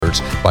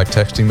Sports by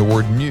texting the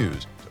word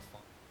news.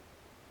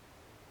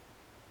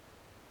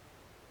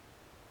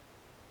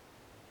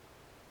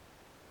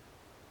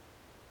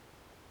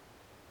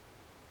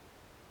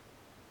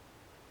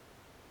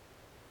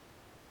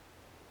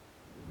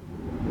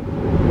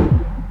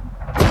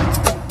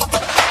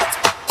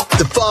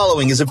 The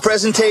following is a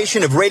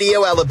presentation of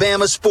Radio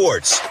Alabama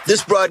Sports.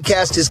 This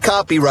broadcast is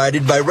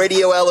copyrighted by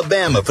Radio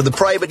Alabama for the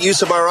private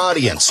use of our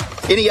audience.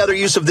 Any other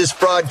use of this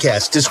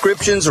broadcast,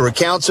 descriptions, or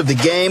accounts of the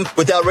game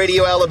without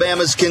Radio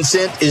Alabama's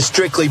consent is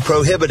strictly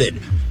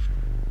prohibited.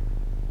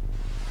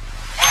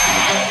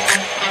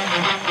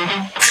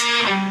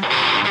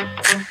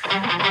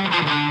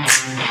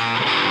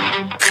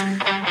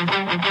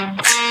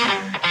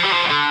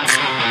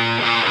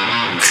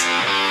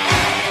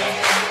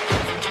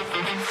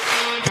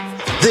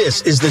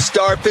 This is the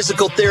Star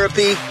Physical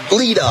Therapy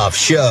Leadoff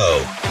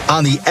Show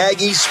on the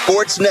Aggie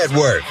Sports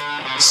Network.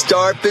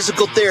 Star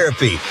Physical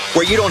Therapy,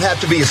 where you don't have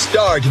to be a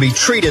star to be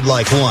treated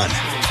like one.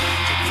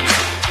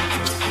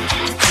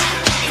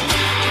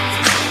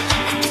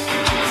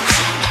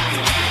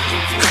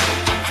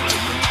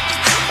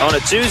 On a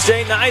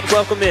Tuesday night,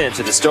 welcome in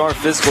to the Star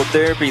Physical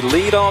Therapy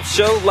Leadoff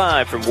Show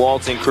live from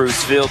Walton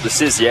Cruz Field.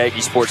 This is the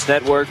Aggie Sports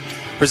Network,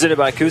 presented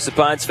by Coosa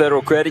Pines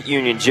Federal Credit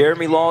Union.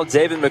 Jeremy Law,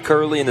 David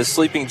McCurley in the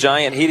Sleeping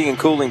Giant Heating and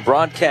Cooling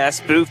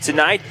broadcast booth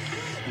tonight.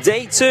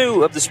 Day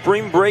 2 of the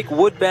Spring Break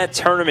Wood Bat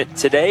Tournament.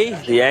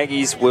 Tonight the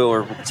Aggies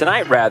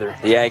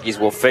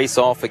will face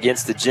off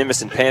against the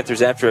Jemison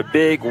Panthers after a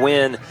big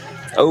win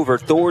over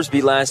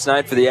Thorsby last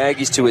night for the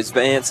Aggies to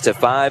advance to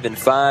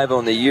 5-5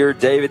 on the year.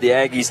 David, the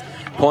Aggies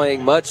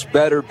playing much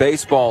better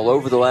baseball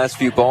over the last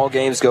few ball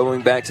games,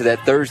 going back to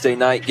that Thursday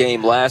night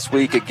game last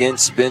week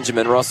against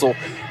Benjamin Russell.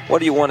 What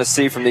do you want to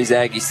see from these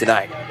Aggies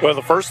tonight? Well,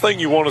 the first thing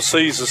you want to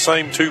see is the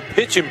same two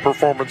pitching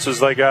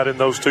performances they got in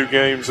those two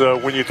games.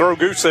 When you throw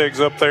goose eggs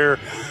up there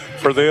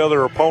for the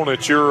other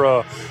opponent,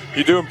 you're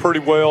doing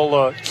pretty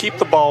well. Keep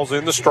the balls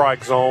in the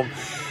strike zone.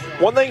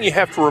 One thing you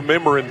have to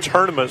remember in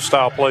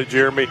tournament-style play,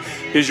 Jeremy,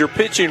 is your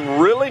pitching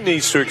really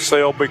needs to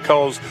excel,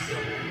 because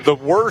the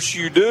worse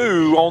you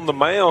do on the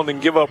mound and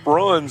give up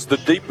runs, the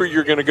deeper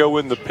you're going to go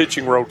in the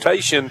pitching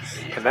rotation,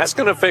 and that's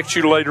going to affect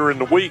you later in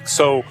the week.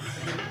 So,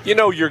 you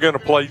know you're going to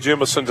play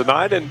Jemison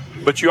tonight,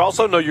 but you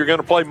also know you're going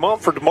to play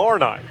Mumford tomorrow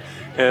night.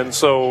 And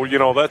so, you're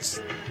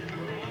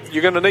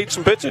going to need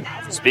some pitching.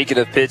 Speaking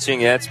of pitching,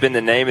 that's been the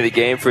name of the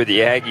game for the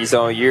Aggies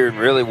all year, and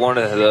really one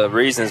of the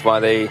reasons why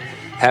they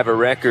have a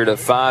record of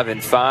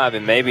 5-5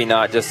 and maybe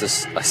not just a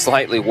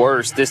slightly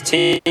worse. This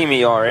team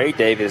ERA,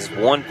 Dave, is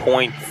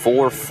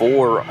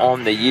 1.44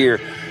 on the year.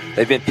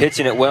 They've been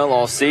pitching it well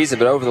all season,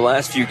 but over the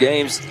last few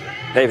games,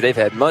 they've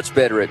had much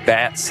better at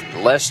bats,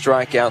 less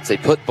strikeouts. They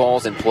put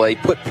balls in play,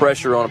 put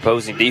pressure on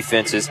opposing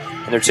defenses,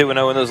 and they're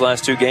 2-0 in those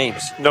last two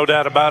games. No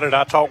doubt about it.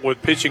 I talked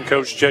with pitching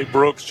coach Jay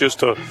Brooks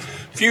just a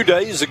few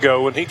days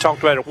ago, and he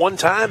talked about it. One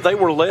time they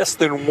were less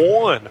than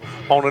 1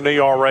 on an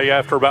ERA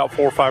after about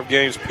 4 or 5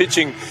 games.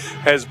 Pitching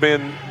has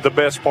been the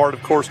best part,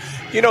 of course.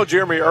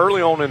 Jeremy,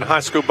 early on in high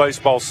school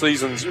baseball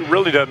seasons, it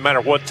really doesn't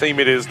matter what team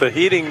it is. The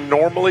hitting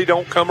normally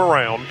don't come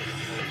around,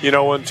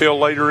 until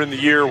later in the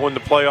year when the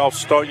playoffs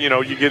start.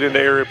 You get into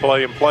area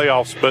play and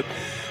playoffs. But,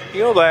 the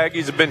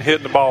Aggies have been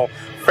hitting the ball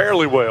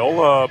fairly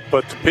well,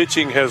 but the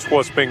pitching has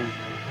what's been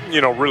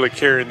really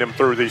carrying them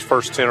through these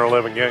first 10 or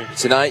 11 games.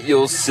 Tonight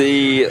you'll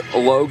see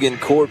Logan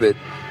Corbett,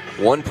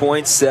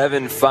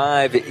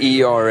 1.75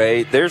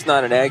 ERA. There's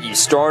not an Aggie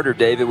starter,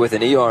 David, with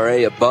an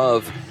ERA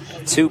above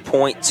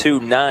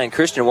 2.29.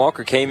 Christian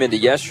Walker came into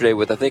yesterday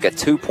with, I think, a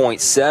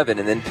 2.7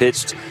 and then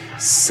pitched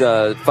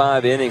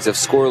 5 innings of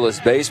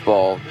scoreless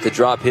baseball to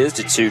drop his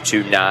to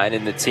 2.29,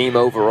 and the team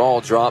overall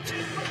dropped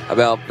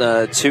about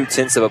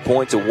 0.2 of a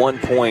point to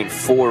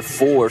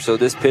 1.44. So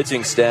this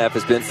pitching staff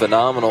has been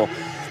phenomenal.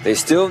 They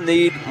still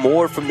need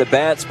more from the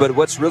bats, but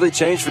what's really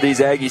changed for these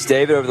Aggies,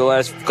 David, over the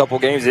last couple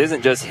games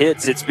isn't just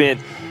hits. It's been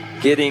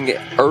getting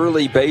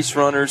early base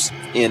runners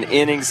in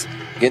innings,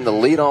 getting the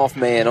leadoff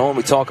man on.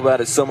 We talk about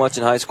it so much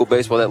in high school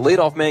baseball. That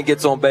leadoff man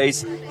gets on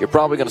base, you're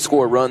probably going to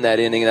score a run that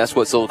inning, and that's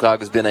what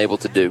Sylacauga's been able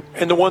to do.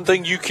 And the one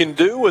thing you can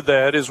do with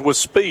that is with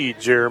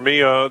speed, Jeremy.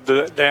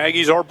 The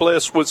Aggies are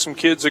blessed with some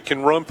kids that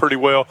can run pretty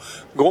well.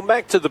 Going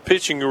back to the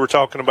pitching you were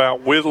talking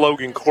about with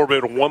Logan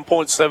Corbett, a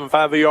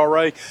 1.75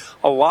 ERA,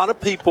 a lot of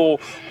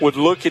people would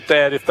look at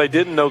that if they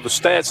didn't know the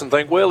stats and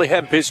think, well, he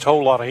hadn't pitched a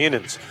whole lot of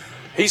innings.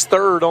 He's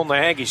third on the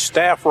Aggie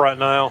staff right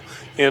now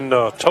in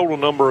total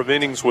number of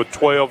innings with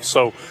 12.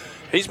 So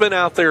he's been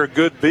out there a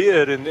good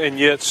bit and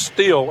yet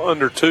still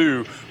under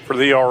 2 for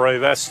the ERA.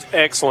 That's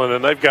excellent,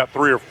 and they've got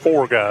 3 or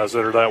 4 guys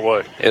that are that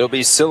way. It'll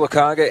be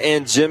Sylacauga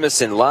and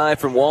Jemison live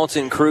from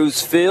Walton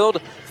Cruz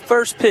Field.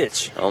 First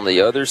pitch on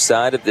the other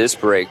side of this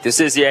break.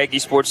 This is the Aggie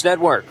Sports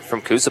Network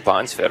from Coosa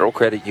Pines Federal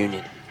Credit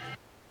Union.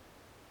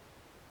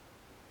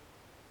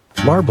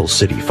 Marble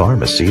City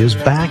Pharmacy is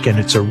back in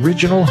its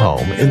original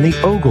home in the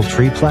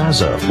Ogletree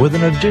Plaza with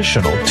an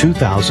additional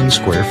 2,000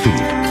 square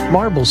feet.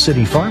 Marble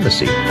City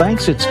Pharmacy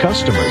thanks its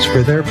customers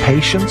for their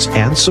patience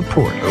and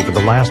support over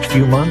the last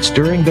few months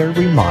during their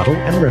remodel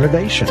and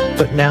renovation.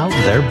 But now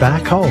they're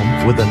back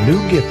home with a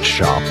new gift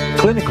shop,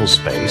 clinical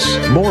space,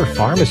 more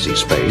pharmacy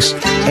space,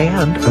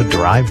 and a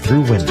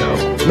drive-through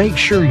window. Make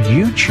sure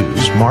you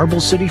choose Marble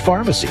City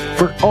Pharmacy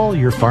for all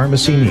your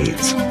pharmacy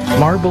needs.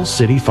 Marble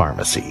City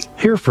Pharmacy,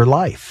 here for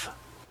life.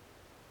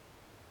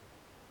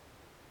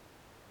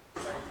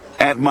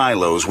 At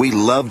Milo's, we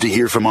love to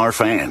hear from our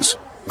fans.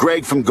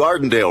 Greg from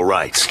Gardendale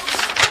writes,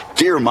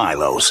 "Dear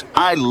Milo's,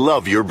 I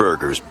love your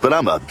burgers, but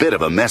I'm a bit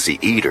of a messy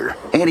eater.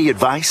 Any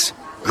advice?"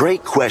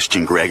 Great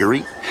question,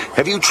 Gregory.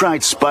 Have you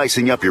tried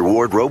spicing up your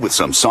wardrobe with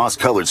some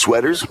sauce-colored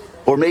sweaters?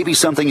 Or maybe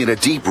something in a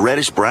deep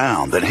reddish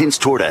brown that hints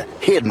toward a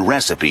hidden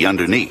recipe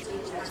underneath?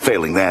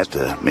 Failing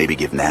that, maybe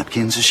give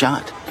napkins a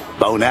shot.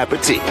 Bon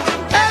appetit.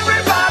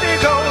 Everybody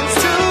goes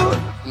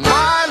to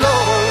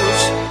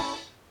Milo's.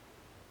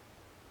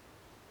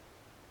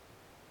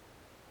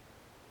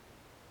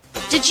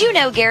 Did you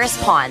know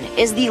Garris Pawn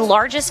is the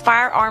largest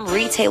firearm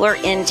retailer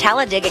in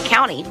Talladega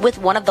County with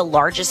one of the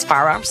largest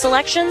firearm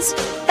selections?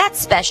 That's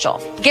special.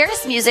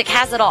 Garris Music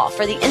has it all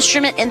for the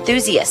instrument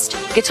enthusiast.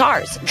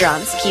 Guitars,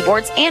 drums,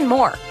 keyboards, and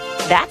more.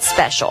 That's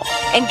special.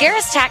 And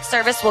Garris Tax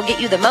Service will get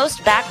you the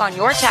most back on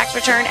your tax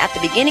return at the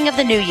beginning of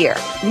the new year.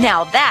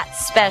 Now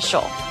that's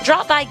special.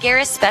 Drop by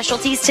Garris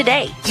Specialties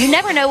today. You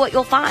never know what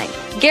you'll find.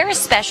 Garris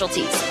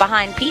Specialties,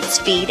 behind Pete's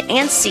Feed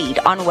and Seed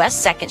on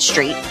West 2nd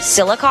Street,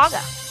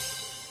 Sylacauga.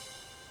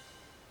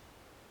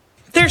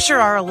 There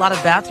sure are a lot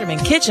of bathroom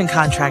and kitchen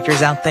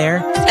contractors out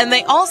there, and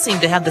they all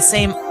seem to have the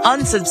same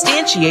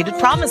unsubstantiated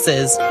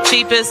promises.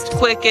 Cheapest,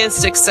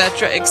 quickest,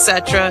 etc.,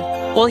 etc.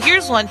 Well,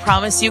 here's one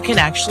promise you can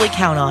actually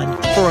count on.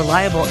 For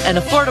reliable and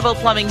affordable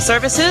plumbing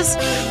services,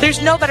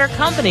 there's no better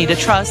company to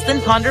trust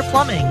than Ponder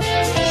Plumbing.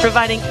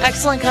 Providing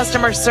excellent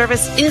customer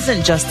service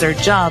isn't just their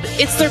job,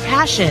 it's their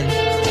passion.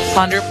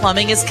 Ponder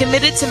Plumbing is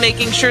committed to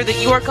making sure that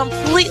you are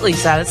completely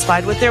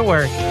satisfied with their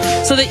work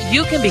so that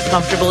you can be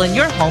comfortable in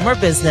your home or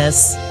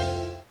business.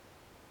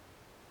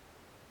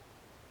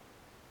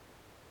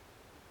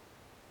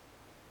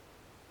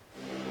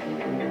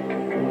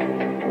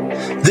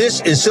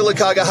 This is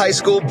Sylacauga High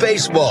School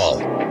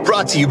baseball,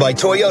 brought to you by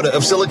Toyota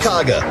of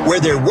Sylacauga, where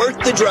they're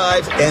worth the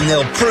drive and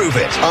they'll prove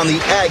it on the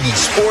Aggie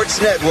Sports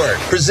Network,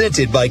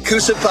 presented by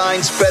Coosa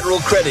Pines Federal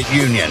Credit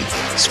Union,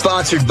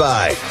 sponsored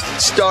by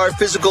Star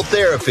Physical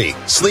Therapy,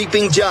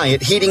 Sleeping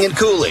Giant Heating and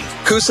Cooling,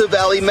 Coosa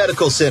Valley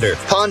Medical Center,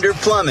 Ponder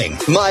Plumbing,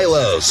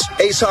 Milo's,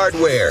 Ace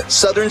Hardware,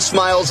 Southern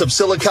Smiles of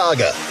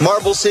Sylacauga,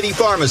 Marble City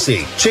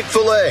Pharmacy,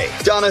 Chick-fil-A,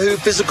 Donahue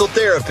Physical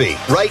Therapy,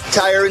 Wright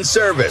Tire and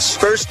Service,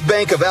 First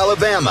Bank of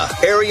Alabama,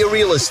 Area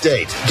Real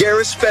Estate,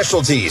 Garris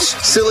Specialties,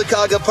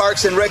 Sylacauga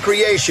Parks and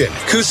Recreation,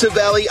 Coosa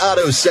Valley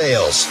Auto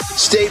Sales,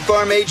 State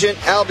Farm Agent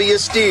Albia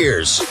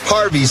Steers,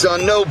 Harvey's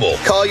on Noble,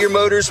 Collier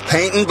Motors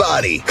Paint and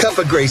Body, Cup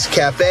of Grace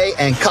Cafe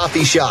and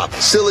Coffee Shop,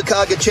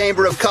 Sylacauga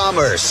Chamber of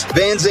Commerce,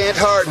 Van Zant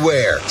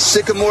Hardware,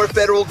 Sycamore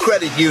Federal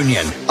Credit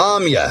Union,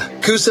 AMIA,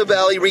 Coosa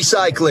Valley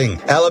Recycling,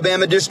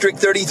 Alabama District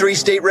 33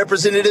 State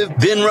Representative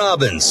Ben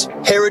Robbins,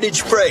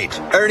 Heritage Freight,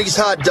 Ernie's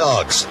Hot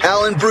Dogs,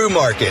 Allen Brew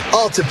Market,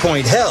 Alta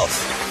Point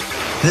Health.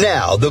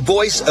 Now, the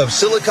voice of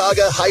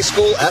Sylacauga High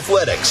School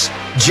Athletics,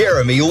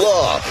 Jeremy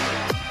Law.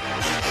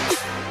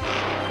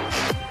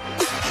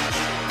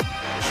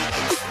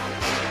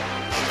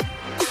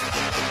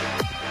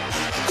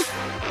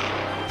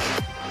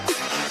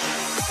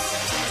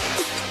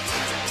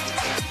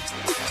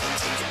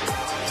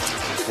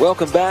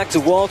 Welcome back to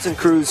Walton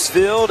Cruz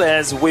Field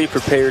as we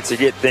prepare to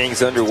get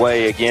things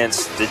underway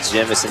against the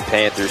Jemison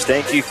Panthers.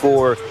 Thank you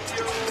for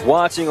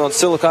watching on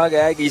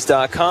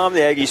SylacaugaAggies.com,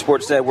 the Aggie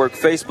Sports Network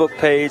Facebook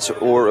page,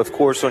 or, of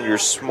course, on your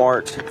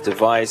smart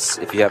device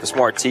if you have a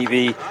smart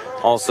TV.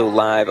 Also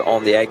live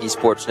on the Aggie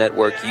Sports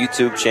Network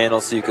YouTube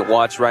channel, so you can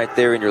watch right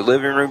there in your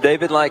living room.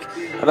 David, like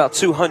about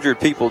 200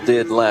 people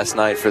did last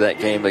night for that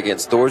game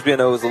against Thorsby. I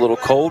know it was a little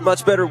cold.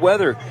 Much better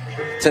weather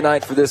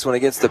tonight for this one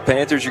against the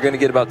Panthers. You're going to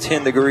get about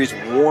 10 degrees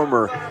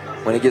warmer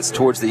when it gets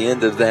towards the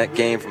end of that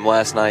game from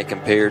last night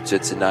compared to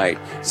tonight.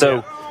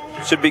 So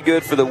should be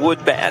good for the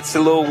wood bats, a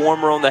little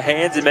warmer on the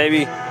hands, and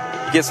maybe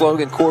gets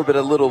Logan Corbett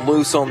a little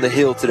loose on the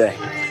hill today.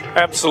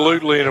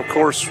 Absolutely, and of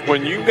course,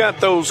 when you got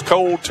those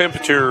cold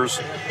temperatures,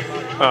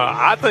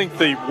 I think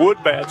the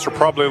wood bats are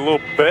probably a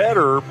little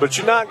better, but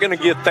you're not going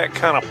to get that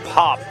kind of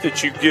pop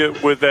that you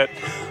get with that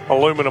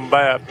aluminum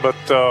bat. But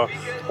a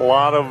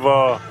lot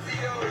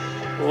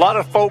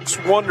of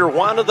folks wonder,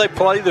 why do they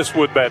play this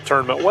wood bat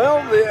tournament? Well,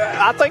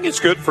 I think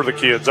it's good for the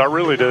kids. I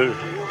really do.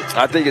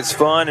 I think it's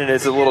fun, and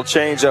it's a little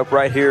change up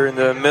right here in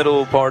the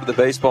middle part of the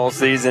baseball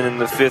season in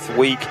the 5th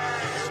week.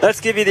 Let's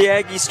give you the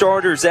Aggie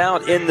starters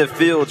out in the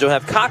field. You'll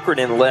have Cochran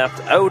in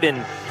left,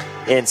 Odin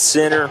in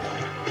center,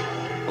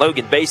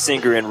 Logan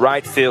Basinger in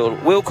right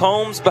field, Will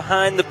Combs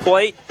behind the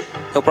plate,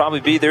 He'll probably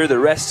be there the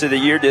rest of the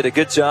year. Did a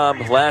good job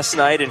last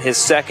night in his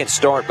second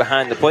start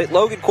behind the plate.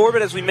 Logan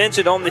Corbett, as we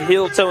mentioned, on the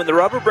hill, toeing the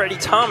rubber. Brady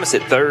Thomas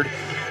at third.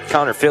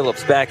 Connor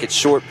Phillips back at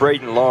short.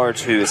 Braden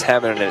Large, who is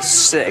having an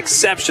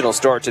exceptional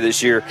start to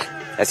this year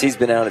as he's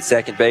been out at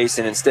second base.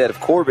 And instead of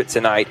Corbett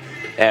tonight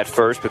at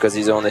first, because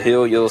he's on the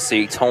hill, you'll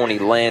see Tony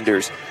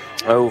Landers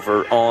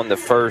over on the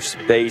first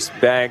base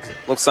bag.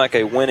 Looks like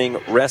a winning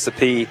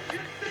recipe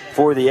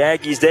for the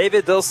Aggies.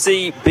 David, they'll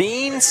see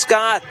Bean,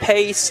 Scott,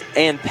 Pace,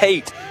 and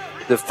Pate,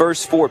 the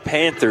first four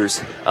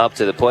Panthers, up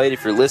to the plate.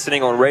 If you're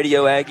listening on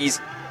Radio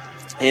Aggies,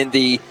 in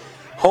the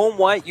home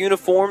white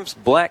uniforms,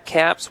 black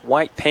caps,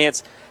 white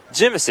pants.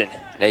 Jemison,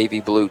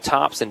 navy blue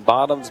tops and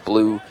bottoms,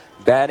 blue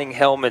batting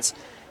helmets,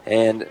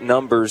 and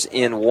numbers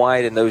in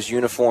white, and those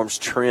uniforms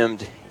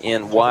trimmed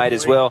in white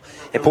as well.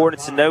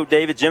 Important to note,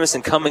 David,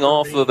 Jemison coming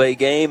off of a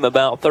game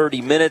about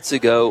 30 minutes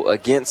ago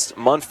against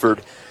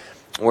Munford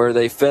where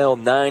they fell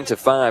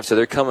 9-5. So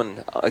they're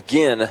coming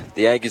again.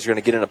 The Aggies are going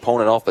to get an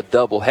opponent off a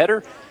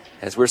doubleheader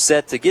as we're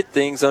set to get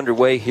things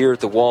underway here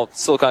at the Walt.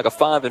 Sylacauga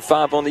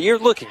 5-5 on the year,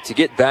 looking to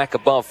get back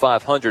above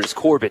 500 as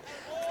Corbett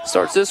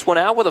starts this one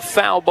out with a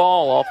foul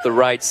ball off the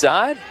right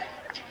side.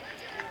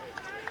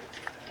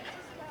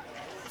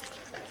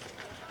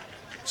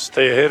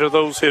 Stay ahead of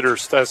those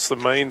hitters. That's the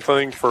main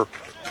thing for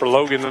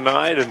Logan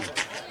tonight, and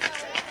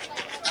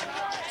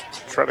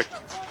try to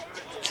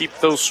keep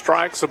those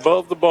strikes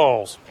above the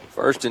balls.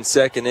 First and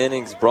second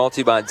innings brought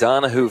to you by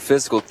Donahue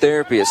Physical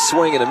Therapy. A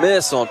swing and a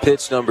miss on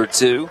pitch number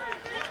 2.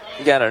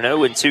 You got an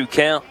 0-2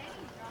 count.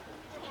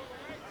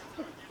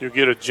 You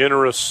get a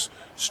generous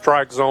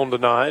strike zone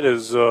tonight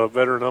as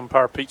veteran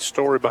umpire Pete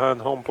Story behind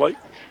the home plate.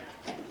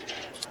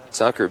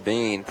 Tucker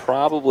Bean,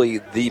 probably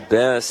the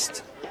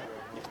best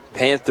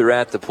Panther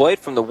at the plate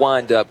from the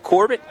windup.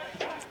 Corbett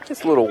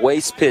gets a little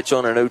waste pitch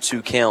on an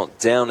 0-2 count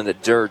down in the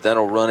dirt.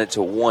 That'll run it to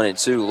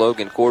 1-2.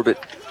 Logan Corbett,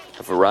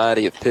 a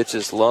variety of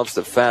pitches, loves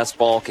the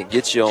fastball, can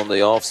get you on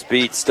the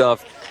off-speed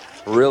stuff.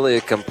 Really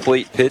a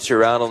complete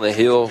pitcher out on the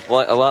hill,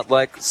 a lot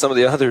like some of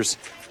the others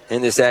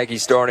in this Aggie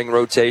starting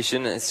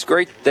rotation. It's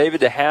great, David,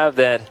 to have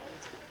that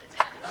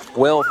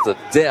wealth of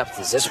depth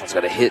as this one's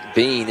going to hit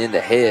Bean in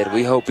the head.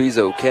 We hope he's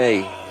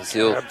okay as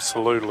he'll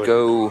absolutely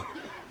go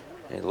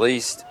at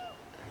least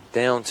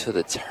down to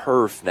the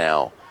turf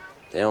now,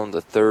 down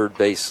the third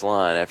base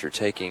line after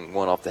taking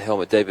one off the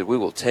helmet. David, we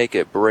will take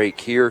a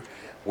break here.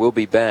 We'll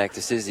be back.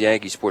 This is the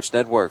Aggie Sports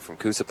Network from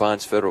Coosa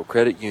Pines Federal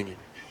Credit Union.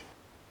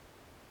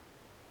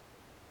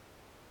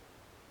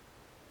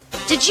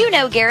 Did you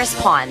know Garris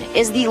Pawn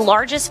is the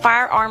largest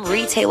firearm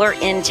retailer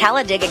in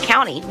Talladega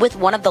County with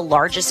one of the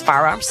largest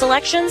firearm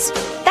selections?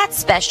 That's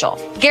special.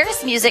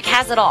 Garris Music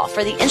has it all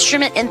for the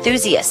instrument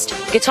enthusiast.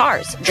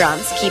 Guitars,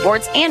 drums,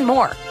 keyboards, and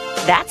more.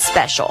 That's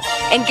special.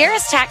 And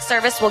Garris Tax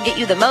Service will get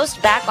you the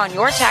most back on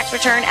your tax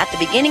return at the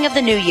beginning of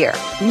the new year.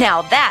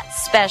 Now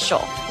that's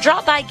special.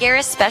 Drop by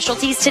Garris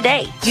Specialties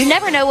today. You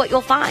never know what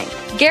you'll find.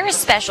 Garris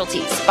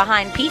Specialties,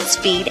 behind Pete's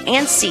Feed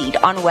and Seed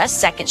on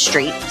West 2nd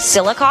Street,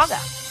 Sylacauga.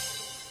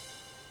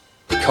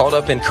 Caught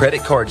up in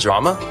credit card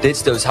drama?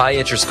 Ditch those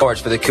high-interest cards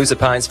for the Coosa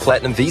Pines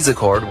Platinum Visa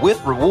Card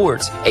with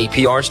rewards.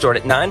 APR start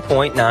at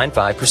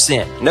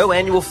 9.95%. No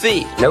annual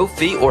fee, no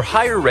fee or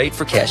higher rate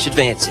for cash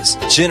advances.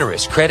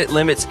 Generous credit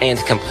limits and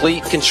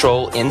complete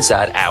control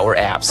inside our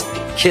apps.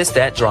 Kiss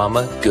that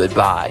drama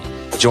goodbye.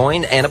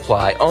 Join and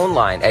apply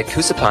online at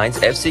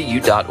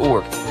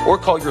CoosaPinesFCU.org or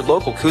call your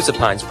local Coosa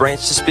Pines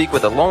branch to speak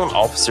with a loan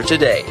officer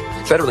today.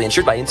 Federally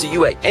insured by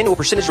NCUA. Annual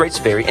percentage rates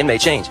vary and may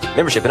change.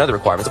 Membership and other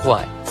requirements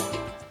apply.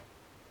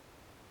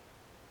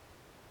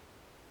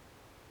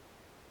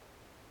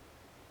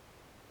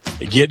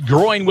 Get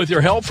growing with your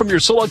help from your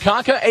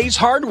Sylacauga Ace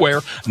Hardware.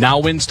 Now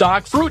in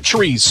stock, fruit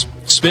trees,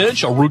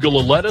 spinach,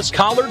 arugula lettuce,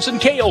 collards, and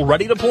kale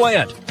ready to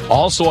plant.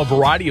 Also a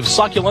variety of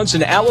succulents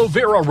and aloe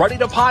vera ready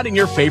to pot in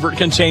your favorite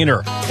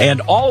container. And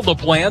all the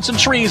plants and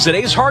trees at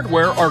Ace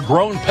Hardware are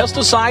grown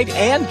pesticide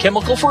and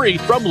chemical free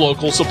from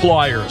local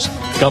suppliers.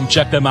 Come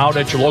check them out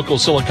at your local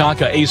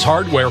Sylacauga Ace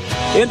Hardware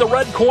in the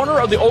red corner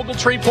of the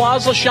Ogletree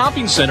Plaza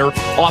Shopping Center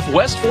off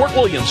West Fort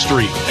William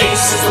Street.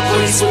 Ace is the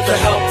place with the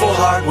helpful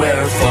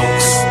hardware,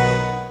 folks.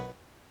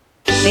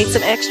 Need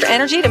some extra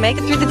energy to make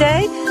it through the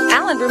day?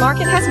 Allen Brew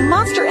Market has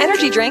Monster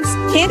energy drinks,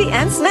 candy,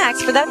 and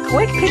snacks for that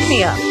quick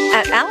pick-me-up.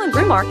 At Allen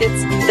Brew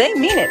Markets, they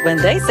mean it when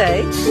they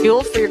say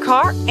fuel for your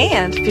car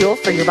and fuel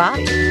for your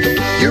body.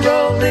 You're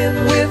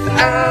rolling with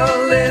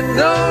Allen,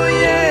 oh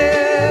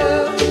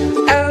yeah,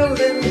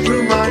 Allen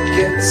Brew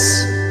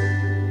Markets.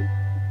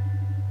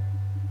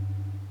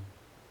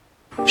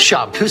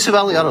 Shop Coosa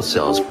Valley Auto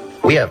Sales.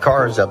 We have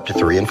cars up to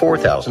 $3,000 and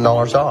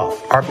 $4,000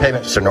 off. Our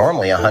payments are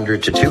normally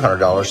 $100 to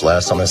 $200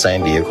 less on the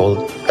same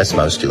vehicle as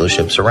most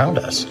dealerships around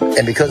us.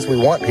 And because we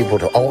want people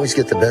to always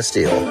get the best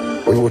deal,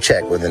 we will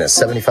check within a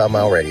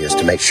 75-mile radius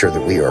to make sure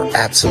that we are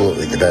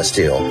absolutely the best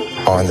deal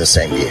on the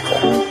same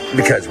vehicle.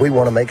 Because we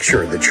want to make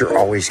sure that you're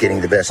always getting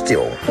the best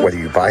deal, whether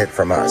you buy it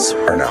from us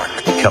or not.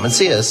 Come and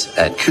see us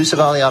at Coosa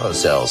Valley Auto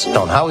Sales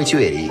on Highway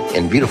 280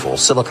 in beautiful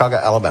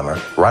Sylacauga,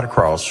 Alabama, right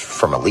across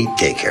from Elite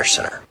Daycare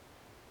Center.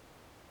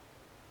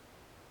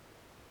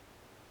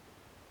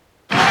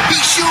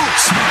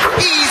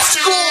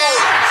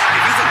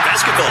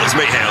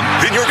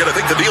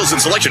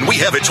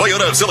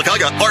 Toyota of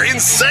Sylacauga are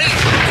insane.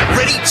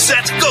 Ready,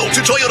 set, go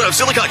to Toyota of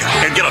Sylacauga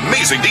and get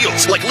amazing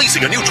deals like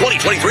leasing a new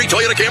 2023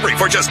 Toyota Camry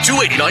for just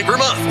 $289 per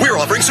month. We're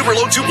offering super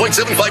low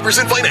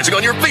 2.75% financing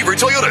on your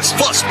favorite Toyotas.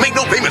 Plus, make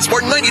no payments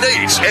for 90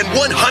 days. And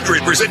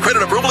 100%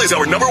 credit approval is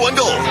our #1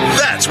 goal.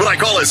 That's what I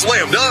call a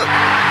slam dunk.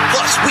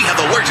 Plus, we have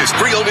the largest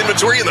pre-owned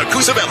inventory in the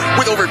Coosa Valley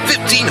with over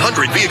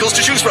 1,500 vehicles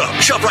to choose from.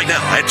 Shop right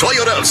now at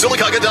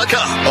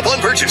ToyotaofSylacauga.com.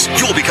 Upon purchase,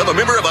 you'll become a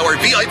member of our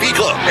VIP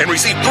club and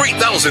receive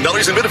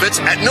 $3,000 in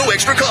benefits at no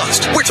extra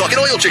cost. We're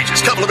talking oil changes,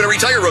 complimentary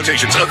tire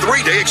rotations, a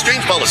 3-day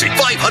exchange policy,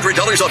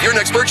 $500 off your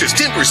next purchase,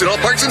 10% off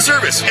parts and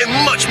service, and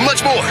much, much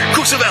more.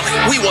 Coosa Valley,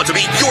 we want to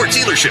be your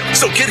dealership.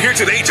 So get here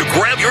today to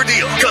grab your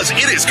deal, because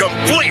it is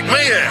complete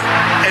mayhem,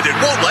 and it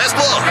won't last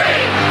long. 3,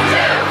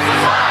 2,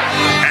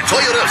 1. At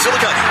Toyota of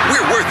Sylacauga,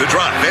 we're worth the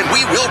drive, and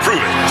we will prove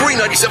it.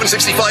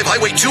 39765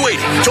 Highway 280,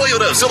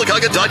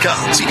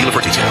 ToyotaofSylacauga.com. See dealer for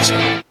details.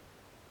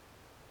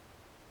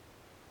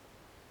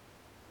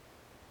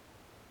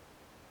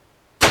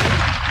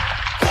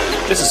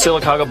 This is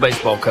Sylacauga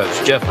baseball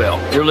coach Jeff Bell.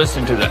 You're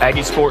listening to the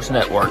Aggie Sports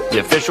Network, the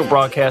official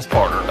broadcast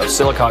partner of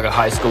Sylacauga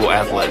High School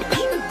Athletics.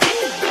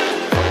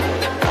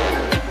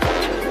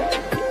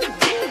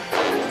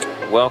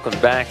 Welcome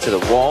back to the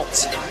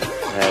Walt,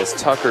 as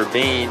Tucker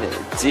Bean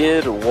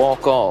did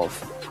walk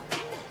off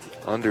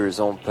under his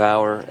own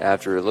power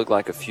after it looked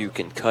like a few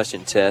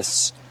concussion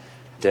tests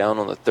down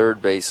on the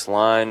third base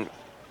line.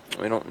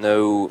 We don't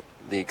know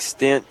the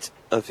extent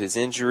of his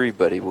injury,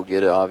 but he will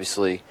get it,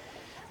 obviously.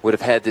 Would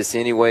have had this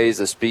anyways,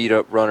 a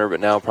speed-up runner, but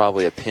now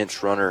probably a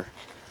pinch runner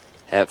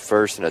at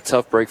first. And a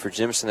tough break for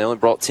Jemison. They only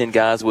brought 10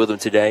 guys with them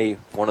today.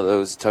 One of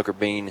those, Tucker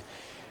Bean,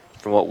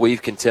 from what we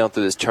can tell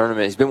through this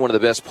tournament, he's been one of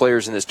the best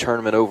players in this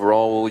tournament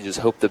overall. We just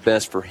hope the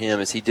best for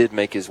him as he did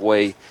make his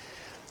way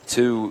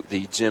to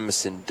the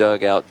Jemison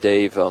dugout.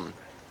 Dave,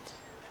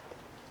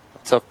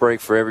 tough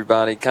break for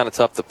everybody. Kind of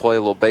tough to play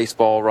a little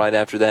baseball right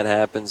after that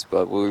happens,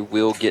 but we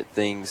will get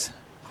things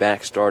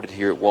back started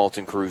here at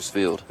Walton Cruz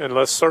Field. And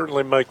let's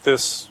certainly make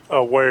this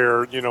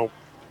aware,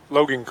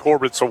 Logan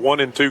Corbett's a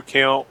 1-2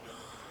 count.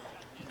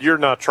 You're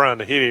not trying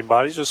to hit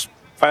anybody. Just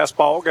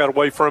fastball, got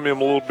away from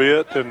him a little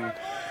bit, and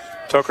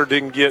Tucker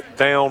didn't get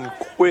down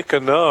quick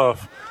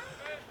enough.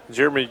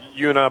 Jeremy,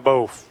 you and I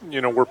both,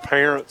 we're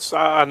parents.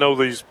 I know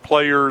these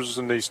players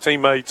and these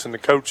teammates and the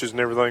coaches and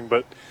everything,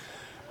 but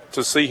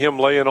to see him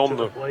laying on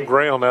the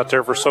ground out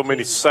there for so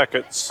many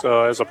seconds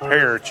as a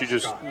parent, you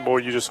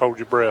just hold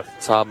your breath.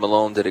 Todd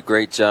Malone did a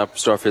great job,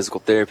 Star Physical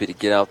Therapy, to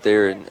get out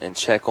there and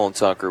check on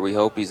Tucker. We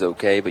hope he's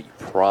okay, but you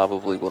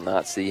probably will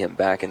not see him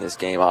back in this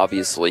game,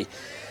 obviously.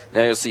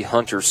 Now you'll see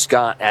Hunter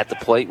Scott at the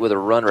plate with a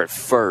runner at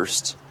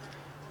first.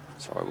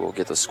 Sorry, we'll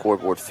get the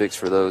scoreboard fixed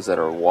for those that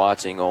are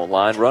watching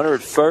online. Runner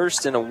at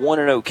first and a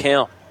 1-0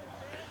 count.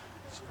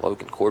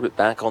 Logan Corbett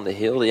back on the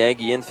hill. The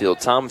Aggie infield.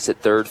 Thomas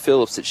at third.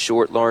 Phillips at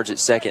short. Large at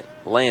second.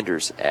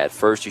 Landers at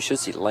first. You should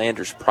see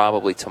Landers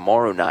probably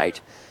tomorrow night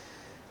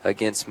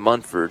against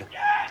Munford.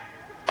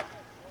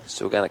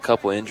 Still got a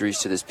couple injuries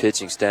to this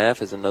pitching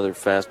staff as another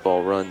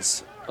fastball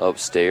runs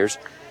upstairs.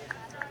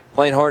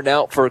 Playing hard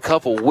out for a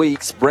couple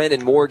weeks.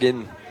 Brandon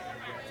Morgan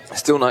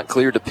still not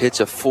cleared to pitch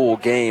a full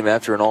game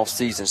after an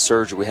off-season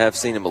surgery. We have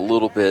seen him a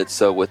little bit.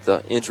 So with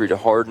the injury to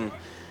Harden,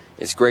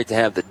 it's great to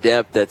have the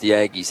depth that the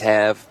Aggies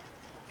have.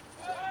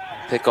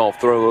 Pickoff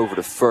throw over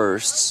to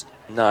first,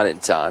 not in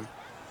time.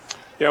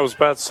 Yeah, I was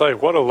about to say,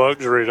 what a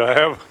luxury to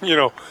have,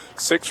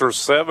 6 or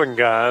 7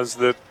 guys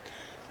that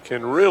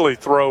can really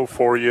throw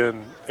for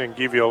you and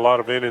give you a lot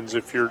of innings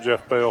if you're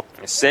Jeff Bell.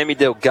 Sammy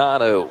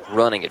Delgado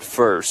running at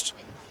first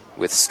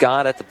with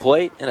Scott at the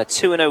plate, and a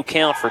 2-0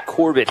 count for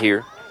Corbett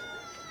here.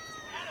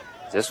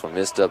 This one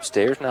missed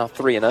upstairs, now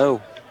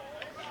 3-0.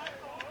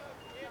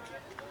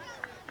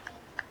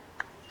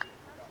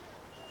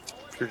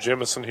 If you're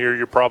Jemison here,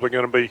 you're probably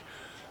going to be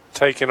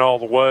taking all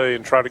the way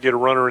and try to get a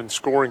runner in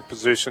scoring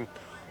position.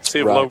 See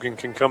if Logan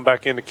can come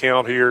back in the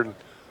count here and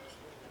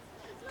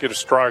get a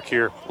strike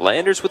here.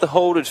 Landers with a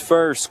hold at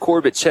first.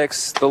 Corbett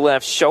checks the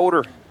left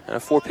shoulder and a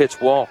 4-pitch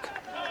walk.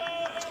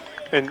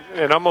 And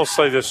I'm going to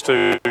say this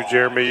too,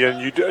 Jeremy,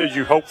 and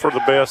you hope for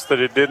the best that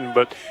it didn't,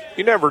 but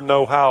you never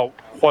know how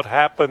what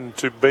happened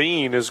to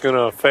Bean is going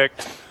to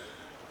affect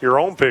your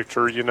own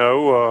picture.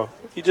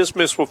 He just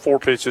missed with 4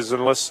 pitches,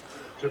 and let's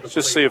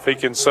just see if he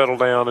can settle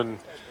down and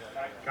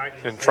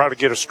try to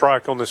get a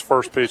strike on this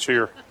first pitch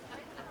here.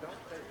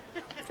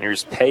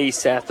 Here's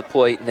Pace at the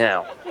plate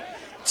now.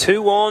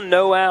 2 on,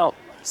 no out.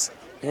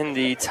 In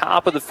the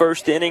top of the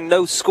first inning,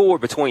 no score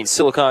between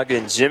Sylacauga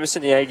and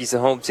Jemison. The Aggies, the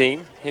home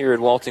team, here at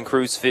Walton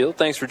Cruz Field.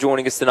 Thanks for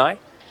joining us tonight.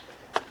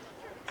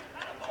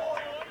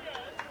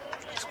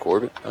 It's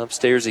Corbett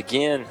upstairs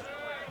again.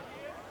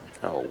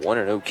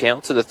 1-0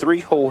 count to the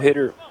 3-hole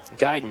hitter,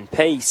 Guyton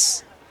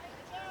Pace.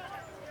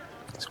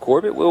 As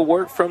Corbett will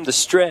work from the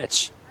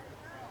stretch.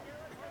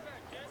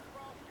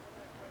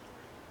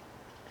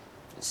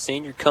 The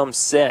senior comes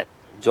set.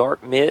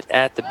 Dark mid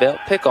at the belt.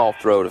 Pickoff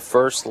throw to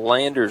first.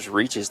 Landers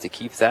reaches to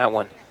keep that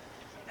one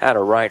out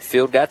of right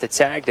field. Got the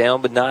tag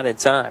down, but not in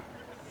time.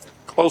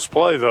 Close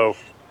play, though.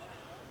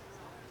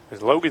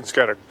 And Logan's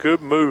got a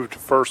good move to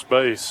first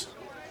base.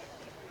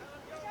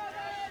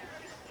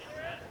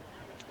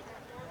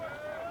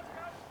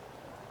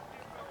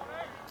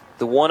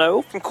 The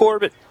 1-0 from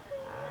Corbett.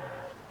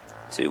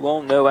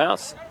 2-1, no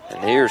outs.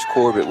 And here's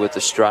Corbett with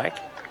the strike.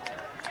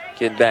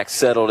 Getting back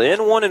settled in,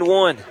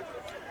 1-1.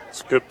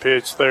 It's a good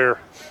pitch there.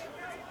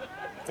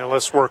 Now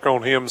let's work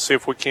on him, see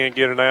if we can't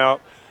get it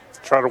out.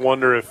 Try to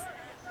wonder if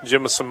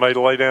Jemison may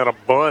lay down a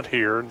bunt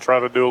here and try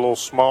to do a little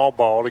small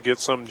ball to get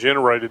something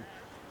generated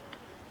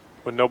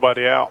with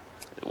nobody out.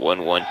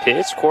 1-1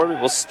 pitch.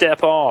 Corbett will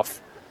step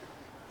off.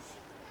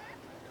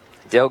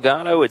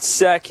 Delgado at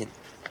second.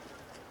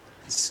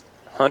 It's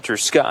Hunter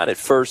Scott at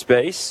first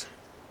base.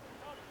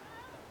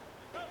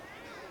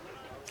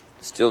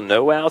 Still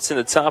no outs in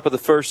the top of the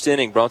first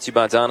inning. Brought to you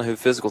by Donahue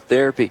Physical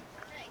Therapy.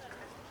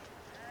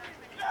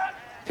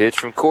 Pitch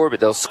from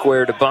Corbett. They'll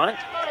square to bunt.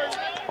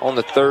 On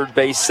the third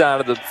base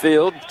side of the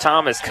field,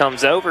 Thomas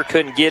comes over,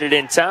 couldn't get it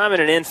in time,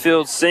 and an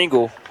infield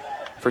single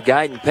for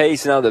Guyton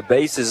Pace. Now the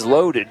base is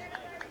loaded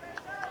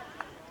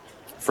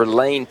for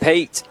Lane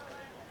Pate.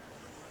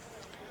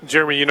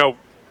 Jeremy, you know,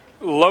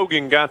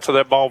 Logan got to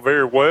that ball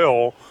very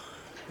well,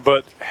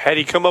 but had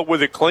he come up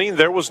with it clean,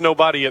 there was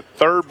nobody at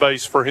third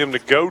base for him to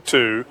go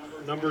to.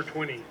 Number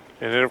 20.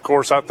 And then, of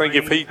course, I think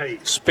if he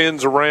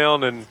spins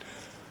around and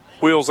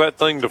wheels that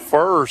thing to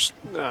first,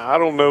 I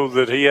don't know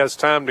that he has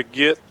time to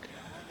get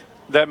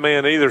that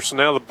man either. So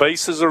now the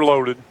bases are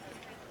loaded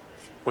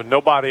with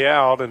nobody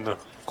out, and the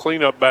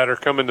cleanup batter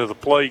coming to the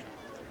plate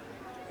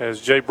as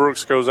Jay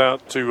Brooks goes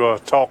out to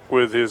talk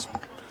with his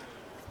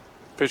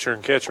pitcher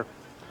and catcher.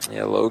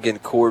 Yeah, Logan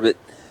Corbett,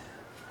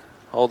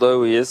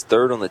 although he is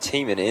third on the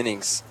team in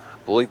innings,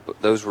 I believe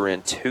those were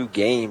in 2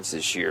 games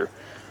this year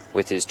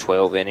with his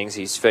 12 innings.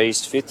 He's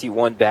faced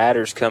 51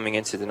 batters coming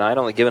into the night,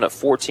 only giving up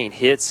 14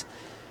 hits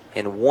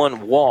and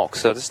 1 walk.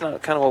 So that's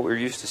not kind of what we're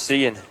used to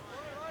seeing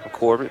from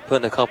Corbett,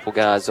 putting a couple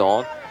guys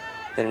on.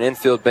 And an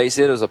infield base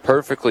hit was a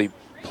perfectly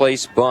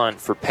placed bunt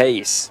for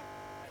Pace.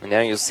 And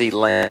now you'll see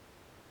Lane,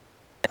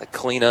 a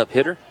cleanup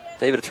hitter.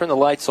 David, I'll turn the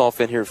lights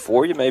off in here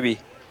for you. Maybe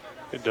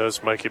it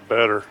does make it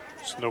better.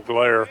 There's no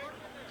glare.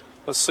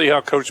 Let's see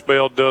how Coach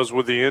Bell does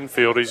with the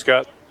infield. He's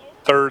got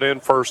third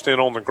and first in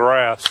on the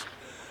grass.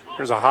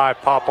 There's a high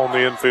pop on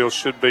the infield.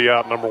 Should be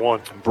out number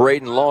 1.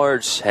 Braden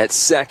Large at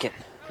second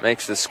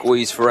makes the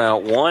squeeze for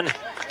out 1.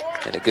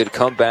 And a good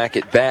comeback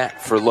at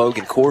bat for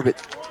Logan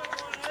Corbett.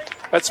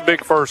 That's a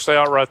big first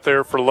out right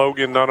there for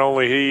Logan. Not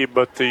only he,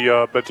 but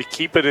to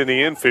keep it in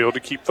the infield, to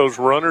keep those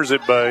runners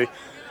at bay.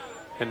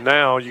 And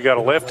now you got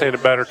a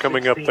left-handed batter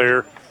coming up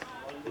there.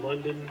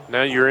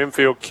 Now your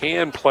infield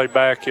can play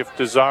back if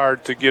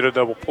desired to get a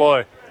double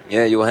play.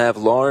 Yeah, you'll have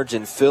Large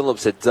and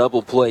Phillips at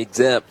double play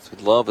depth.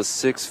 Would love a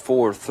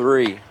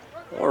 6-4-3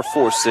 or a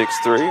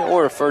 4-6-3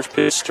 or a first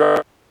pitch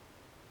strike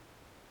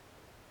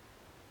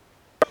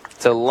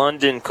to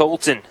London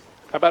Colton.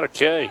 How about a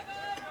K?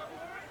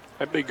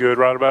 That'd be good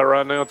right about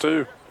right now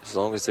too. As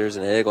long as there's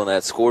an egg on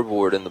that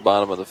scoreboard in the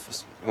bottom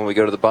of when we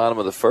go to the bottom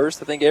of the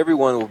first, I think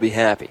everyone will be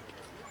happy.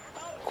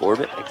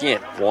 Corbett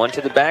again, 1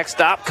 to the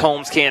backstop.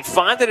 Combs can't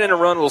find it, and a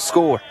run will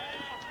score.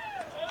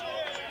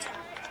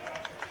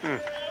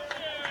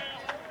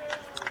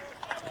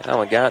 That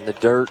one got in the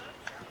dirt,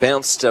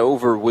 bounced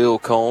over Will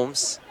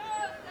Combs.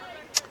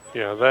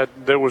 Yeah,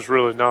 there was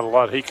really not a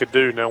lot he could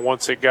do. Now,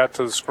 once it got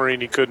to the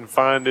screen, he couldn't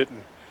find it,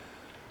 and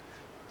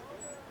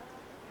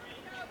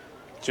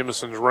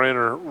Jemison's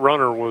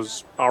runner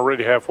was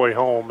already halfway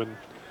home, and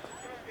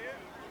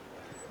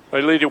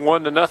they lead it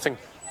 1-0.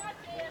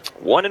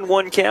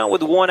 1-1 count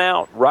with 1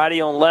 out.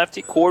 Righty on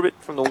lefty. Corbett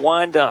from the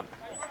windup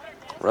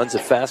runs a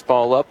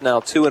fastball up. Now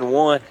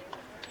 2-1.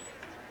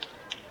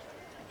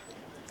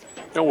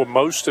 You know, with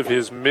most of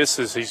his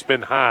misses, he's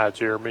been high,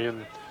 Jeremy,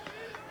 and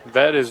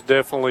that is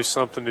definitely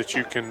something that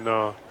you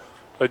can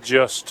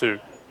adjust to.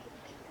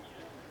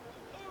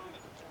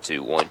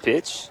 2-1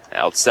 pitch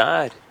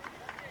outside.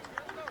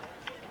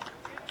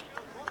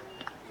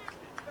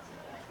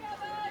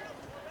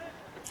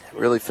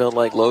 Really felt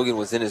like Logan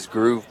was in his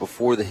groove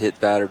before the hit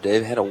batter.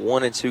 Dave had a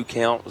 1-2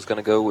 count. Was going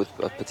to go with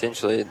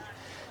potentially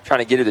trying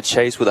to get to the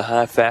chase with a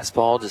high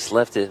fastball. Just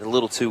left it a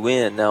little too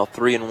in. Now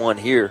 3-1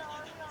 here.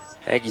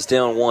 Aggies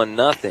down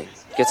 1-0.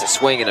 Gets a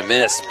swing and a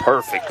miss.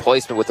 Perfect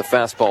placement with the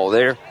fastball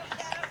there.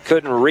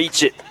 Couldn't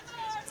reach it.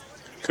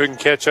 Couldn't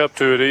catch up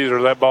to it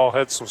either. That ball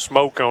had some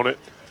smoke on it.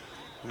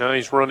 Now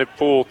he's run it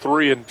full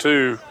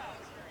 3-2.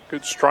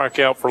 Good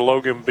strikeout for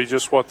Logan. Be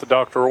just what the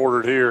doctor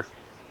ordered here.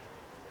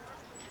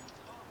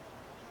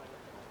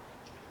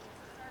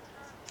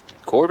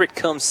 Corbett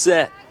comes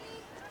set.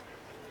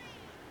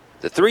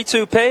 The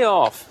 3-2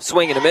 payoff.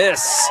 Swing and a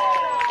miss.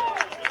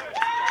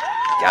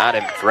 Got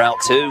him for out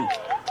 2.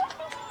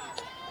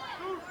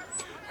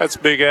 That's a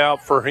big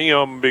out for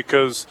him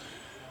because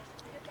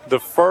the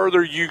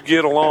further you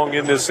get along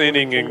in this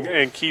inning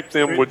and keep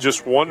them with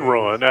just 1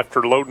 run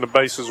after loading the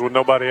bases with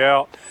nobody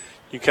out,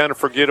 you kind of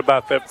forget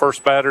about that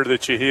first batter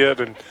that you hit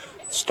and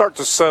start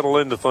to settle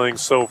into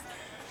things. So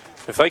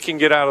if they can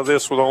get out of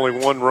this with only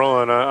 1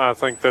 run, I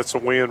think that's a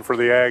win for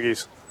the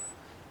Aggies.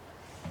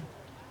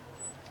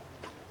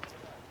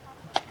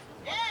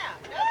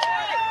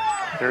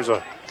 There's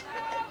a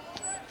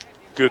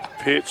good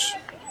pitch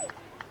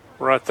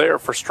right there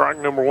for strike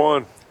number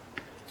 1.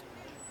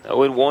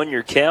 0-1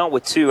 your count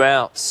with 2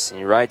 outs. And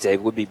you're right, Dave,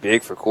 it would be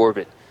big for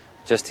Corbett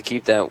just to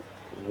keep that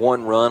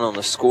 1 run on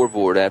the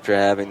scoreboard after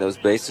having those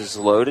bases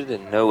loaded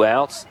and no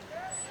outs.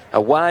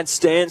 A wide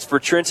stance for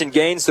Trenton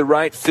Gaines, the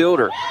right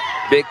fielder.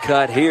 Big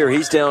cut here.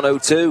 He's down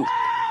 0-2.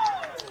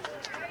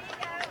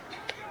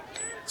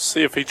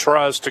 See if he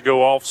tries to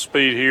go off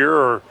speed here,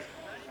 or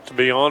to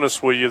be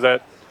honest with you,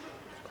 that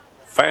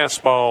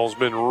fastball's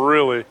been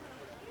really,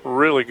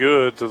 really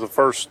good to the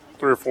first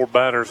 3 or 4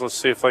 batters. Let's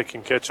see if they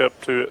can catch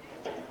up to it.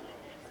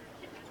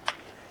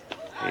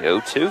 The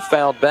 0-2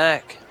 fouled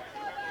back.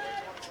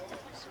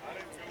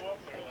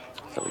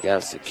 So we got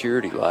a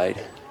security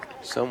light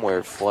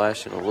somewhere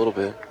flashing a little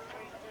bit.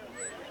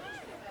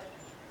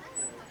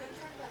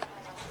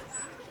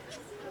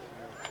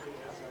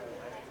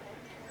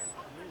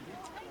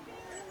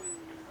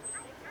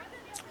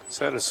 Is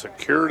that a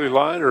security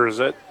light, or is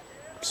that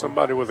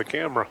somebody with a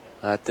camera?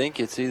 I think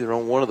it's either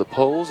on one of the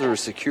poles or a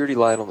security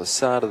light on the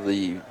side of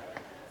the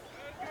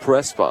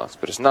press box,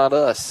 but it's not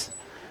us.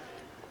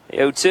 The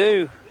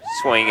 0-2,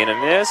 swing and a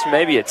miss.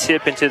 Maybe a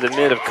tip into the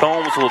mid of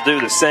Combs will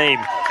do the same.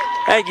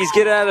 Aggies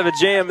get out of a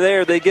jam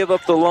there. They give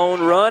up the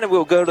lone run, and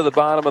we'll go to the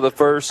bottom of the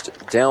first,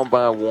 down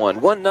by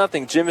 1.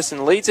 1-0,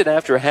 Jemison leads it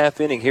after a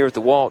half inning here at the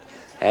Walt.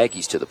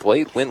 Aggies to the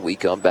plate when we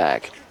come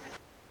back.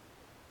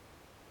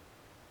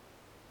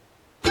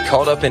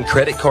 Caught up in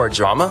credit card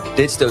drama?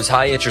 Ditch those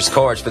high-interest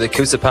cards for the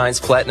Coosa Pines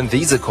Platinum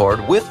Visa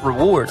Card with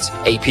rewards.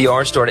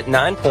 APR start at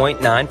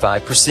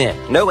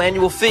 9.95%. No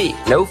annual fee,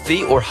 no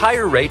fee or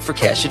higher rate for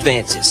cash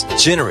advances.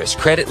 Generous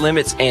credit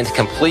limits and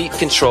complete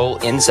control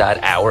inside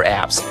our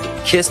apps.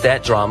 Kiss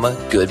that drama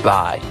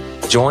goodbye.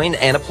 Join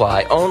and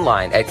apply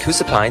online at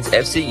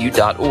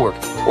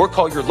CoosaPinesFCU.org or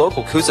call your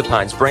local Coosa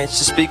Pines branch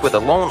to speak with a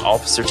loan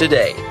officer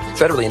today.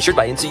 Federally insured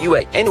by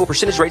NCUA. Annual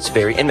percentage rates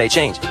vary and may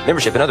change.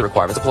 Membership and other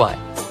requirements apply.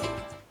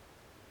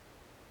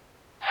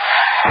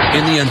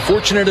 In the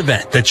unfortunate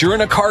event that you're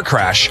in a car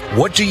crash,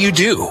 what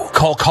do?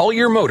 Call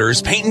Collier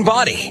Motors Paint and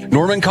Body.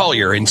 Norman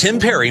Collier and Tim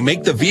Perry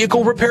make the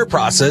vehicle repair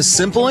process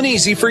simple and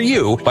easy for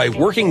you by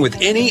working with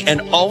any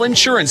and all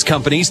insurance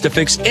companies to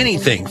fix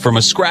anything from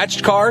a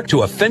scratched car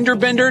to a fender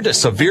bender to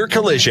severe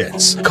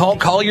collisions. Call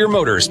Collier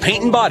Motors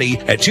Paint and Body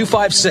at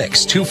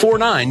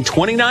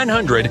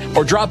 256-249-2900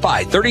 or drop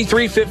by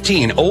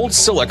 3315 Old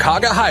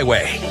Sylacauga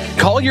Highway.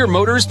 Collier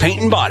Motors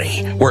Paint and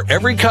Body, where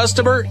every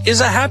customer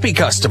is a happy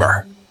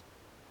customer.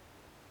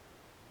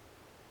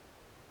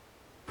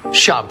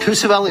 Shop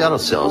Coosa Valley Auto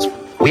Sales.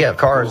 We have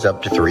cars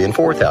up to $3,000 and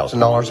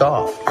 $4,000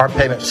 off. Our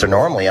payments are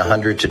normally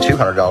 $100 to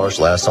 $200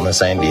 less on the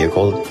same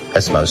vehicle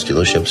as most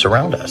dealerships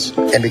around us.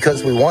 And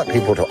because we want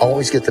people to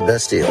always get the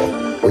best deal,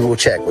 we will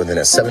check within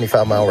a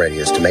 75-mile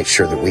radius to make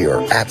sure that we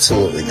are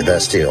absolutely the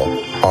best deal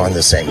on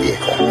the same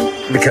vehicle.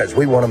 Because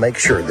we want to make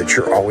sure that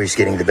you're always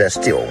getting the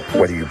best deal,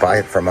 whether you buy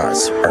it from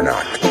us or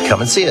not. Come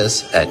and see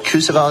us at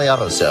Coosa Valley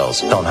Auto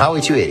Sales on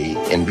Highway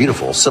 280 in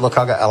beautiful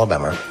Sylacauga,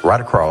 Alabama,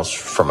 right across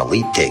from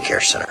Elite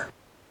Daycare Center.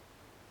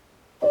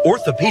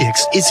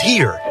 Orthopedics is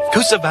here.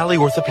 Coosa Valley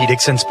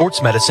Orthopedics and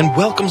Sports Medicine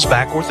welcomes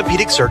back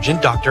orthopedic surgeon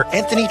Dr.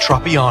 Anthony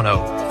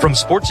Tropiano. From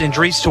sports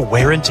injuries to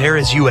wear and tear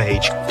as you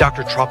age,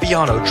 Dr.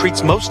 Tropiano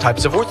treats most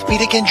types of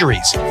orthopedic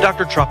injuries.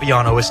 Dr.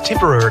 Tropiano is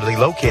temporarily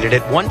located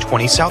at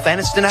 120 South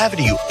Anniston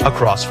Avenue,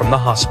 across from the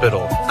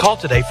hospital. Call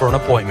today for an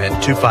appointment,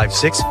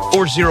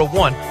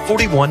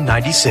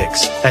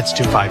 256-401-4196. That's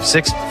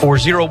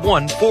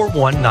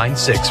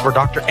 256-401-4196 for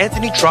Dr.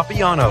 Anthony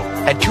Tropiano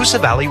at Coosa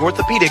Valley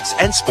Orthopedics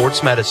and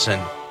Sports Medicine.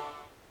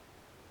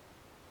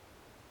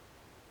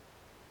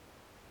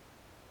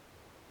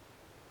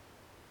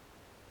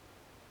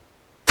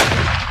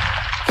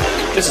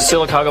 This is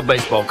Sylacauga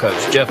baseball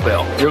coach Jeff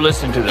Bell. You're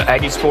listening to the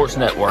Aggie Sports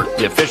Network,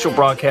 the official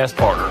broadcast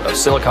partner of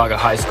Sylacauga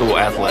High School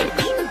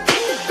athletics.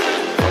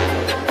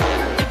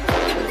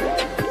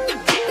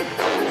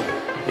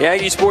 The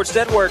Aggie Sports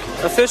Network,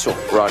 official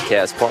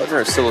broadcast partner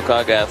of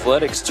Sylacauga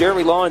Athletics.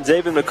 Jeremy Law and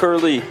David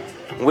McCurley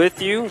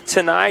with you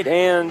tonight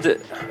and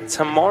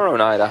tomorrow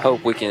night. I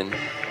hope we can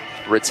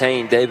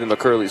retain David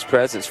McCurley's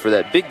presence for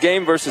that big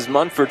game versus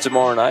Munford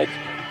tomorrow night.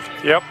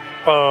 Yep.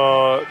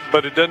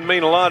 But it doesn't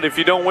mean a lot if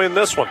you don't win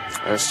this one.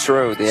 That's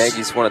true. The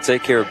Aggies want to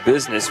take care of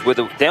business. With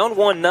a down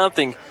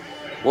 1-0,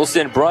 we'll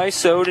send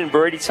Bryce Oden,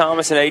 Brady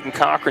Thomas, and Aiden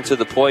Cochran to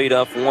the plate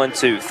up 1,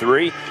 2,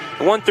 3.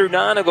 1 through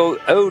 9 will go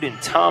Oden,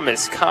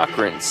 Thomas,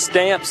 Cochran,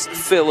 Stamps,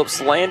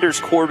 Phillips, Landers,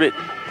 Corbett,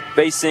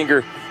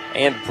 Basinger,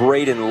 and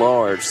Braden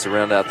Large to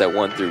round out that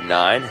 1 through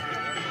 9.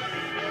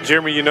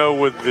 Jeremy, you know,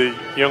 with the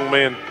young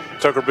man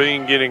Tucker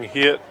Bean getting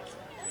hit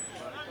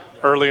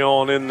early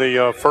on in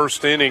the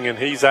first inning, and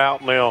he's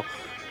out now.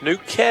 New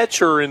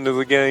catcher into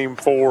the game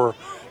for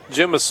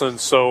Jemison.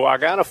 So I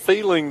got a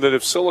feeling that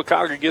if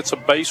Sylacauga gets a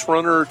base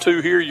runner or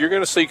two here, you're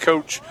going to see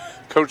Coach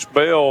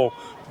Bell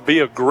be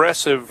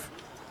aggressive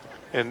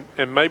and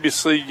maybe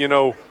see, you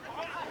know,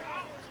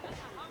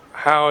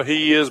 how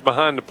he is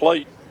behind the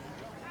plate.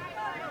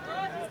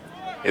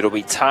 It'll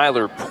be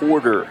Tyler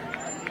Porter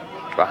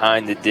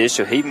behind the dish.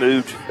 So he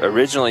moved,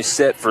 originally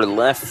set for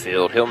left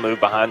field. He'll move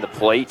behind the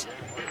plate.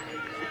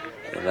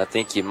 And I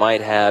think you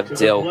might have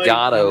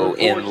Delgado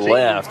in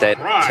left. That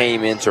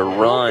came in to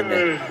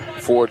run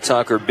for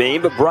Tucker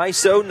Bean. But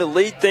Bryce Oden to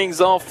lead things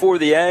off for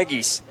the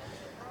Aggies.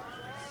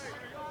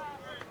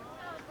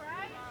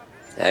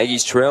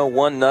 Aggies trail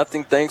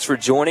 1-0. Thanks for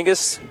joining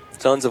us.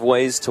 Tons of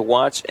ways to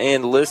watch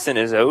and listen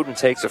as Oden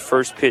takes a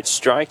first pitch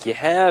strike. You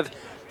have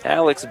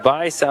Alex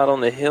Bice out on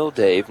the hill,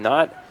 Dave.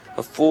 Not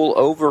a full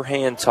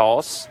overhand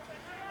toss.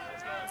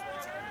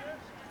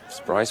 As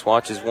Bryce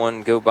watches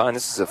one go by, and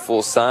this is a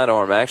full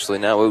sidearm, actually,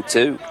 now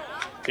 0-2.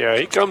 Yeah,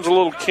 he comes a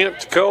little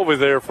Kent Colby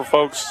there for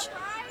folks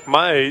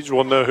my age.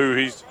 Will know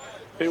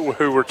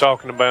who we're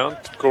talking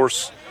about. Of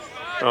course,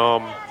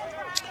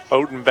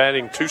 Oden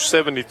batting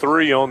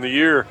 .273 on the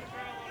year.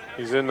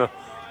 He's in the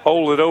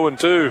hole at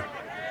 0-2.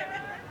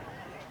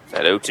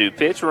 That 0-2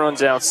 pitch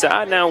runs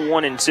outside, now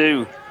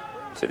 1-2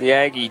 to the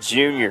Aggie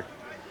junior.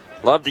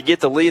 Love to get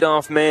the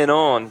leadoff man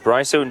on.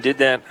 Bryce Oden did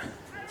that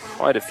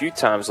quite a few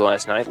times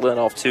last night. Led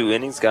off 2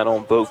 innings, got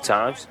on both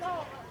times.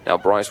 Now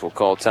Bryce will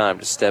call time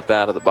to step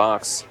out of the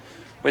box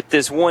with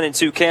this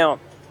 1-2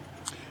 count.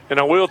 And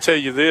I will tell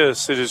you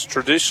this, it is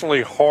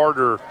traditionally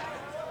harder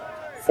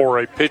for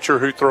a pitcher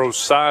who throws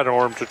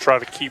sidearm to try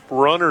to keep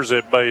runners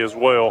at bay as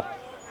well.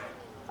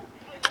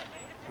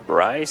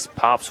 Bryce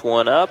pops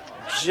one up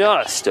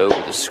just over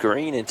the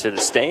screen into the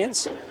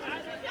stands.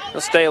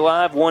 He'll stay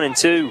alive,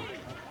 1-2.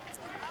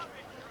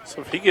 So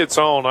if he gets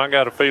on, I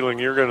got a feeling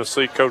you're going to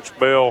see Coach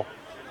Bell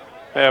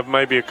have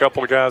maybe a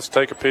couple of guys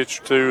take a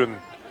pitch or two and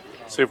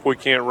see if we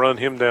can't run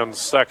him down to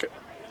second.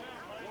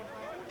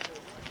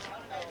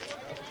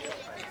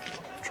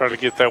 Try to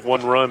get that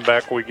 1 run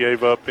back we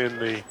gave up in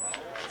the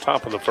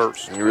top of the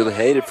first. You really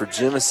hate it for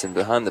Jemison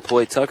behind the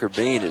plate. Tucker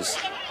Bean is,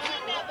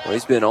 well,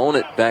 he's been on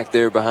it back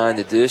there behind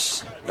the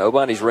dish.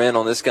 Nobody's ran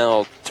on this guy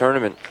all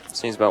tournament.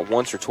 Seems about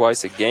once or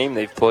twice a game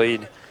they've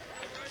played.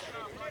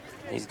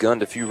 He's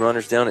gunned a few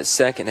runners down at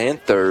second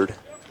and third.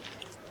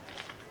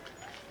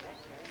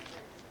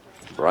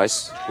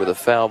 Bryce with a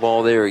foul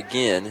ball there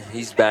again.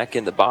 He's back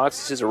in the box.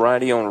 This is a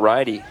righty on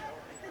righty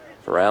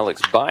for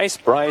Alex Bice.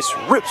 Bryce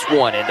rips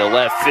one into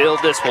left field.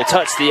 This will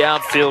touch the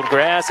outfield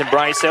grass, and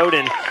Bryce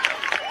Oden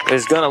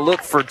is going to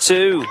look for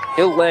 2.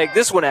 He'll leg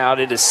this one out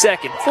into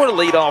second for the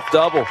leadoff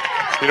double.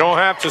 You don't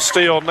have to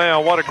steal now.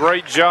 What a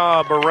great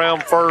job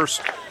around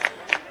first.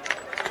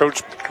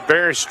 Coach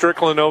Barry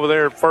Strickland over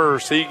there at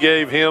first. He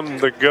gave him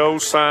the go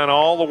sign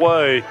all the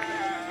way.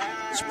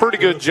 It's a pretty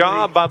good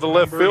job by the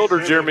left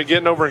fielder, Jeremy,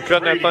 getting over and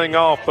cutting that thing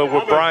off. But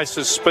with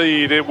Bryce's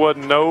speed, it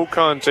wasn't no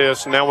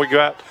contest. Now we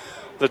got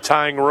the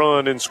tying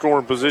run in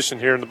scoring position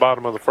here in the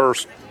bottom of the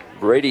first.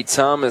 Brady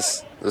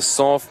Thomas, the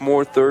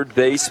sophomore third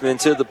baseman,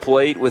 to the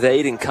plate with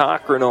Aiden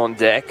Cochran on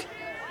deck.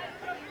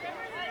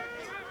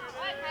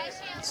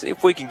 See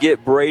if we can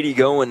get Brady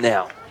going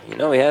now. You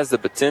know he has the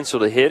potential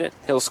to hit it.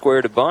 He'll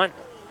square to bunt.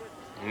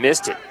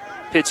 Missed it.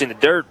 Pitch in the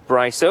dirt.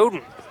 Bryce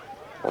Oden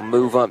will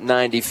move up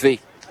 90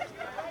 feet.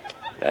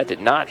 That did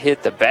not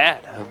hit the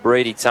bat of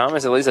Brady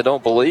Thomas. At least I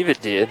don't believe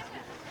it did.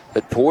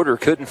 But Porter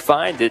couldn't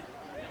find it.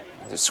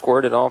 Just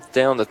squirted off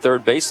down the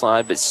third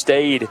baseline, but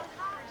stayed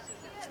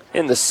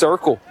in the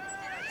circle.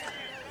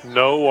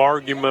 No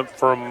argument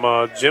from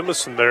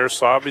Jemison there,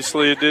 so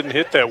obviously it didn't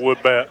hit that wood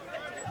bat.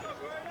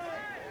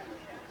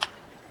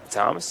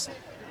 Thomas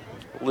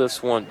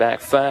lifts one back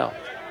foul.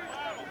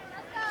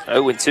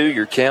 0-2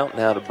 your count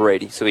now to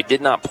Brady. So he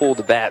did not pull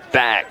the bat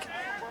back.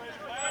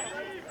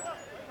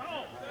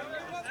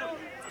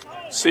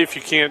 See if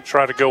you can't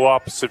try to go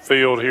opposite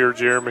field here,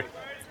 Jeremy.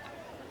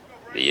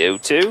 The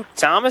 0-2.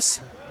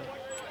 Thomas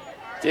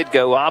did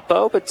go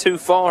oppo, but too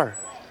far.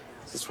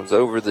 This one's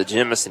over the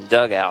Jemison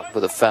dugout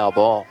with a foul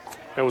ball.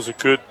 That was a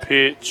good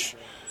pitch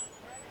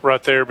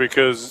right there,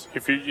 because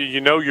if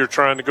you know you're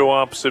trying to go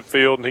opposite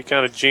field, and he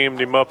kind of jammed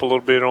him up a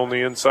little bit on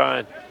the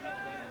inside.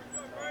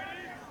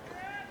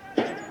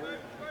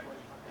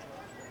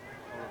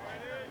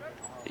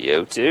 The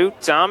 0-2.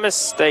 Thomas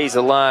stays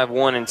alive,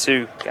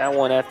 1-2. Got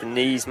one at the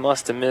knees,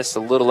 must have missed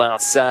a little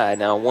outside.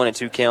 Now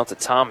 1-2 count to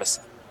Thomas.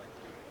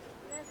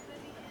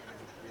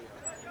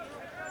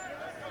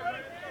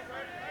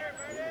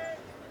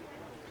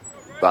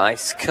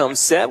 Bice comes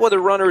set with a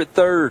runner at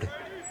third.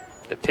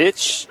 The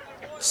pitch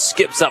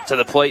skips up to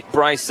the plate.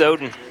 Bryce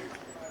Oden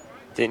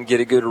didn't get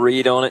a good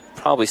read on it.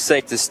 Probably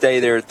safe to stay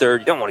there at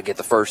third. You don't want to get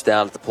the first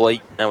out at the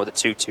plate. Now with a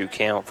 2-2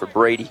 count for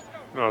Brady.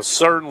 No,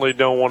 certainly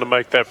don't want to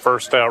make that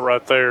first out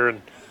right there.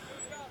 And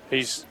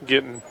he's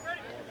getting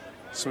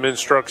some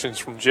instructions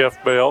from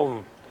Jeff Bell.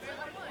 And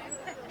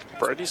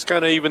Brady's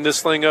kind of evened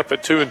this thing up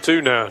at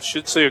 2-2 now.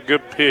 Should see a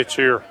good pitch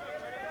here.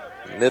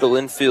 Middle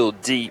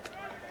infield deep.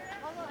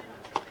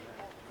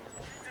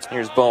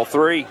 Here's ball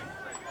 3.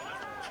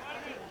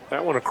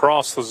 That one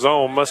across the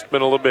zone must have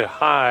been a little bit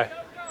high.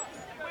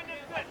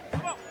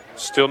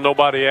 Still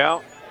nobody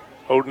out.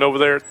 Oden over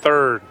there at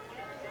third.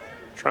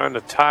 Trying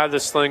to tie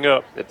this thing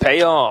up. The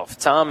payoff.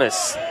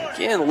 Thomas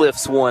again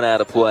lifts one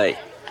out of play.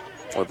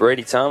 Well,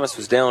 Brady Thomas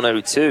was down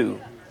 0-2.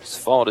 He's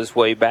fought his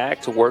way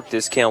back to work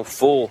this count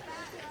full.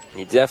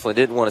 He definitely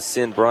didn't want to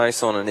send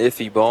Bryce on an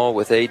iffy ball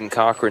with Aiden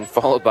Cochran,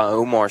 followed by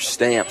Omar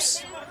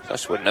Stamps,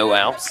 especially with no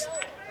outs.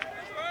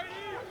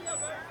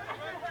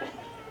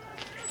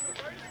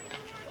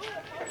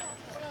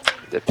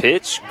 The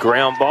pitch,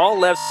 ground ball,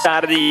 left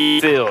side of the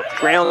field.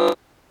 Ground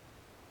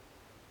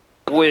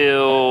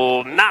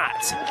will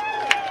not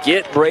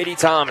get Brady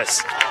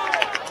Thomas.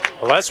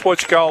 Well, that's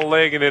what you call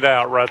legging it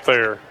out right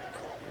there.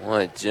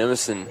 Boy,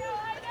 Jemison,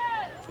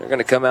 they're going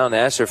to come out and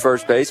ask their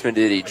first baseman,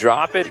 did he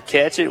drop it,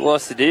 catch it,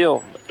 what's the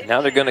deal?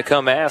 Now they're going to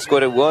come ask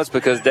what it was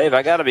because, Dave,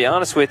 I got to be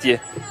honest with you.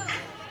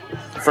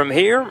 From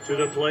here,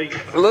 it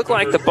looked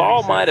like the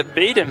ball might have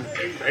beat him.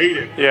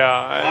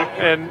 Yeah,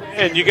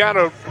 and you got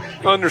to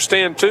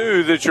understand,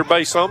 too, that your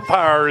base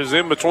umpire is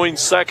in between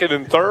second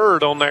and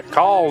third on that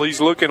call. He's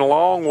looking a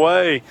long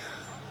way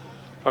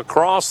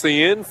across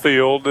the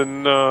infield,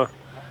 and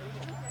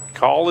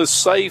call is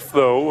safe,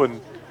 though,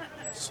 and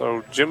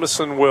so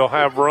Jemison will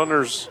have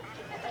runners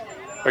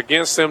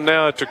against them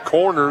now at the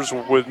corners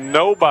with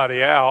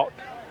nobody out.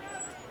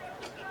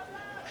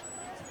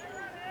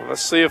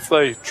 Let's see if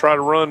they try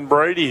to run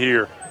Brady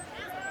here.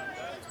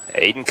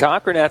 Aiden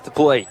Cochran at the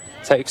plate.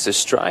 Takes a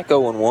strike,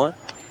 0-1.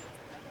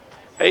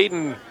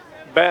 Aiden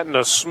batting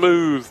a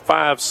smooth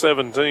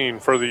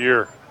 .517 for the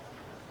year.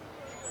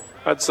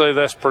 I'd say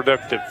that's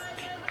productive.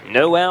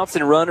 No outs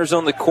and runners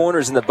on the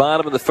corners in the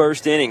bottom of the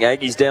first inning.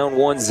 Aggies down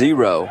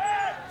 1-0.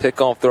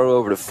 Pickoff throw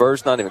over to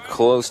first. Not even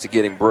close to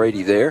getting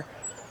Brady there.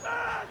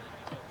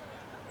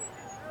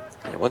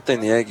 And one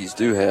thing the Aggies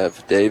do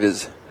have, Dave,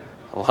 is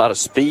a lot of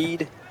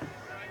speed.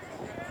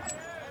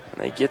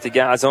 When they get the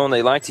guys on,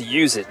 they like to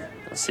use it.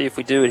 Let's see if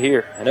we do it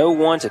here. An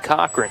 0-1 to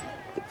Cochran.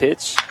 The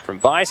pitch from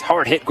Bice.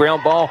 Hard hit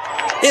ground ball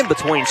in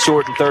between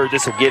short and third.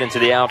 This will get into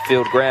the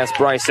outfield grass.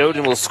 Bryce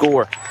Oden will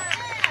score.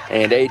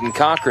 And Aiden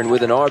Cochran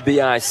with an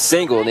RBI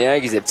single. And the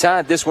Aggies have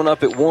tied this one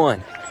up at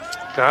 1.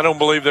 I don't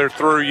believe they're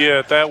through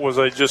yet. That was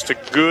just a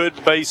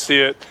good base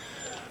hit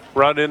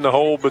right in the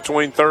hole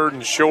between third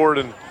and short.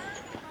 And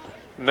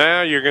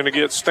now you're going to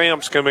get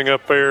Stamps coming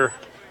up there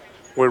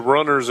with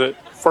runners at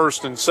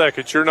first and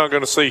second. You're not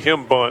going to see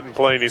him bunt and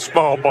play any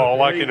small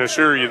ball. I can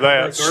assure you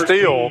that.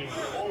 Still,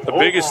 the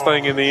biggest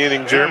thing in the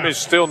inning, Jeremy, is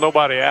still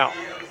nobody out.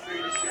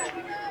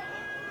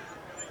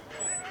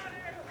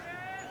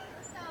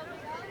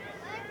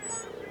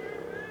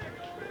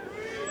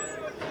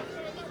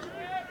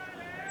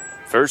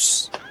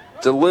 First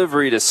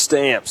delivery to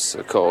Stamps,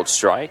 a called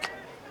strike.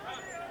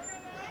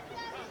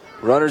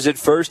 Runners at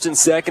first and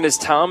second is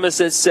Thomas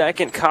at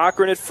second,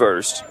 Cochran at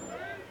first.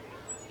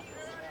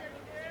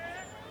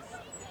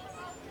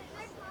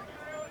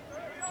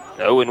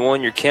 Oh, and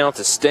 1 your count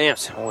to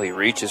Stamps. Oh, he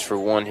reaches for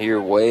one here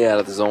way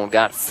out of the zone.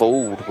 Got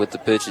fooled with the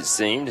pitch, it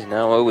seemed.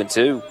 Now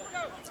 0-2.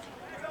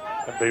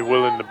 I'd be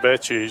willing to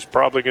bet you he's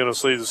probably going to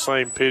see the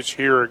same pitch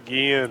here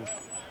again.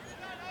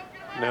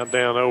 Now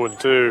down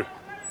 0-2.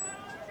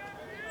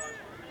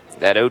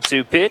 That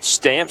 0-2 pitch,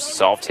 Stamps,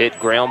 soft hit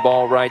ground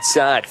ball right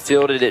side.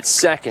 Fielded at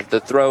second. The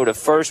throw to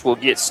first will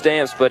get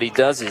Stamps, but he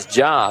does his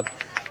job.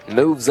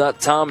 Moves up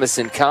Thomas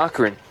and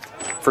Cochran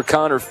for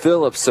Connor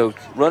Phillips. So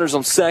runners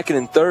on second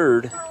and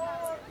third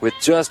with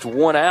just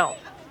 1 out.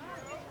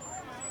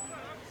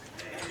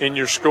 In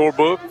your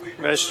scorebook,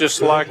 that's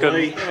just like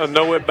a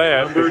no at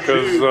bat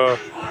because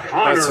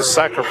that's a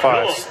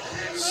sacrifice.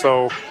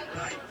 So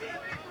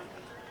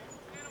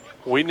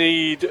we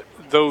need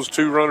those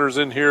 2 runners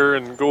in here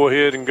and go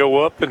ahead and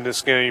go up in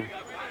this game.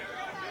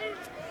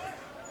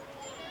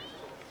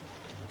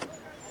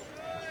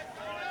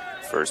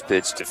 First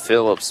pitch to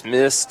Phillips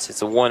missed.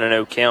 It's a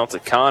 1-0 count to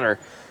Connor.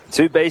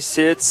 2 base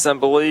hits, I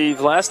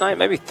believe, last night,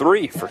 maybe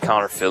 3 for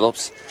Connor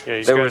Phillips.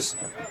 Yeah,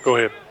 go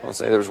ahead. I'll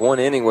say there was one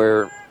inning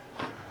where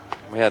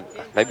we had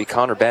maybe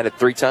Connor batted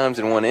 3 times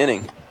in 1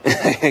 inning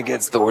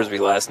against Thorsby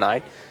last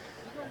night.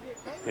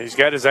 He's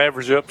got his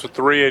average up to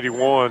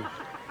 381.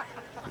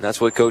 And that's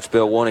what Coach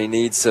Bell wanted. He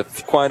needs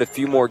quite a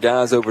few more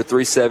guys over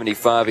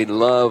 375. He'd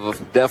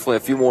love definitely a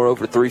few more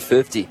over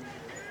 350.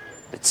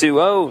 The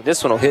 2-0,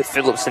 this one will hit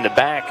Phillips in the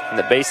back, and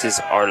the bases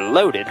are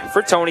loaded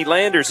for Tony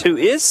Landers, who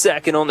is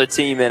second on the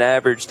team in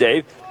average,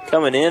 Dave,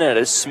 coming in at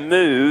a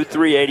smooth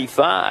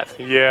 385.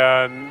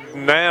 Yeah,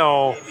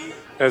 now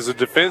as a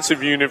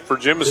defensive unit for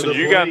Jemison,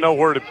 you got to know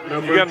where to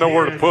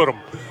put them.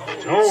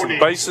 So the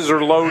bases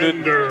are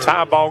loaded,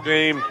 tie ball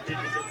game,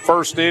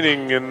 first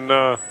inning, and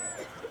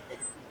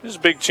there's a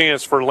big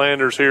chance for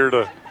Landers here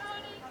to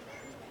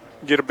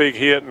get a big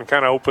hit and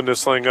kind of open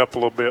this thing up a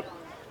little bit.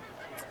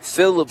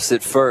 Phillips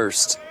at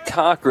first,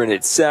 Cochran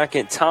at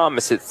second,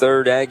 Thomas at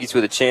third. Aggies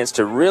with a chance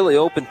to really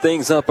open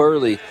things up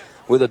early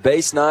with a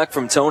base knock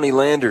from Tony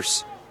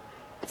Landers.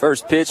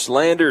 First pitch,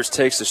 Landers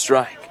takes a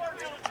strike.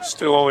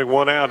 Still only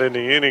 1 out in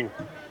the inning.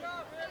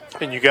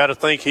 And you got to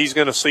think he's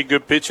going to see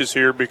good pitches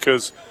here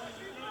because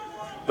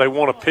they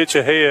want to pitch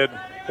ahead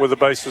with the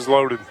bases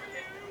loaded.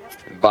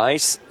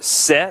 Bice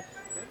set.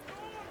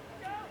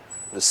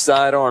 The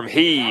sidearm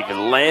heave,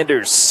 and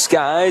Landers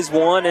skies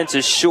one into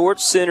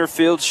short center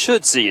field.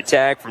 Should see a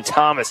tag from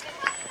Thomas.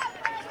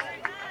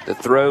 The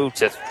throw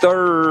to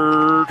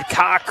third.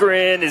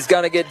 Cochran is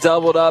going to get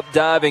doubled up,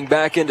 diving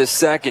back into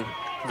second.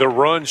 The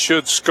run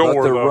should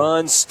score, but the though.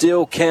 run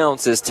still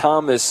counts as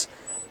Thomas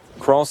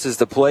crosses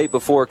the plate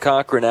before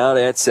Cochran out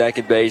at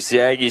second base. The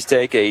Aggies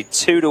take a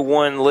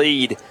 2-1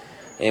 lead,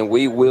 and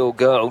we will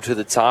go to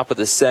the top of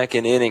the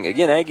second inning.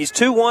 Again, Aggies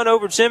 2-1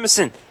 over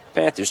Jemison.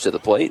 Panthers to the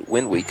plate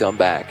when we come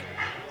back.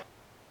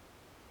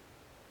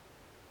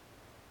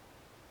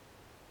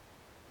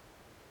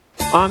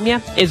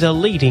 Omnia is a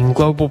leading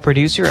global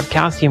producer of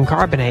calcium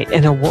carbonate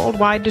and a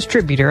worldwide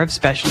distributor of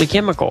specialty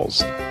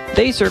chemicals.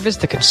 They service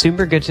the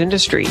consumer goods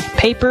industry,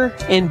 paper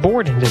and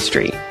board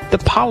industry, the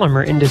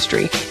polymer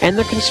industry, and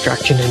the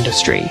construction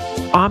industry.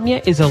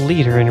 Omnia is a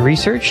leader in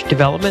research,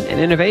 development,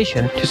 and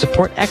innovation to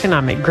support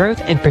economic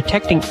growth and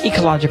protecting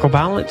ecological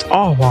balance,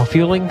 all while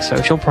fueling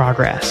social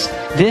progress.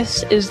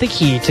 This is the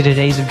key to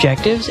today's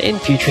objectives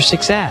and future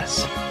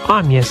success.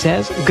 Omnia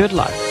says good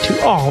luck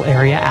to all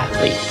area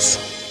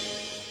athletes.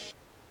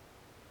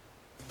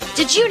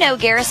 Did you know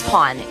Garris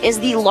Pawn is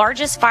the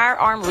largest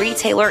firearm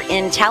retailer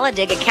in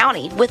Talladega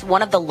County with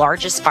one of the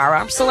largest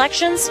firearm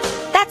selections?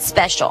 That's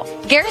special.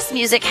 Garris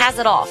Music has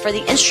it all for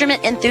the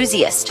instrument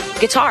enthusiast.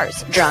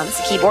 Guitars, drums,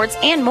 keyboards,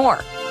 and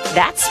more.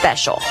 That's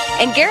special.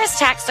 And Garris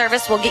Tax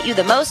Service will get you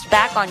the most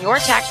back on your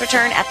tax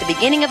return at the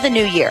beginning of the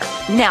new year.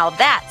 Now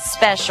that's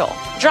special.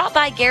 Drop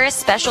by Garris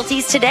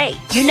Specialties today.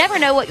 You never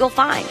know what you'll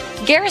find.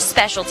 Garris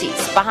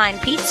Specialties,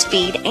 behind Pete's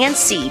Feed and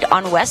Seed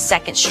on West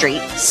 2nd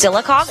Street,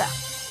 Sylacauga.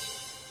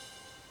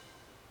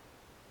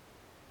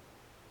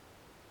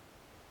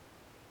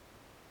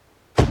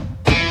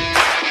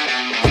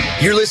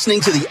 You're listening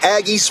to the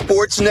Aggie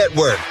Sports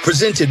Network,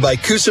 presented by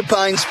Coosa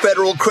Pines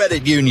Federal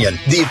Credit Union,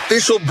 the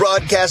official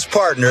broadcast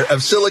partner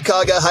of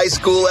Sylacauga High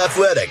School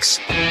Athletics.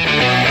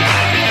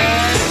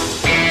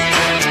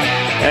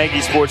 Aggie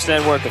Sports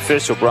Network,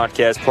 official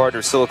broadcast partner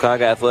of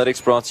Sylacauga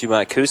Athletics, brought to you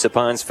by Coosa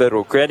Pines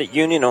Federal Credit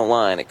Union,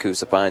 online at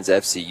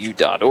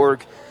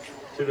CoosaPinesFCU.org.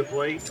 To the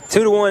plate.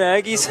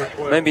 2-1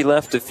 Aggies. Maybe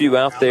left a few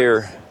out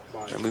there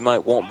and we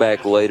might want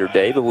back later,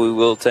 Dave, but we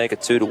will take a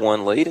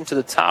 2-1 lead into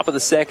the top of the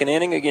second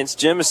inning against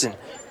Jemison.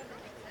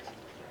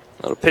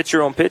 A little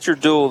pitcher-on-pitcher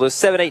duel. The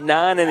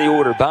 7-8-9 in the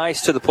order.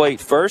 Bice to the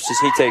plate first as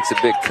he takes a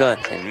big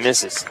cut and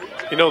misses.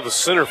 You know, the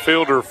center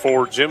fielder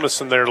for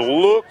Jemison there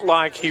looked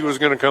like he was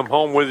going to come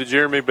home with it,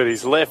 Jeremy, but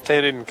he's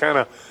left-handed and kind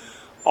of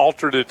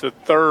altered it to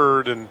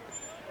third.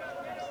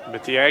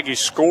 But the Aggies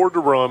scored the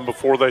run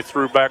before they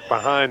threw back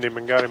behind him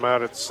and got him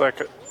out at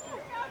second.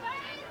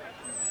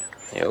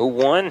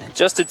 0-1,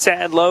 just a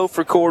tad low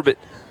for Corbett.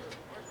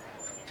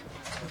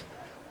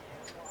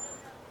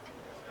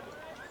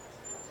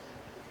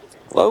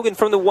 Logan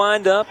from the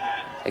windup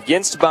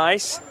against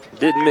Bice.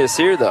 Didn't miss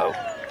here, though.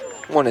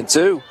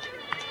 1-2.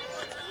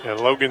 Yeah,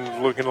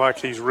 Logan looking like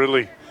he's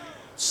really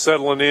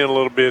settling in a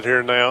little bit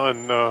here now,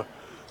 and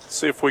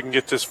see if we can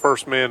get this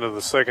first man of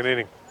the second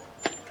inning.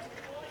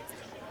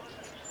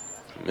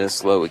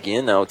 Miss low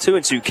again. Now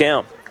 2-2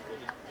 count.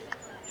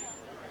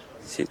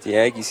 See if the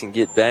Aggies can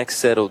get back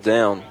settled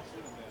down.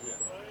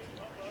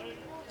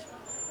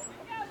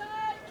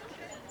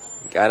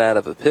 Got out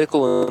of a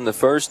pickle in the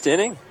first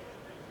inning.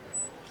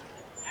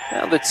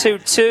 Now the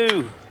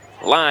 2-2.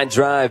 Line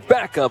drive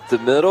back up the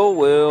middle.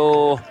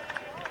 Will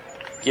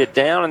get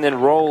down and then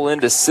roll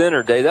into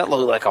center. Dave, that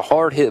looked like a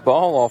hard hit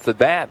ball off the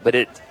bat, but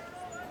it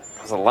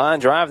was a line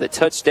drive that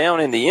touched down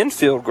in the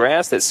infield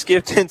grass that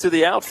skipped into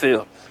the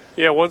outfield.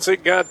 Yeah, once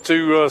it got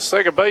to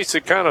second base,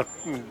 it kind of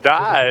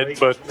died,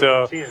 but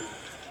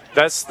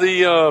that's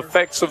the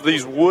effects of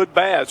these wood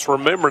bats.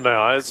 Remember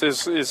now,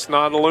 it's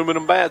not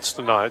aluminum bats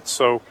tonight,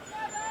 so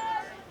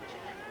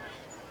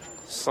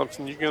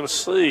something you're going to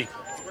see.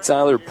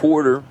 Tyler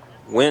Porter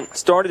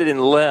started in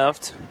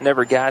left,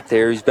 never got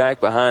there. He's back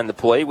behind the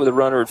plate with a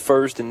runner at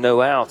first and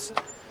no outs.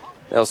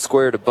 They'll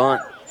square to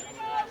bunt.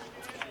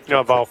 You know,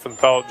 I've often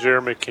thought,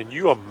 Jeremy, can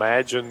you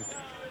imagine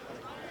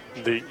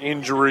the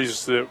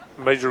injuries that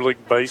Major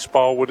League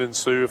Baseball would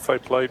ensue if they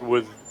played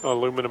with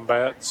aluminum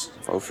bats?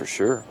 Oh, for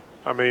sure.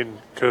 I mean,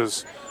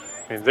 because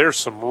there's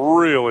some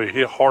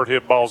really hard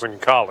hit balls in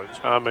college.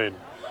 I mean,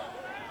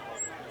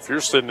 if you're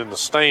sitting in the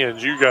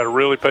stands, you got to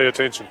really pay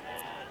attention.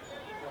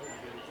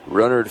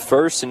 Runner at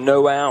first and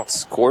no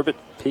outs. Corbett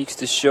peeks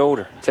to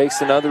shoulder,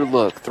 takes another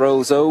look,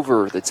 throws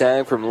over the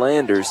tag from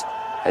Landers,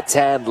 a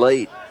tad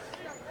late.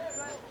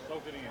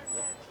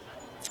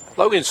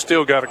 Logan's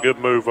still got a good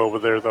move over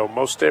there, though.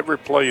 Most every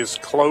play is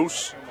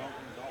close.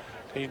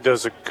 He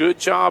does a good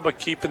job of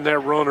keeping that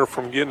runner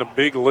from getting a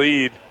big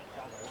lead.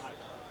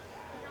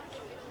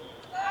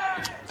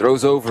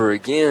 Throws over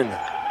again.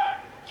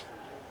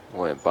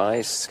 Boy,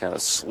 Bice kind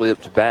of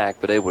slipped back,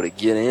 but able to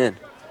get in.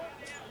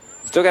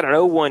 Still got an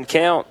 0-1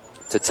 count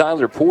to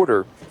Tyler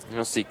Porter.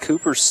 You'll see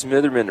Cooper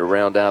Smitherman to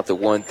round out the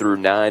 1 through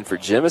 9 for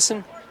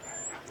Jemison.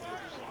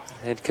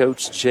 Head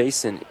coach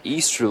Jason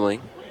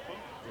Easterling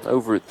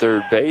over at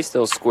third base.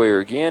 They'll square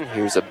again.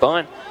 Here's a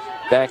bunt.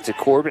 Back to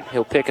Corbett.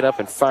 He'll pick it up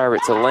and fire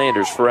it to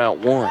Landers for out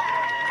 1.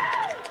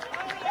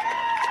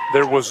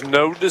 There was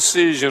no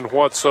decision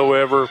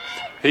whatsoever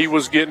He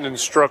was getting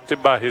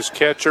instructed by his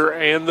catcher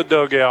and the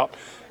dugout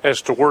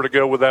as to where to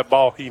go with that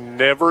ball. He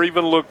never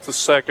even looked the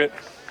second.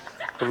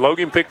 When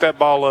Logan picked that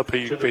ball up,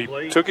 he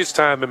took his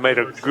time and made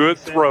a good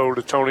throw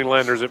to Tony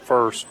Landers at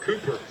first.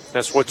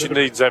 That's what you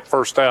need, is that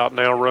first out.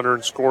 Now runner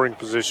in scoring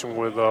position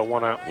with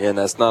 1 out. Yeah, and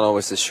that's not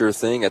always a sure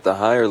thing at the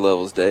higher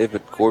levels, Dave,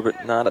 but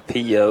Corbett not a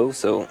PO,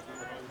 so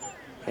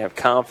you have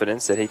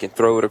confidence that he can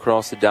throw it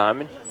across the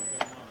diamond.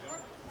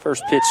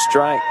 First pitch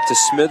strike to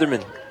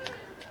Smitherman.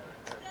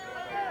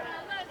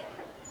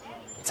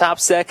 Top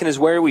second is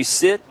where we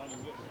sit.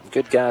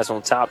 Good guys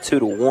on top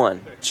 2-1.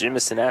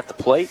 Jemison at the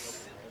plate.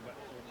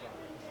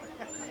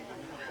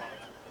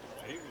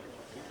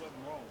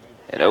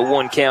 An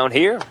 0-1 count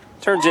here.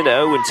 Turns into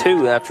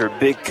 0-2 after a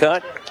big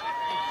cut.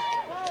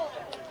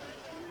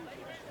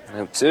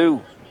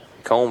 0-2.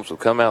 Combs will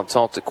come out and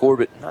talk to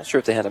Corbett. Not sure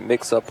if they had a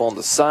mix-up on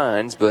the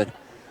signs, but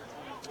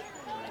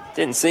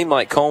didn't seem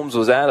like Combs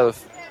was out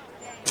of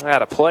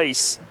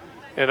place.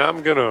 And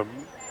I'm going to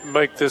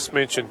make this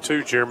mention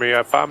too, Jeremy.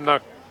 If I'm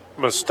not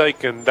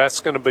mistaken,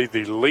 that's going to be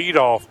the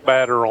leadoff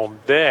batter on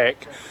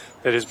deck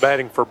that is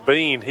batting for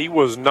Bean. He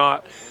was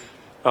not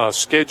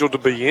scheduled to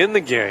be in the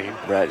game.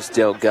 Right, it's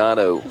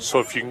Delgado. So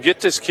if you can get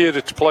this kid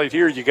at the plate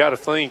here, you got to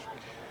think,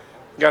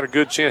 got a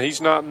good chance. He's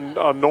not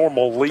a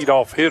normal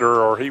leadoff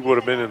hitter, or he would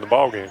have been in the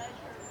ballgame.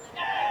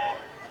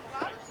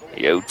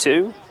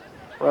 0-2.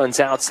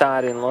 Runs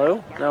outside and low.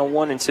 Now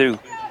 1-2.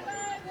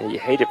 And you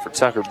hate it for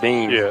Tucker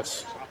Bean.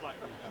 Yes.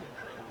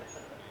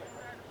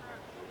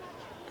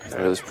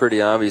 It was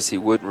pretty obvious he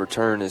wouldn't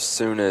return as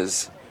soon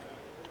as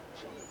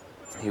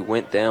he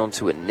went down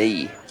to a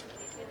knee.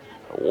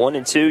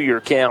 1-2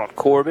 your count.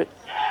 Corbett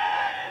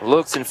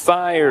looks and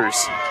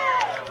fires.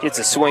 Gets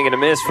a swing and a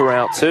miss for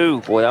out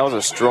 2. Boy, that was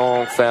a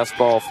strong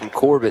fastball from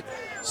Corbett.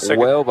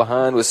 Well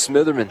behind with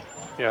Smitherman.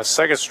 Yeah,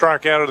 second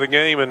strikeout of the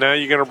game, and now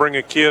you're going to bring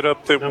a kid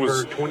up that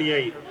was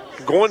 28.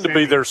 Going to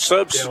be their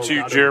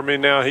substitute, Jeremy.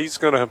 Now he's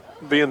going to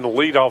be in the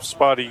leadoff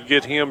spot. You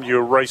get him, you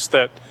erase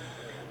that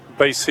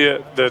base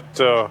hit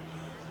that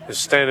is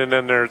standing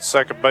in there at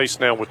second base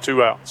now with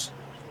 2 outs.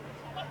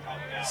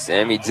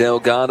 Sammy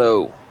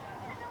Delgado.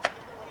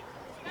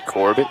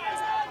 Corbett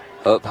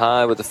up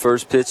high with the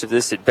first pitch of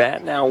this at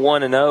bat. Now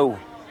 1-0.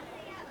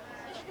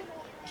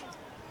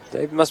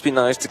 Dave, it must be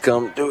nice to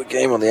come do a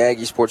game on the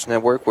Aggie Sports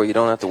Network where you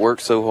don't have to work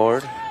so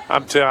hard.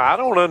 I'm telling you, I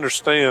don't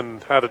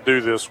understand how to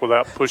do this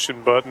without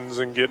pushing buttons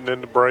and getting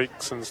into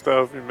breaks and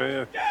stuff.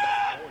 Man,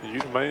 you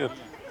the man.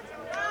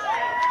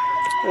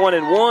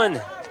 1-1.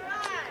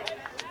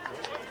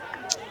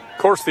 Of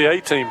course, the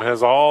A-team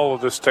has all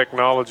of this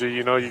technology.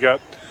 You know, you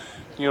got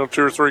 2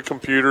 or 3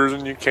 computers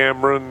and your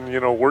camera,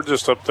 and, we're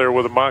just up there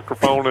with a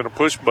microphone and a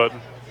push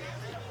button.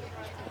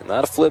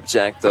 Not a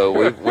flipjack, though.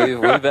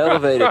 We've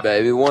elevated,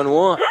 baby.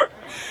 1-1.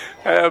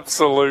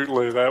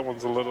 Absolutely. That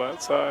one's a little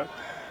outside.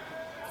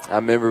 I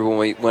remember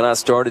when I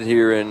started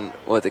here and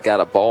they got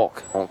a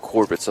balk on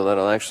Corbett, so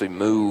that'll actually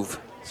move.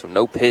 So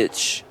no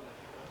pitch.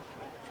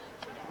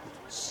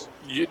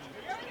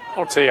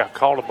 I'll tell you, I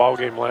called a ball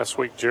game last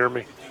week,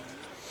 Jeremy.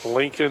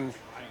 Lincoln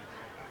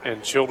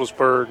and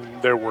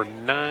Childersburg, there were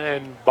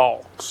 9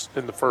 balks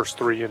in the first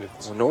 3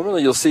 innings. Well,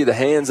 normally you'll see the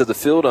hands of the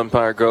field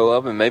umpire go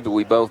up, and maybe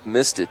we both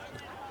missed it.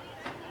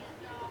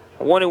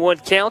 A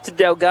 1-1 count to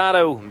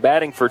Delgado,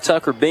 batting for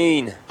Tucker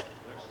Bean.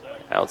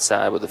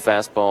 Outside with the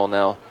fastball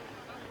now.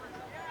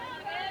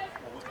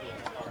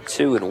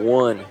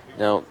 2-1.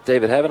 Now,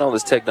 David, having all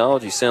this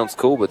technology sounds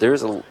cool, but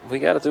we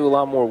got to do a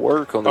lot more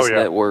work on this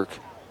network.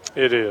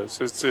 It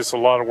is. It's a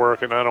lot of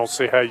work, and I don't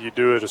see how you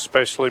do it,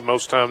 especially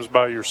most times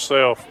by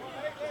yourself.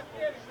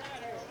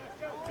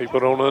 People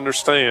don't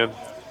understand.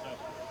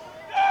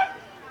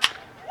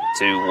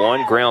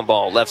 2-1 ground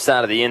ball left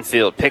side of the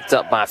infield, picked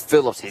up by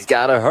Phillips. He's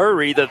got to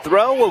hurry. The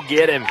throw will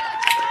get him.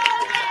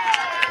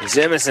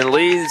 Jemison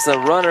leads the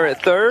runner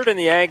at third, and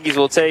the Aggies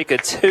will take a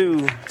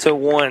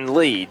 2-1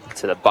 lead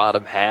to the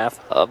bottom half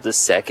of the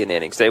second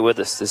inning. Stay with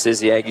us. This is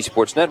the Aggie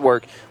Sports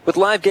Network with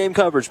live game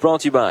coverage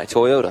brought to you by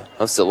Toyota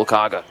of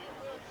Sylacauga.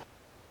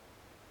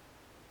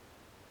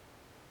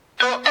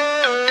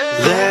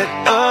 Let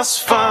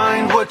us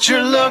find what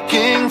you're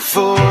looking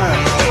for.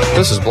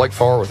 This is Blake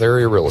Farr with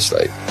Area Real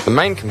Estate. The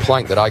main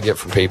complaint that I get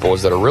from people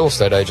is that a real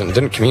estate agent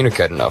didn't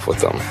communicate enough with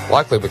them,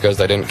 likely because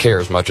they didn't care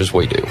as much as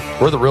we do.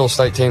 We're the real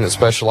estate team that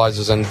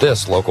specializes in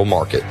this local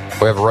market.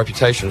 We have a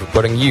reputation for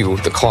putting you,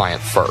 the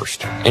client,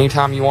 first.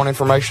 Anytime you want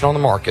information on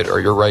the market or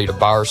you're ready to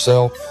buy or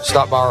sell,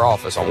 stop by our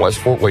office on West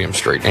Fort William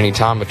Street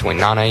anytime between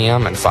 9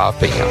 a.m. and 5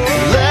 p.m.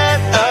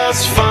 Let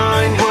us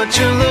find what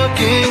you're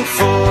looking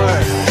for.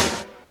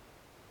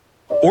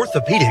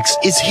 Orthopedics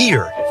is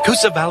here.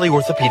 Coosa Valley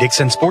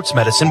Orthopedics and Sports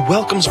Medicine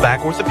welcomes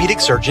back orthopedic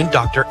surgeon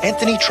Dr.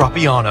 Anthony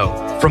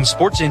Tropiano. From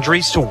sports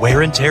injuries to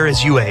wear and tear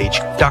as you age,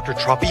 Dr.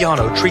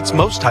 Tropiano treats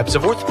most types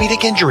of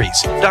orthopedic injuries.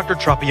 Dr.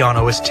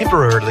 Tropiano is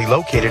temporarily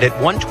located at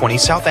 120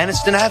 South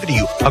Anniston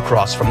Avenue,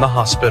 across from the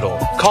hospital.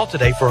 Call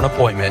today for an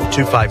appointment,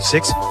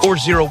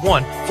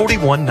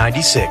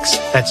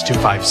 256-401-4196. That's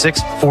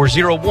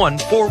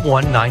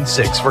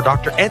 256-401-4196 for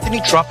Dr.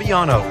 Anthony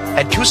Tropiano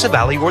at Coosa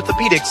Valley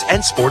Orthopedics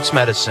and Sports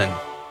Medicine.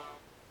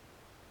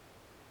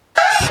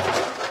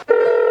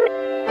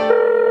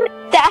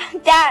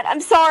 Dad, I'm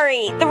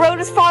sorry. The road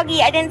was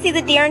foggy. I didn't see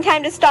the deer in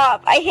time to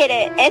stop. I hit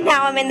it, and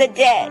now I'm in the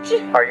ditch.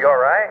 Are you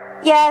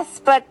alright? Yes,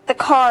 but the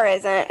car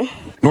isn't.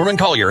 Norman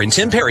Collier and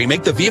Tim Perry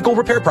make the vehicle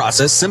repair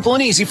process simple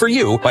and easy for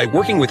you by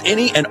working with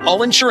any and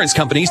all insurance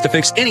companies to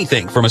fix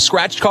anything from a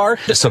scratched car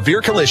to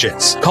severe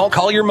collisions. Call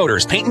Collier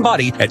Motors Paint and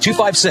Body at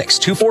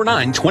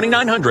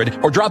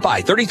 256-249-2900 or drop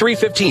by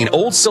 3315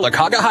 Old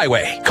Sylacauga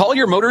Highway.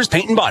 Collier Motors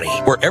Paint and Body,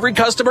 where every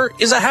customer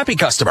is a happy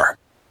customer.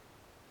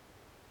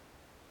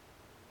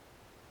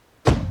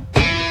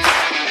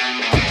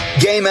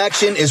 Game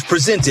Action is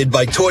presented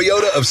by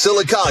Toyota of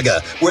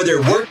Sylacauga, where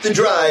they're worth the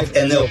drive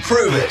and they'll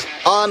prove it.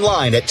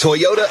 Online at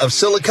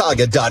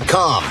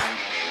toyotaofsylacauga.com.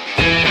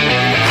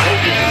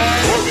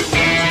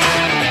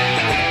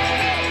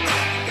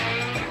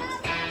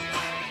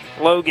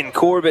 Logan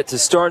Corbett to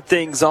start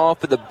things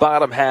off in the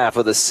bottom half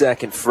of the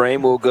second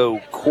frame. We'll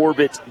go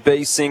Corbett,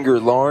 Basinger,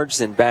 Large,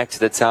 then back to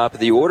the top of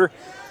the order.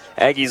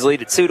 Aggies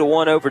lead at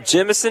 2-1 over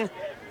Jemison.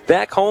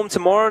 Back home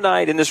tomorrow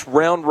night in this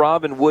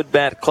round-robin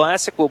Woodbat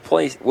Classic,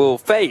 we'll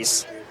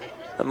face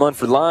the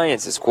Munford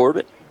Lions as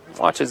Corbett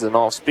watches an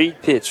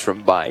off-speed pitch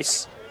from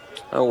Bice.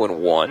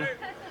 0-1.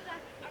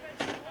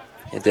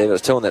 And Dave, I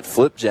was telling that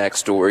flipjack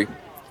story.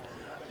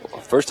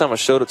 First time I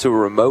showed up to a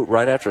remote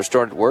right after I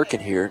started working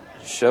here.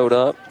 Showed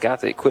up,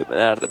 got the equipment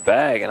out of the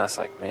bag, and I was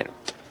like, man,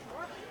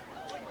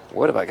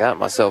 what have I got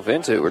myself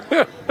into?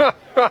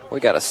 We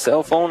got a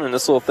cell phone and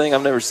this little thing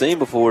I've never seen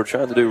before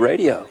trying to do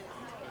radio.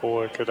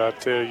 Boy, could I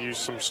tell you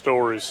some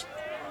stories.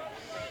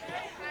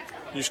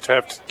 Used to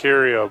have to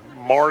carry a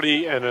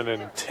Marty and an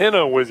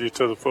antenna with you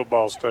to the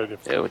football stadium.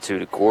 0-2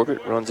 to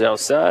Corbett, runs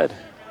outside.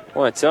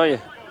 Boy, I tell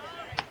you,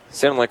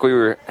 sounded like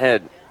we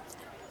had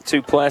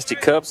 2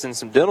 plastic cups and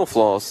some dental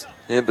floss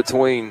in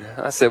between.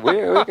 I said,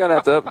 we're going to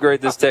have to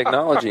upgrade this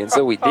technology, and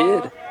so we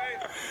did.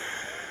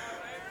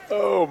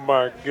 Oh,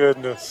 my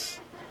goodness.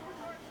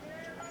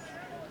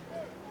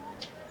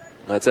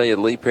 I tell you,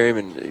 Lee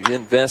Perryman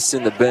invests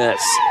in the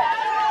bets.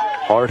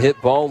 Hard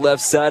hit ball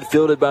left side,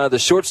 fielded by the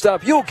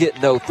shortstop. You'll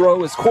get no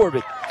throw as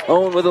Corbett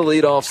on with a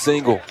leadoff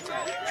single.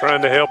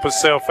 Trying to help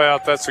himself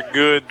out. That's a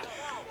good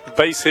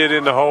base hit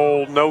in the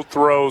hole, no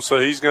throw, so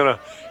he's going to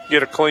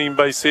get a clean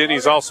base hit.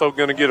 He's also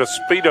going to get a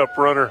speed-up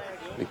runner.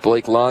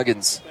 Blake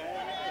Loggins.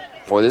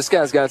 Boy, this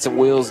guy's got some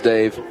wheels,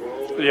 Dave.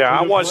 Yeah,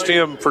 I watched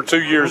him for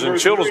 2 years in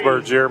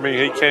Childersburg, Jeremy.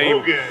 He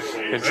came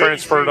and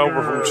transferred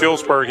over from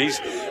Childersburg.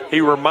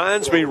 He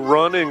reminds me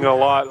running a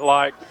lot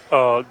like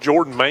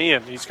Jordan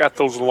Mann. He's got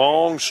those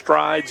long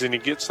strides, and he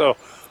gets a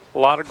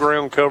lot of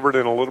ground covered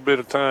in a little bit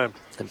of time.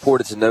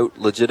 Important to note,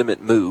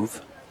 legitimate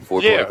move for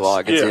Blake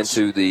Loggins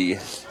into the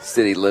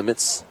city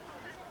limits.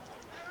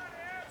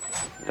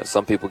 You know,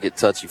 some people get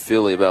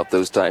touchy-feely about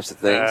those types of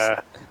things.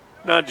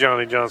 Not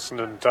Johnny Johnson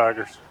and the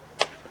Tigers.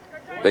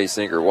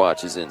 Basinger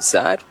watches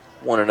inside.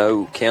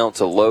 1-0 count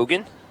to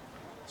Logan.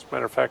 As a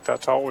matter of fact, I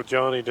talked with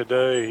Johnny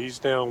today. He's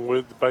down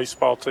with the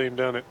baseball team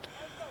down at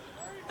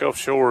Gulf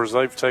Shores.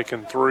 They've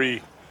taken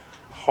 3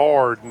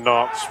 hard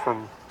knocks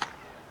from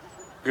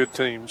good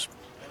teams.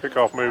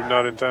 Pickoff move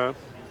not in time.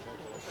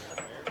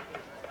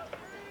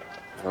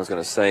 I was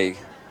going to say,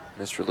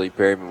 Mr. Lee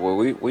Perryman, well,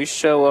 we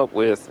show up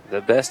with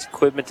the best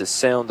equipment to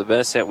sound the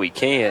best that we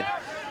can.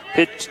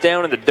 Pitch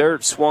down in the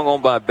dirt, swung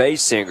on by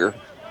Basinger,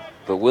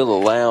 but we'll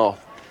allow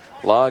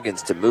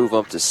Loggins to move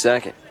up to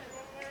second.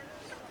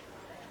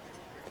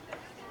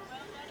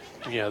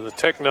 Yeah, the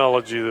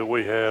technology that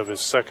we have is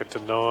second to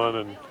none,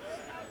 and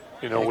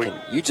you know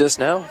you just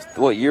now,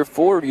 year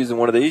 4 using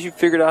one of these? You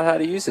figured out how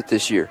to use it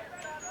this year.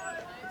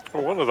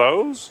 One of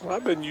those?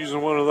 I've been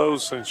using one of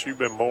those since you've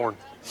been born.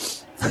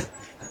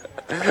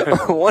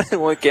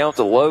 1-1 count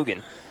to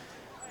Logan.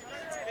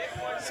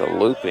 It's a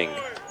looping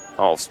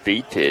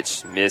off-speed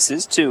pitch,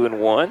 misses.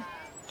 2-1.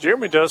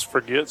 Jeremy does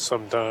forget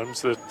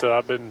sometimes that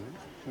I've been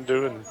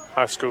doing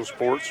high school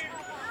sports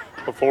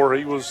before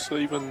he was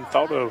even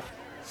thought of.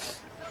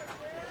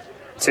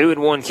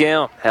 2-1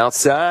 count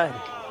outside.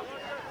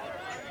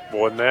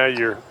 Boy, now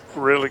you're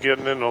really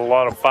getting into a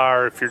lot of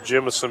fire if you're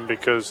Jemison,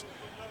 because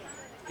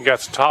you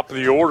got the top of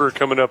the order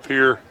coming up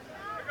here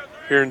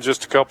in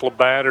just a couple of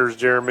batters,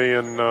 Jeremy,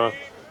 and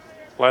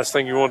last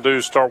thing you want to do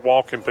is start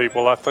walking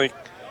people. I think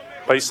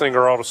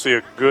Basinger ought to see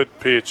a good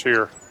pitch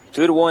here.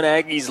 2-1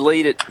 Aggies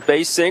lead at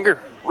Basinger.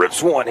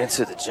 Rips one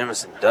into the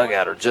Jemison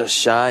dugout, or just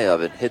shy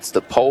of it. Hits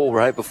the pole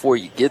right before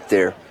you get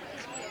there.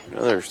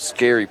 Another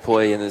scary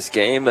play in this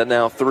game, but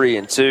now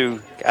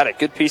 3-2. Got a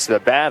good piece of the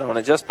bat on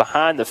it, just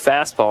behind the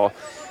fastball.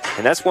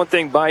 And that's one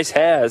thing Bice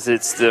has.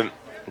 It's the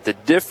the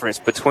difference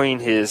between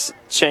his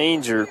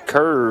change or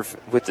curve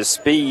with the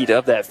speed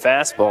of that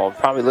fastball,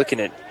 probably looking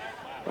at,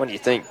 what do you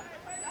think,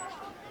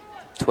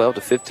 12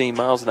 to 15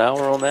 miles an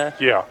hour on that?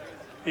 Yeah,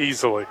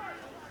 easily.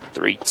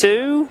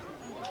 3-2.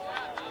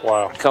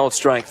 Wow. Called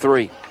strike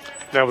 3.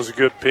 That was a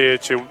good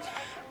pitch. It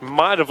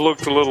might have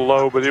looked a little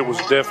low, but it was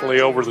definitely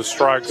over the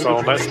strike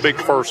zone. That's a big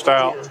first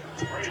out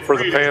for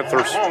the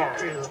Panthers.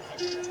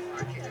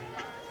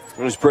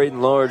 It was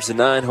Braden Large, the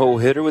 9-hole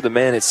hitter, with a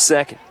man at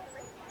second.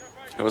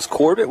 It was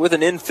Corbett with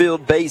an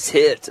infield base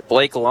hit.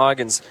 Blake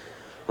Loggins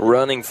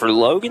running for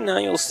Logan. Now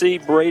you'll see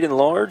Braden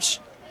Large,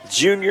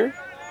 Jr.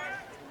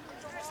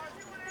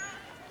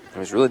 It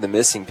was really the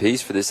missing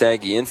piece for this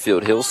Aggie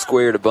infield. He'll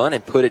square to bunt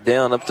and put it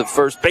down up to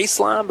first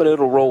baseline, but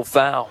it'll roll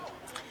foul.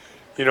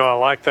 You know, I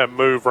like that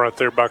move right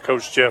there by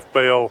Coach Jeff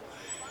Bell.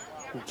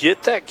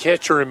 Get that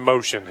catcher in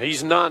motion.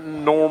 He's not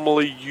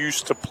normally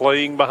used to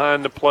playing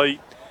behind the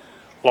plate.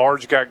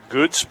 Large got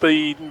good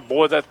speed.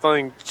 Boy, that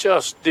thing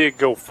just did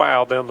go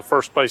foul down the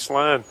first base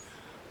line.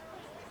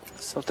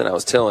 Something I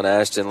was telling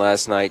Ashton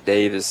last night,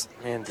 Dave, is,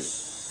 man,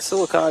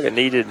 Sylacauga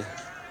needed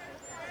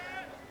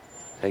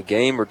a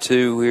game or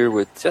two here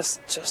with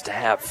just to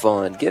have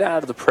fun. Get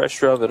out of the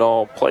pressure of it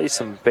all. Play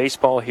some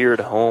baseball here at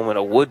home in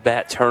a wood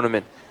bat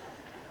tournament.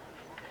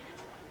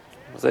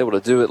 Was able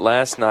to do it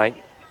last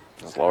night.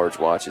 As Large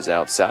watches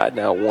outside,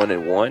 now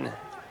 1-1.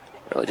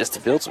 Really just to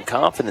build some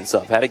confidence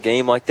up. Had a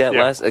game like that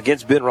last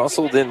against Ben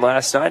Russell, then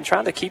last night,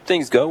 trying to keep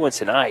things going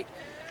tonight.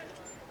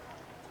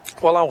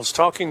 Well, I was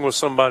talking with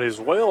somebody as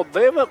well.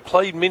 They haven't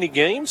played many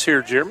games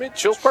here, Jeremy.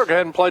 Chillsburg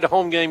hadn't played a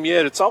home game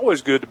yet. It's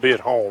always good to be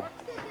at home.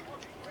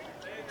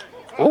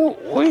 Oh,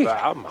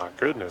 my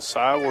goodness.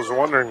 I was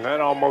wondering,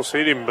 that almost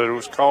hit him, but it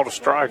was called a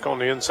strike on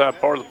the inside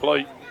part of the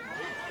plate.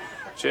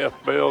 Jeff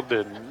Bell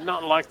did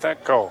not like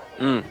that call.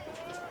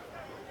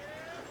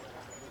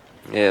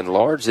 And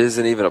Large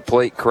isn't even a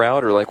plate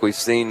crowder like we've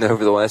seen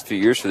over the last few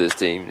years for this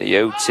team. The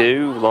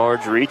 0-2,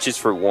 Large reaches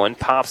for one,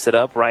 pops it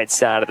up right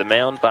side of the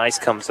mound. Bice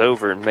comes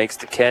over and makes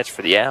the catch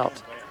for the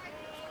out.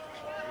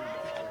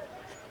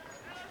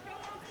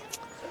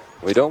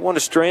 We don't want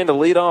to strand a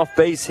leadoff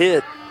base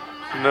hit.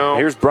 No.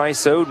 Here's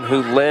Bryce Oden,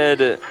 who led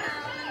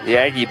the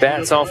Aggie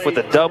bats off with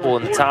a double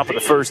in the top of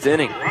the first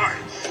inning.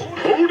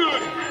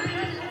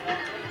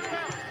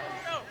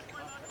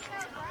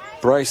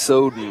 Bryce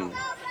Oden.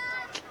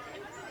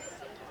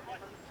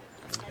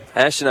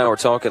 Ash and I were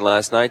talking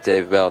last night,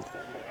 Dave, about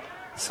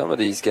some of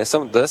these guys.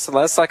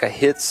 That's like a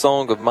hit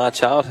song of my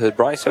childhood.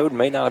 Bryce Oden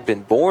may not have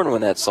been born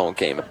when that song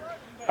came out.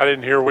 I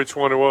didn't hear which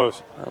one it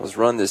was. That was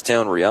Run This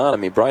Town Rihanna. I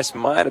mean, Bryce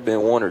might have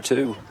been one or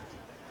two.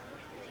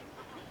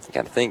 You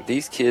got to think,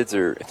 these kids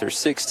are, if they're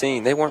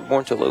 16, they weren't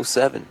born till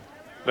 07.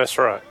 That's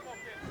right.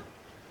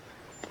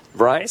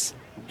 Bryce,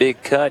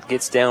 big cut,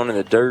 gets down in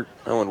the dirt,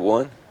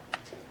 0-1.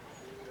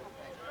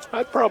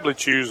 I'd probably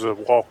choose a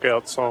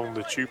walkout song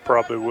that you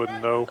probably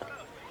wouldn't know,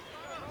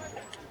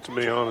 to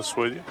be honest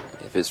with you.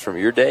 If it's from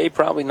your day,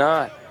 probably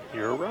not.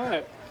 You're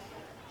right.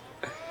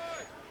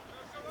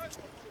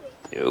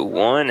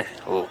 0-1.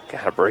 Oh,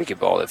 got a breaking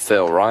ball that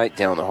fell right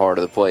down the heart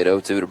of the plate.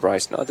 0-2 to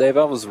Bryce. Now, Dave,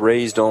 I was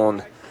raised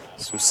on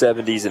some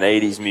 70s and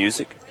 80s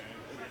music.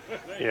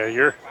 Yeah,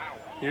 your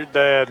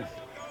dad,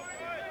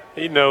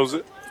 he knows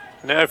it.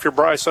 Now, if you're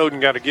Bryce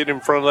Oden, got to get in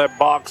front of that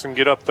box and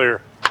get up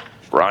there.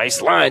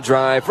 Bryce, line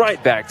drive,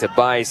 right back to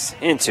Bice,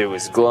 into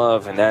his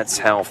glove, and that's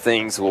how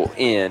things will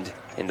end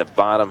in the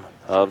bottom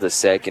of the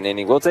second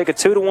inning. We'll take a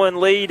 2-1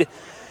 lead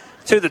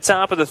to the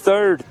top of the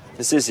third.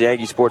 This is the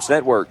Aggie Sports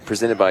Network,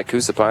 presented by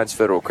Coosa Pines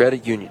Federal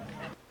Credit Union.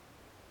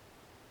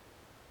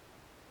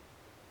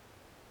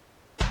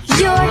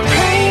 Your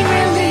pain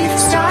relief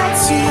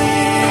starts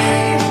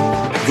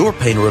here. Your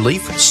pain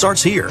relief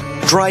starts here.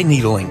 Dry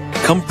needling,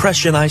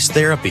 compression ice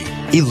therapy,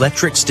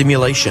 electric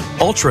stimulation,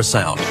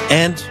 ultrasound,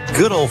 and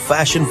good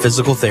old-fashioned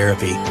physical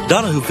therapy.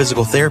 Donahue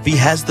Physical Therapy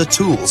has the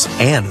tools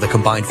and the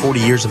combined 40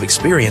 years of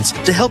experience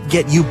to help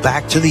get you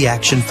back to the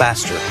action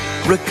faster.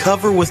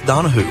 Recover with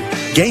Donahue.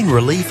 Gain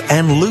relief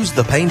and lose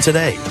the pain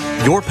today.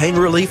 Your pain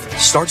relief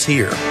starts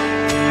here.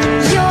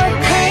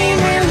 Your pain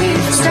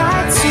relief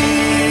starts here.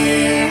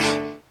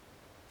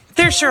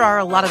 There sure are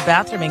a lot of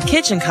bathroom and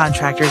kitchen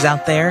contractors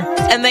out there,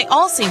 and they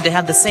all seem to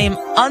have the same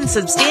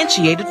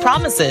unsubstantiated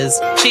promises.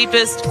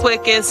 Cheapest,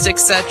 quickest,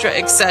 etc.,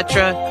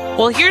 etc.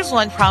 Well, here's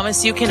one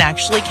promise you can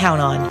actually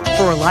count on.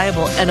 For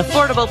reliable and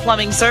affordable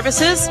plumbing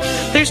services,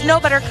 there's no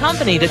better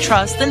company to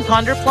trust than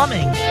Ponder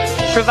Plumbing.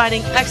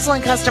 Providing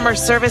excellent customer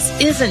service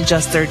isn't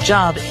just their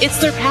job, it's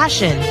their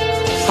passion.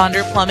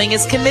 Ponder Plumbing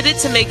is committed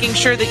to making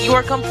sure that you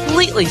are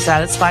completely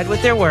satisfied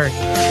with their work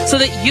so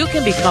that you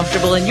can be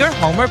comfortable in your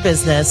home or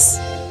business.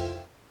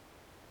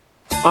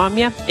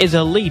 Omnia is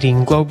a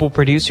leading global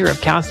producer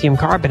of calcium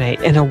carbonate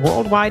and a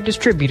worldwide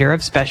distributor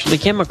of specialty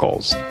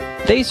chemicals.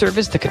 They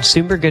service the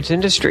consumer goods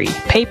industry,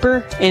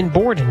 paper and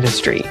board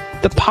industry,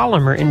 the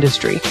polymer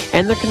industry,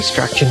 and the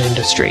construction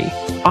industry.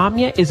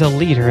 Omnia is a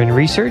leader in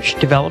research,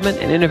 development,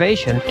 and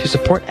innovation to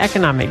support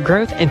economic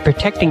growth and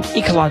protecting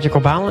ecological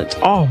balance,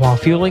 all while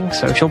fueling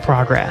social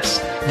progress.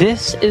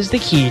 This is the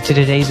key to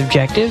today's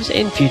objectives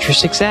and future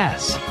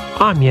success.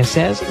 Omnia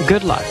says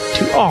good luck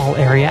to all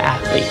area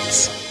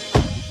athletes.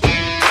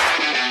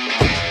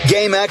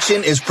 Game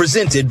Action is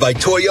presented by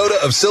Toyota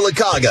of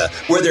Sylacauga,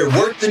 where they're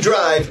worth the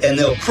drive and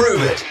they'll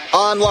prove it.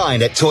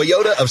 Online at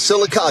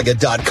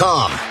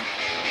toyotaofsylacauga.com.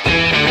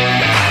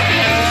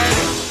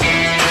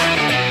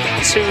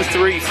 2,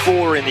 3,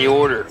 4 in the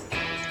order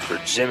for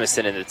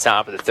Jemison in the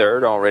top of the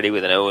third, already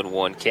with an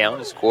 0-1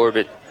 count as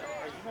Corbett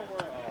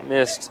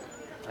missed,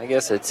 I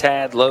guess, a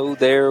tad low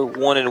there.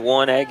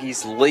 1-1.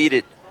 Aggies lead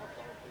it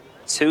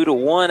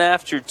 2-1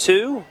 after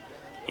 2.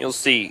 You'll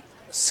see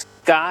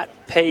Scott,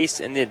 Pace,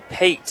 and then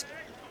Pate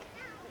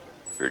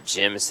for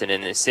Jemison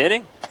in this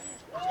inning.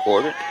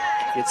 Corbett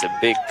gets a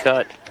big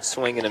cut,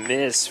 swing and a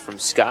miss from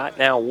Scott.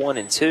 Now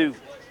 1-2.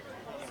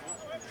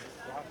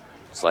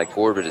 Looks like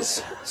Corbett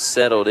has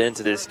settled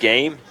into this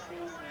game.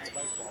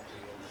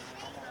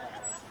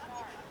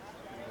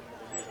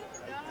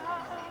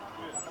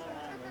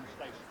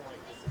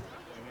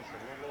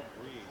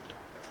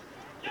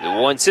 The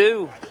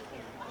 1-2.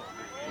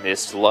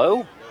 Missed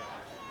low.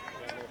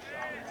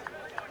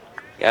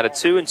 Got a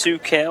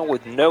 2-2 count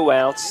with no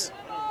outs.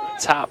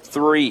 Top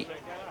 3.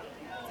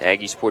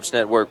 Aggie Sports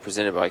Network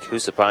presented by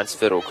Coosa Pines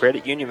Federal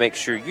Credit Union. Make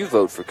sure you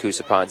vote for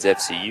Coosa Pines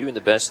FCU and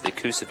the best of the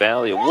Coosa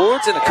Valley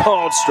Awards. And a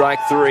called strike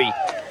 3.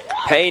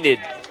 Painted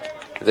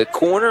the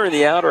corner and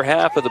the outer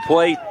half of the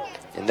plate.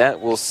 And that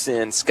will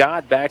send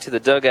Scott back to the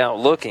dugout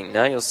looking.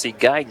 Now you'll see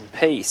Guyton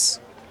Pace.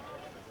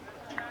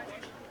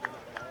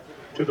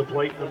 To the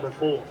plate, number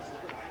 4,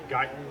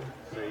 Guyton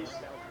Pace.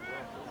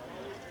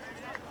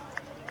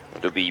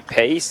 It'll be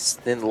Pace,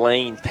 then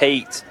Lane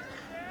Pate.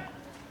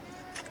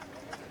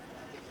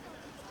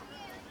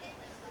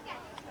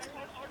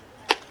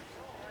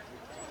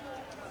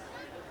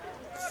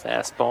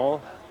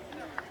 Fastball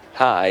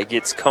high,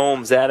 gets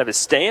Combs out of his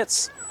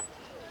stance.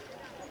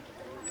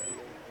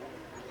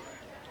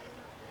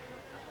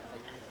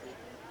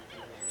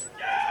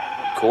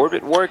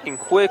 Corbett working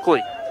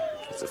quickly.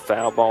 It's a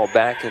foul ball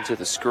back into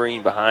the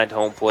screen behind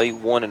home plate.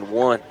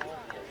 1-1.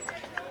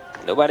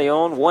 Nobody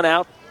on, 1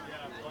 out.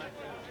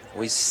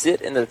 We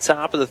sit in the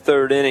top of the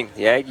third inning.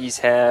 The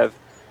Aggies have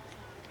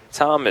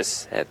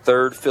Thomas at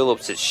third,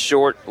 Phillips at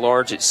short,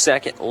 Large at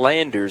second,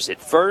 Landers at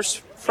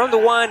first. From the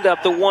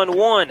windup, the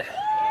 1-1.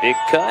 Big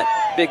cut,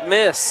 big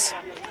miss.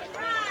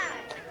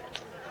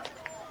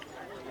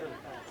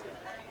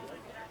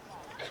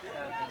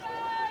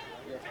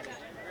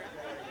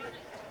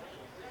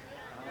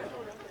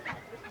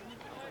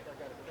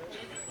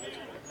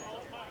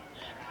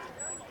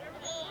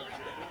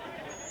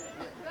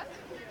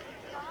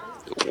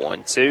 The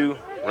 1-2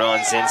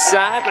 runs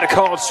inside, but a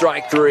called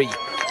strike 3.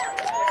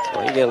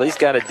 Well, you at least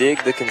got to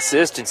dig the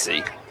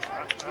consistency.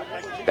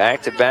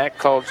 Back-to-back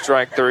called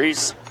strike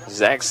 3s.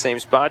 Exact same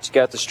spot. You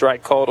got the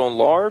strike called on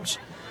Large.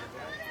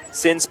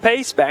 Sends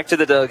Pace back to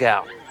the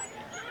dugout.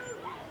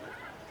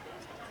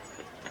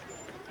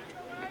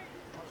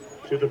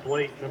 To the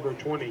plate, number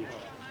 20,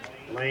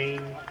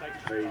 Lane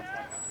Pace.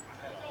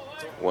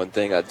 One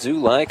thing I do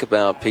like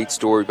about Pete's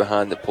story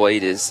behind the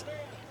plate is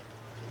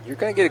you're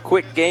going to get a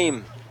quick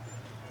game.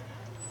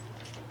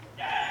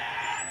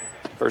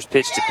 First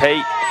pitch to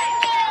Pate.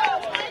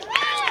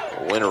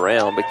 Went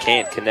around but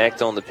can't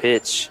connect on the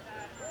pitch.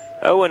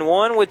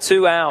 0-1 with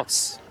 2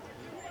 outs.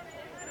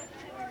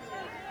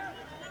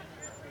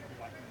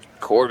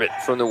 Corbett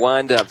from the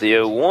windup, the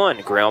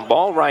 0-1. Ground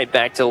ball right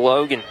back to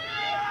Logan.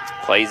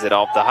 Plays it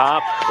off the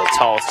hop. The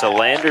toss to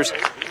Landers.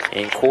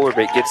 And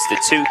Corbett gets the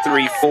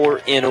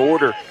 2-3-4 in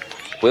order.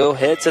 We'll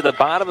head to the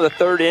bottom of the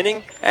third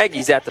inning.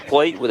 Aggies at the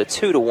plate with a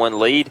 2-1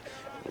 lead.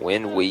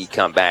 When we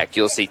come back,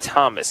 you'll see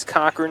Thomas,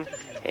 Cochran,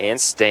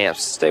 and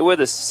Stamps. Stay with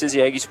us. This is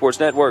the Aggie Sports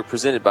Network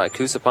presented by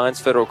Coosa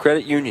Pines Federal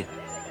Credit Union.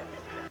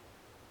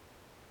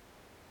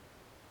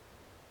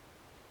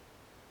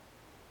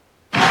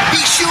 He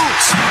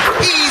shoots!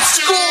 He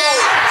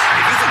scores!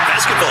 If you think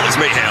basketball is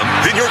mayhem,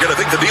 then you're going to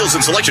think the deals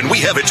and selection we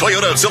have at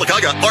Toyota of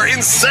Sylacauga are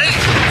insane.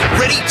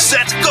 Ready,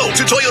 set, go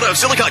to Toyota of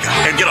Sylacauga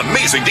and get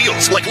amazing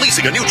deals like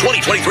leasing a new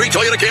 2023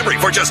 Toyota Camry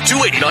for just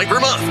 $289 per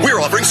month. We're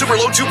offering super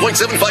low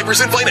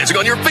 2.75% financing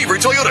on your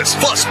favorite Toyotas.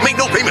 Plus, make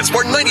no payments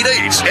for 90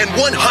 days. And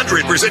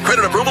 100%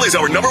 credit approval is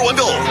our #1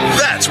 goal.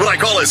 That's what I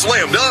call a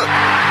slam dunk.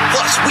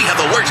 Plus, we have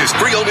the largest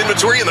pre-owned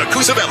inventory in the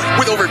Coosa Valley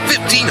with over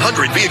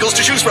 1,500 vehicles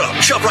to choose from.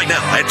 Shop right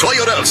now at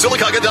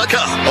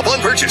toyotaofsylacauga.com.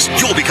 Upon purchase,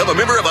 you'll become a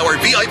member of our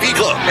VIP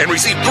club and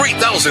receive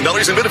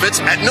 $3,000 in benefits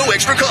at no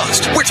extra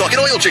cost. We're talking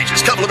oil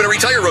changes, complimentary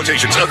tire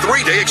rotations, a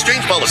 3-day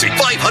exchange policy,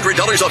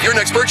 $500 off your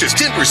next purchase,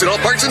 10%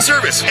 off parts and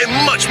service, and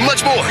much,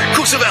 much more.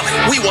 Coosa Valley,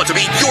 we want to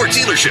be your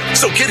dealership.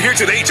 So get here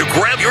today to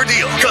grab your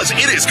deal, because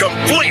it is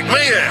complete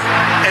mayhem,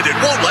 and it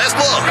won't last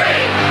long. 3, 2,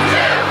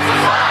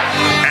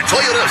 1. At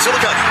Toyota of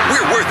Sylacauga.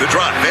 We're worth the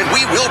drive, and we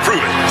will prove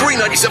it.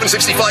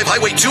 39765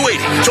 Highway 280.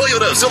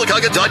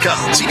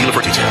 ToyotaofSylacauga.com. See dealer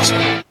for details.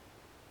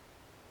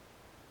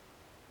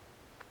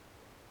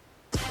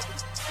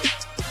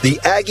 The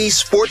Aggie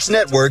Sports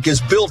Network is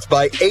built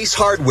by Ace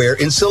Hardware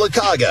in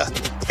Sylacauga.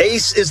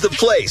 Ace is the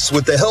place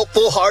with the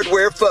helpful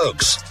hardware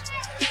folks.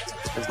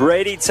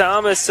 Brady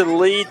Thomas to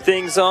lead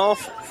things off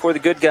for the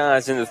good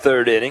guys in the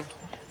third inning.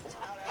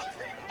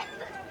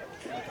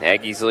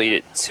 Aggies lead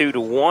it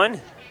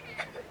 2-1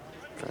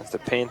 as the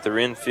Panther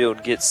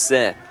infield gets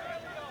set.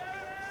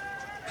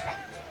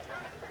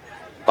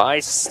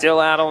 Bice still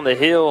out on the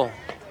hill.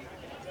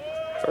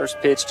 First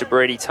pitch to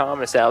Brady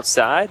Thomas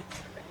outside.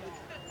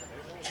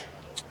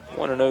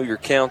 Want to know your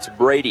count to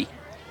Brady.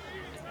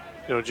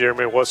 You know,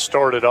 Jeremy, what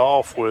started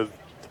off with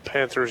the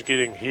Panthers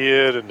getting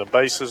hit and the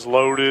bases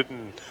loaded,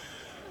 and,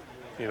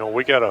 you know,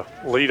 we got a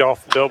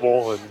leadoff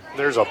double, and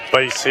there's a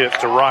base hit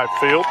to right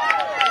field.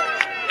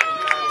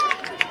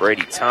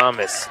 Brady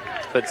Thomas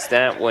puts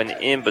that one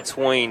in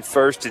between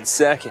first and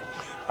second.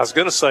 I was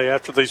going to say,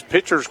 after these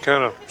pitchers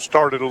kind of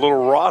started a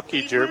little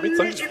rocky, Jeremy,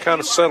 things have kind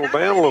of settled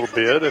down a little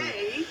bit, and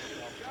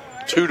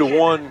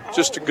 2-1,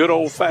 just a good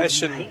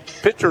old-fashioned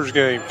pitcher's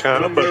game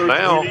kind of. But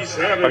now,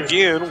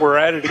 again, we're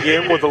at it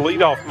again with the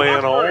leadoff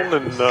man on,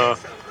 and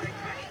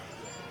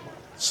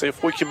see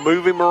if we can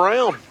move him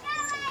around.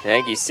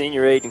 Aggie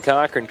senior Aiden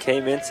Cochran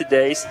came in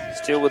today,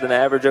 still with an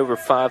average over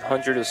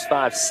 500, is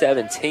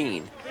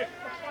 517.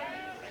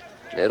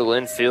 Middle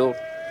infield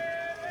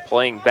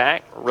playing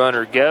back,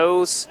 runner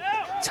goes.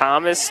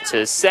 Thomas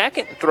to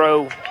second,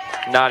 throw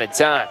not in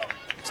time.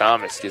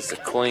 Thomas gets a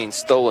clean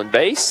stolen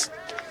base.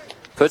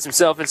 Puts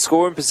himself in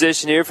scoring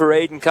position here for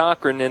Aiden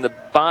Cochran in the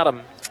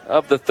bottom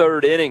of the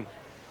third inning.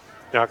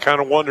 Now, I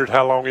kind of wondered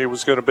how long he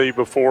was going to be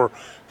before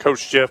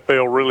Coach Jeff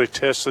Bell really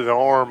tested the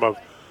arm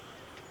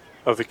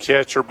of the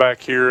catcher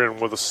back here,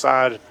 and with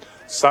a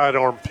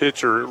sidearm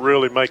pitcher, it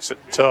really makes it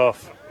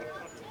tough.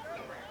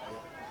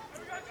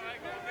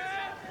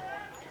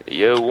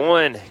 The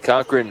 0-1,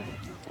 Cochran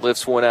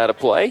lifts one out of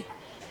play.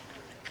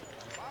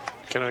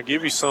 Can I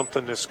give you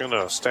something that's going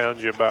to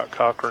astound you about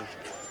Cochran?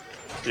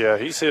 Yeah,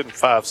 he's hitting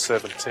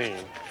 .517,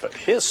 but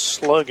his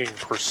slugging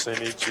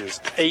percentage is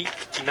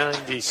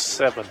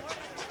 .897.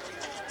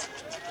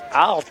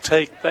 I'll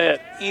take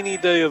that any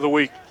day of the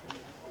week.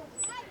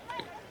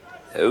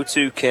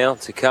 0-2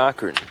 count to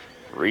Cochran.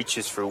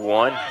 Reaches for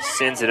one,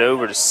 sends it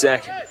over to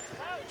second.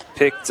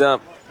 Picked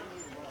up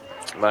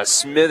by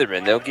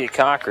Smitherman. They'll get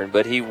Cochran,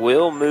 but he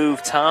will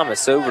move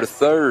Thomas over to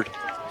third.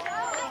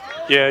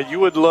 Yeah, you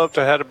would love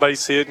to have a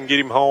base hit and get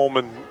him home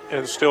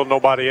and still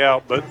nobody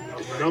out, but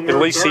at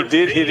least he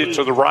did hit it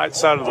to the right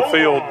side of the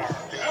field.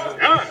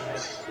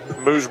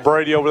 Moves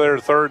Brady over there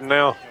to third, and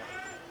now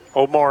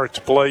Omar at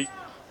the plate.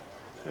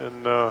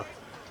 And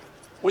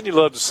wouldn't you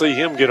love to see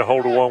him get a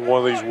hold of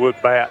one of these wood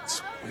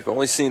bats? We've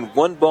only seen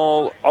one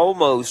ball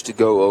almost to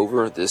go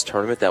over this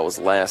tournament. That was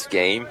last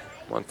game.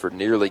 Munford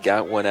nearly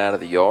got one out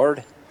of the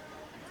yard.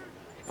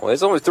 Well,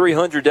 there's only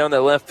 300 down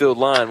that left field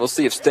line. We'll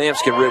see if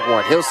Stamps can rip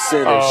one. He'll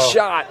send a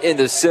shot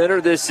into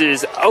center. This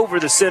is over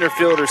the center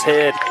fielder's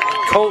head.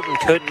 Colton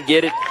couldn't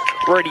get it.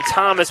 Brady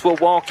Thomas will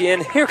walk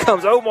in. Here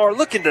comes Omar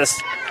looking to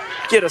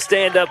get a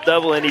stand-up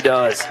double, and he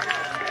does.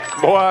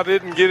 Boy, I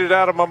didn't get it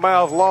out of my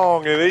mouth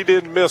long, and he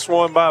didn't miss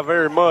one by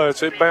very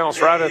much. It bounced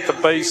right at the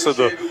base of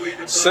the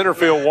center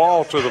field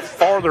wall to the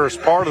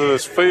farthest part of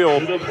this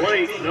field.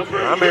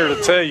 I'm here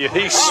to tell you,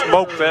 he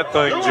smoked that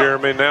thing,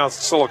 Jeremy. Now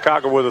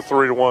Sylacauga with a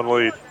 3-1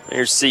 lead.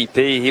 Here's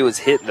CP. He was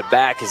hit in the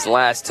back his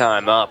last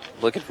time up,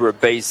 looking for a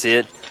base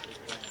hit.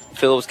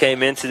 Phillips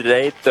came into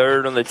today,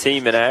 third on the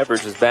team in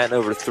average, was batting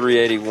over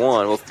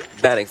 381. Well,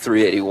 batting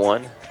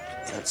 381.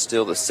 That's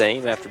still the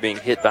same after being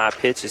hit by a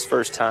pitch his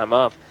first time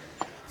up.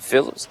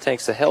 Phillips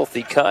takes a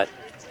healthy cut.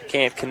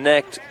 Can't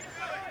connect.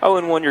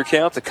 0-1 your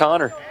count to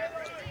Connor.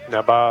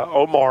 Now by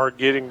Omar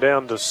getting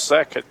down to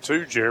second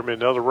too, Jeremy.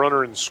 Another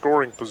runner in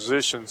scoring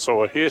position,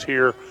 so a hit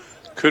here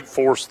could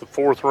force the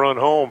fourth run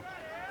home.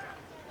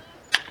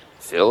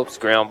 Phillips,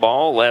 ground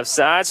ball, left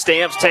side.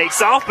 Stamps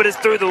takes off, but it's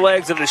through the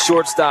legs of the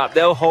shortstop.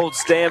 They'll hold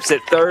Stamps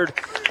at third.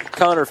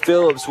 Connor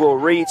Phillips will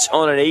reach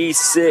on an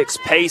E6.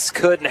 Pace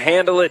couldn't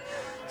handle it.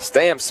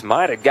 Stamps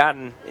might have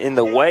gotten in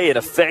the way. It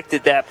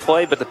affected that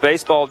play, but the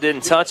baseball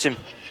didn't touch him.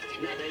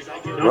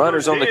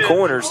 Runners on the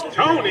corners.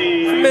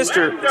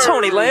 Mr.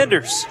 Tony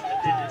Landers.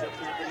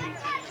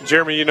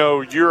 Jeremy, you know,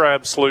 you're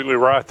absolutely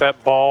right.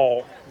 That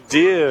ball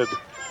did,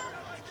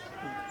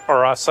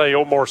 or I say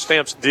Omar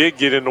Stamps did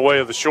get in the way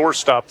of the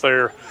shortstop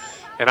there.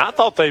 And I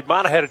thought they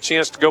might have had a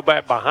chance to go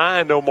back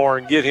behind Omar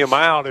and get him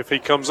out if he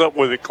comes up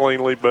with it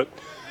cleanly. But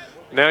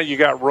now you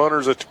got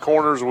runners at the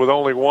corners with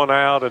only one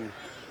out, and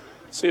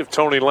see if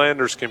Tony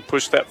Landers can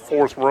push that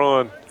fourth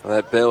run. Well,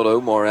 that bailed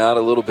Omar out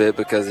a little bit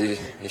because he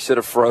should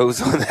have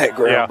froze on that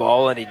ground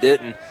ball, and he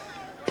didn't.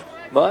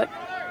 But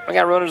I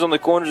got runners on the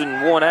corners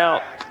and one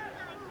out.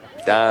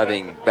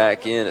 Diving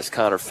back in is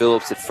Connor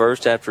Phillips at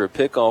first after a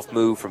pickoff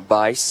move from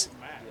Bice.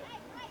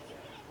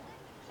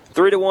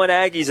 3-1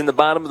 Aggies in the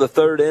bottom of the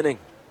third inning.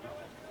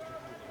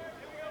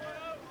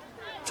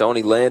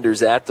 Tony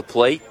Landers at the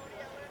plate.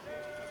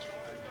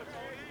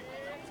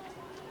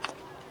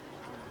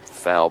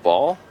 Foul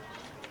ball.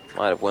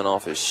 Might have went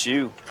off his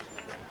shoe.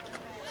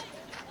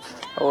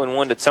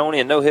 0-1 to Tony,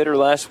 a no-hitter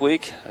last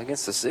week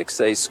against the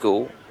 6A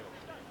school.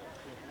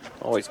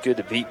 Always good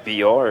to beat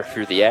BR if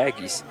you're the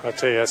Aggies. I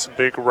tell you, that's a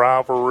big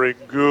rivalry.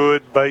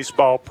 Good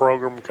baseball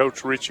program.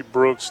 Coach Richie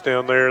Brooks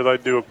down there, they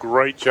do a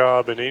great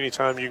job. And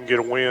anytime you can get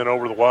a win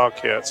over the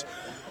Wildcats,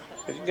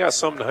 you got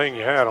something to hang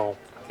your hat on.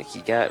 I think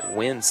he got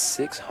wins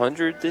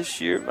 600 this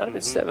year. Might have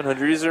been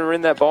 700. He's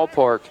in that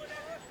ballpark.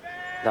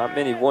 Not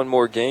many won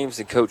more games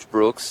than Coach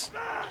Brooks.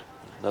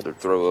 Another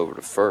throw over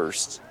to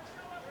first.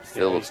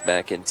 Phillips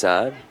back in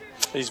time.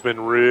 He's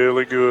been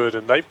really good,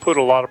 and they put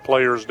a lot of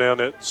players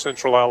down at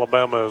Central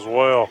Alabama as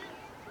well.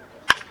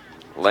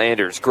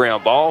 Landers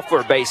ground ball for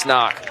a base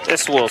knock.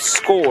 This will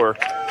score.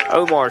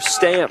 Omar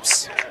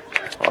Stamps.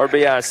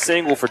 RBI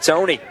single for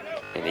Tony.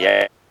 And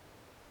the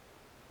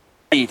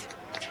lead.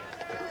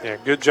 Yeah,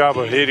 good job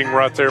of hitting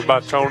right there by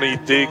Tony.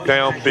 Dig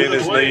down, bend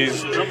his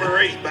knees.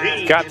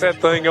 Got that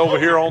thing over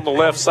here on the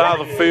left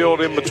side of the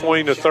field in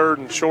between the third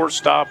and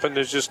shortstop, and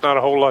there's just not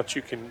a whole lot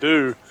you can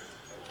do.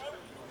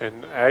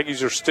 And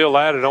Aggies are still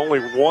at it. Only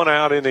one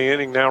out in the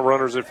inning now,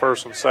 runners at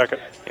first and second.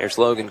 Here's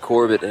Logan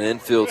Corbett, an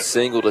infield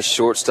single to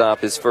shortstop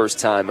his first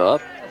time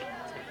up.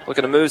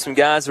 Looking to move some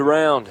guys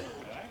around.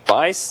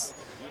 Bice,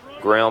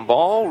 ground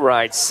ball,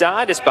 right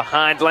side. It's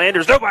behind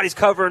Landers. Nobody's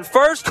covering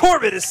first.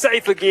 Corbett is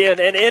safe again.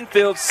 An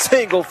infield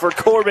single for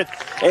Corbett.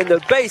 And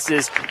the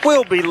bases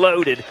will be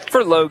loaded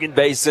for Logan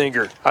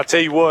Basinger. I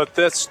tell you what,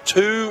 that's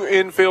 2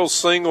 infield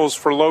singles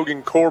for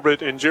Logan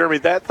Corbett. And, Jeremy,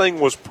 that thing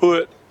was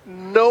put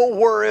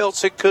nowhere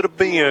else it could have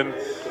been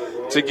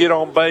to get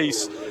on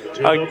base.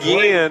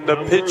 Again, the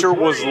pitcher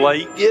was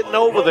late getting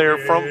over there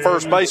from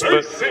first base,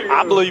 but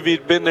I believe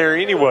he'd been there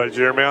anyway,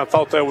 Jeremy. I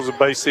thought that was a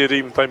base hit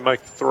even if they make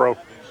the throw.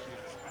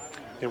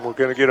 And we're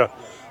going to get a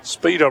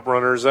speed-up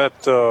runner. Is that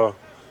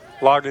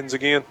Loggins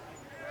again?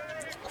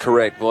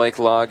 Correct. Blake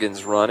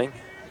Loggins running.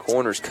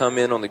 Corners come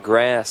in on the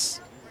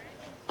grass.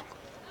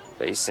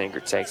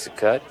 Basinger takes a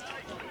cut.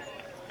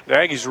 The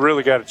Aggies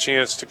really got a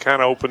chance to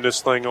kind of open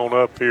this thing on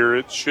up here.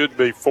 It should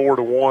be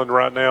 4-1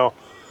 right now.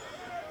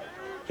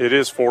 It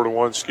is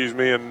 4-1, excuse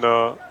me,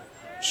 and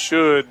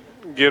should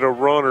get a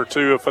run or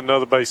two if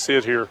another base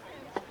hit here.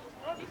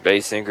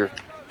 Basinger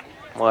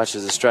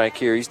watches a strike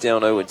here. He's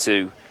down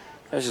 0-2.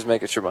 I was just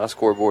making sure my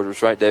scoreboard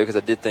was right there because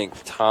I did think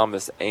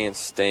Thomas and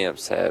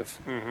Stamps have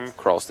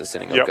crossed this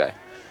inning. Yep. Okay.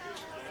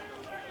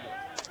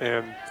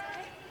 And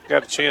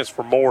got a chance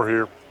for more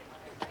here.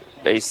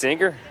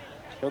 Basinger.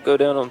 He'll go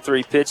down on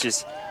 3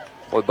 pitches.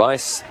 Boy,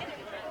 Bice,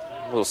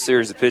 a little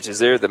series of pitches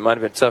there that might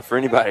have been tough for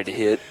anybody to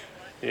hit.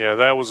 Yeah,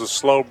 that was a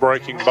slow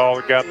breaking ball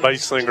that got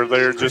Basinger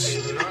there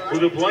just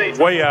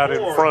way out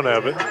in front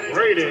of it.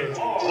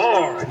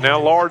 Now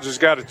Large has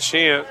got a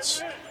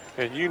chance,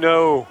 and you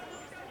know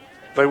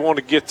they want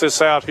to get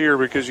this out here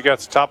because you got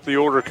the top of the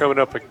order coming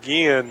up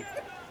again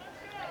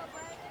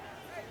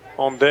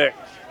on deck.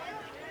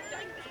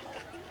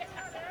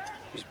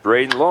 Here's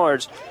Braden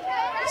Large.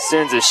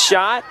 Sends a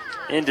shot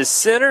into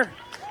center,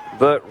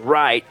 but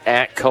right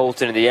at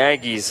Colton. And the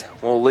Aggies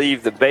will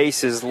leave the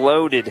bases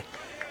loaded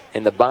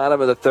in the bottom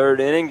of the 3rd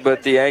inning,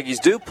 but the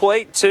Aggies do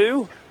plate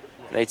 2.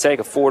 They take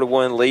a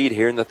 4-1 lead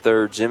here in the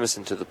 3rd.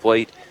 Jemison to the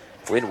plate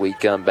when we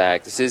come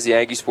back. This is the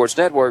Aggie Sports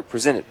Network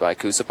presented by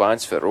Coosa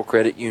Pines Federal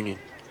Credit Union.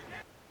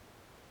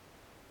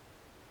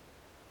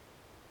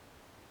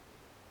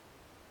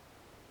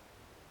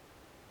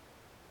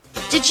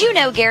 Did you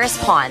know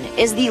Garris Pawn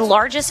is the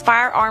largest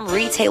firearm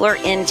retailer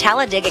in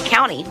Talladega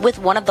County with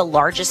one of the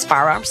largest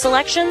firearm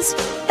selections?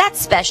 That's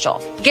special.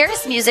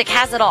 Garris Music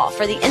has it all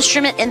for the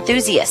instrument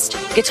enthusiast.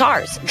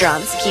 Guitars,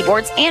 drums,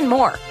 keyboards, and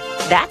more.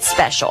 That's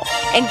special.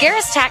 And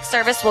Garris Tax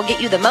Service will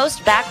get you the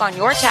most back on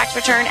your tax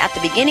return at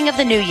the beginning of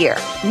the new year.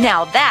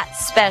 Now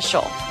that's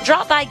special.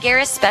 Drop by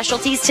Garris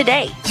Specialties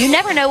today. You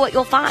never know what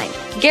you'll find.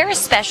 Garris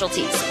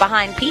Specialties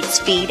behind Pete's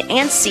Feed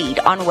and Seed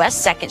on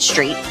West 2nd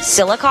Street,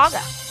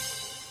 Sylacauga.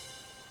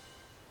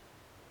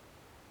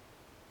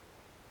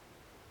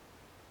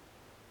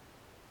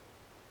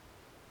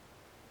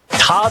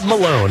 Todd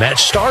Malone at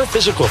Star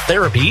Physical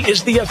Therapy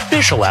is the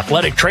official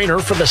athletic trainer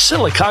for the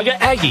Sylacauga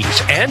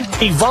Aggies, and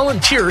he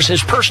volunteers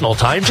his personal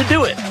time to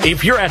do it.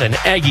 If you're at an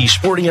Aggie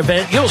sporting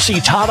event, you'll see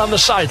Todd on the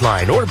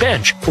sideline or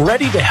bench,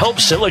 ready to help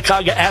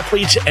Sylacauga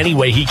athletes any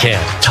way he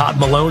can. Todd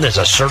Malone is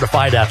a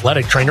certified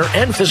athletic trainer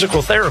and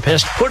physical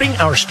therapist, putting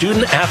our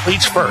student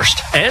athletes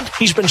first, and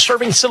he's been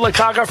serving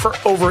Sylacauga for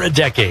over a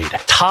decade.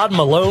 Todd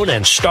Malone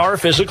and Star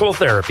Physical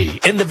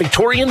Therapy in the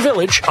Victorian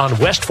Village on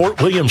West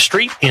Fort William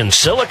Street in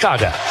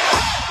Sylacauga.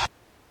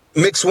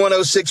 Mix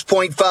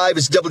 106.5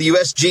 is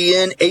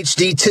WSGN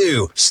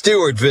HD2,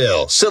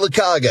 Stewartville,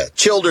 Sylacauga,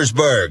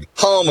 Childersburg,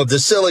 home of the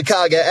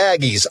Sylacauga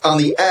Aggies on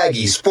the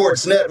Aggie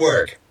Sports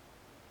Network.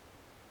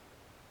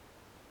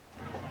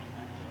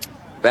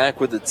 Back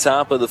with the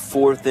top of the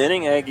 4th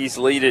inning. Aggies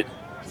lead it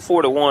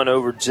 4-1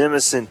 over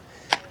Jemison.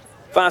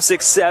 5,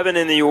 6, 7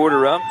 in the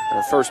order up.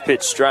 Our first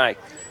pitch strike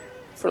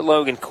for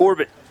Logan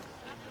Corbett.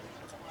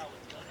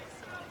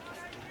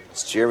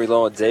 It's Jeremy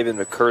Law and David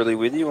McCurley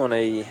with you on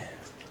a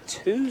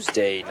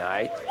Tuesday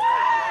night.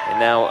 And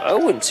now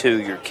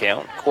 0-2 your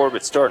count.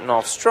 Corbett starting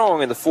off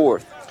strong in the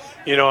fourth.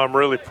 You know, I'm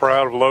really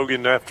proud of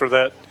Logan after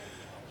that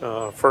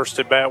first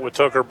at bat with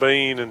Tucker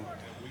Bean. And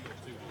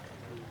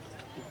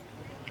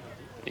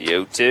the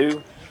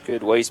 0-2.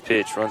 Good waist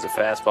pitch. Runs a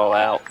fastball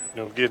out.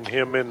 You know, getting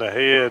him in the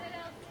head.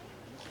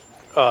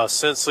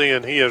 Since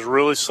then, he has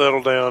really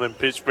settled down and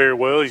pitched very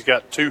well. He's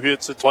got 2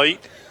 hits at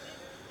plate.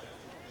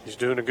 He's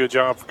doing a good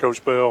job for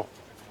Coach Bell.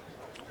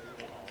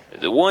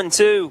 The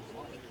 1-2.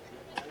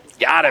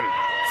 Got him.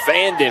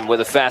 Fanned him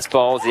with a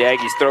fastball as the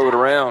Aggies throw it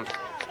around.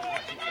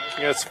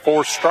 That's the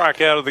 4th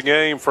strikeout of the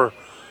game for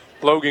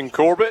Logan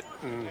Corbett.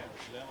 And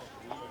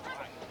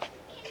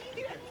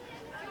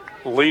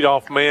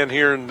leadoff man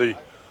here in the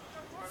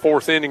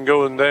 4th inning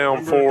going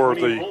down for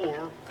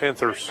the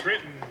Panthers.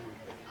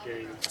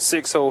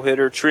 6-hole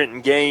hitter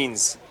Trenton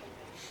Gaines.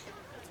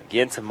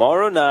 Again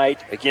tomorrow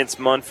night against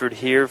Munford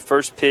here.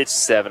 First pitch,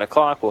 7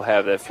 o'clock. We'll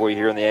have that for you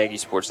here on the Aggie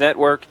Sports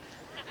Network.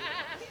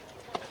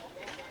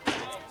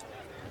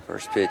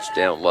 First pitch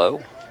down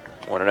low.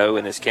 1-0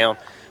 in this count.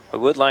 I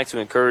would like to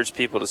encourage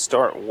people to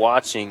start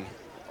watching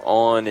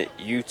on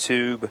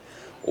YouTube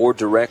or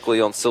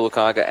directly on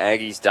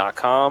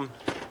SylacaugaAggies.com.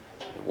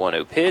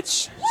 1-0 pitch.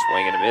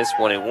 Swing and a miss.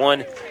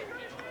 1-1.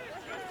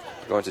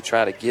 Going to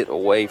try to get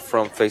away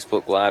from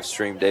Facebook live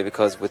stream day,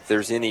 because if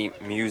there's any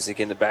music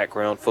in the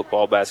background,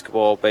 football,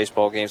 basketball,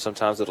 baseball games,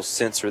 sometimes it'll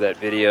censor that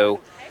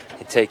video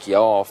and take you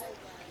off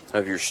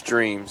of your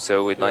stream.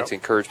 So we'd like to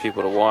encourage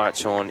people to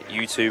watch on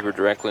YouTube or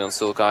directly on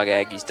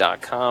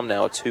SylacaugaAggies.com.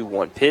 Now a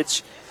 2-1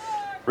 pitch.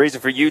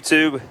 Reason for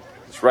YouTube,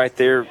 it's right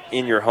there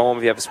in your home.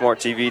 If you have a smart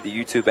TV, the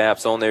YouTube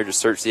app's on there. Just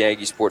search the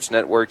Aggie Sports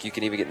Network. You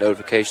can even get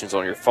notifications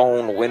on your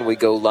phone when we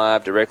go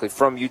live directly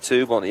from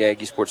YouTube on the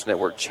Aggie Sports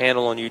Network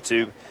channel on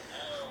YouTube.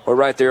 Or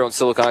right there on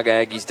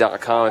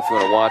SylacaugaAggies.com if you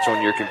want to watch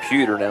on your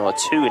computer. Now a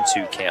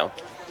 2-2 count.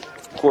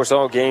 Of course,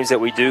 all games that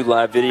we do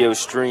live video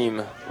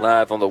stream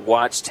live on the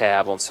Watch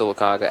tab on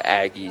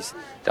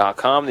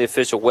SylacaugaAggies.com, the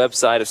official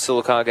website of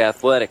Sylacauga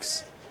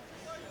Athletics.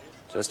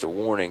 Just a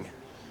warning.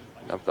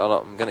 I'm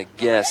going to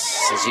guess,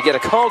 since you get a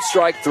called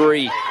strike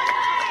 3.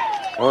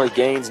 Well,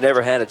 Gaines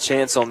never had a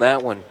chance on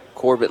that one.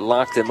 Corbett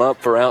locked him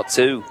up for out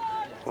 2.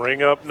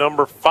 Ring up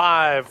number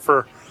 5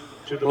 for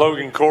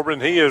Logan Corbin.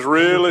 He is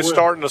really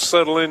starting to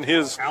settle in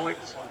his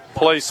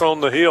place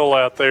on the hill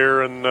out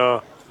there,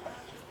 and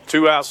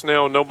 2 outs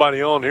now,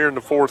 nobody on here in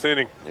the 4th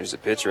inning. There's a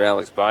pitcher,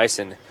 Alex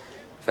Bison.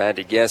 If I had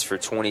to guess for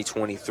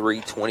 2023,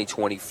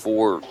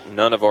 2024,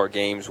 none of our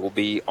games will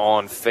be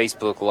on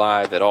Facebook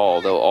Live at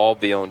all. They'll all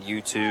be on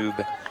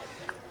YouTube,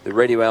 the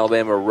Radio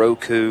Alabama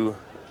Roku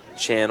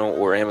channel,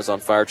 or Amazon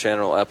Fire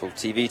channel, Apple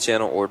TV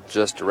channel, or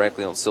just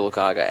directly on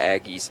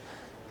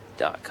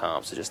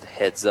SylacaugaAggies.com. So just a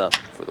heads up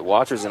for the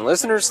watchers and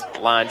listeners.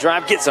 Line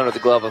drive gets under the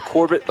glove of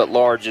Corbett, but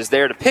Large is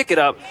there to pick it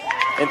up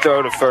and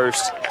throw to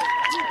first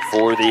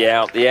for the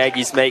out. The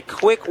Aggies make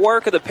quick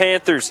work of the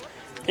Panthers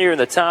here in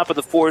the top of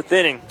the 4th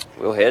inning.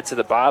 We'll head to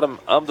the bottom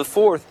of the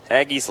 4th.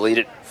 Aggies lead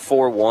it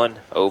 4-1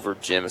 over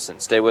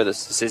Jemison. Stay with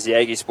us. This is the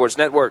Aggie Sports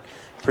Network,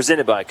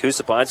 presented by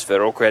Coosa Pines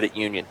Federal Credit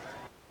Union.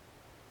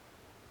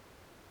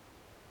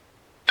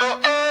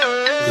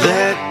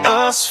 Let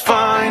us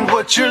find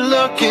what you're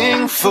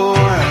looking for.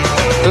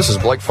 This is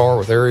Blake Farr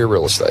with Area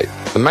Real Estate.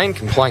 The main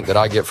complaint that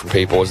I get from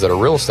people is that a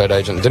real estate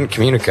agent didn't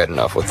communicate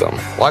enough with them,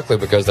 likely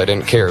because they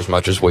didn't care as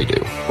much as we do.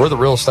 We're the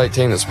real estate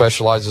team that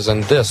specializes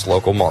in this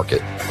local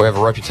market. We have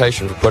a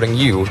reputation for putting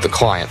you, the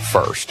client,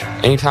 first.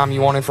 Anytime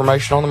you want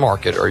information on the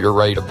market or you're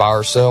ready to buy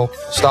or sell,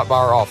 stop by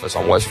our office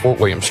on West Fort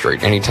William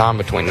Street anytime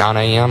between 9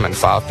 a.m. and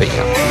 5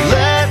 p.m.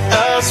 Let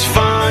us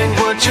find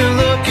what you're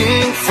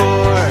looking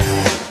for.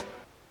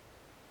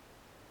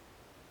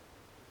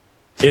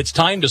 It's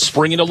time to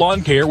spring into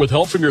lawn care with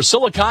help from your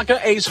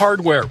Sylacauga Ace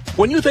Hardware.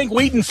 When you think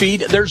weed and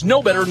feed, there's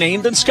no better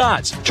name than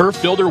Scott's.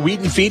 Turf Builder Weed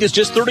and Feed is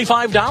just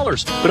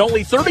 $35, but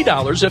only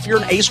 $30 if you're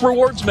an Ace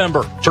Rewards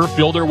member. Turf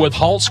Builder with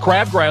Halt's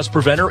Crabgrass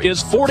Preventer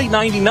is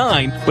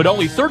 $40.99, but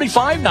only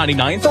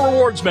 $35.99 for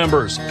rewards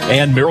members.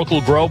 And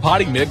Miracle Grow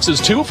Potting Mix is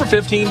 2 for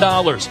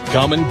 $15.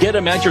 Come and get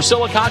them at your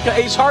Sylacauga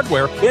Ace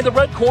Hardware in the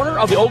red corner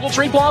of the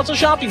Ogletree Plaza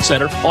Shopping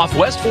Center off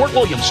West Fort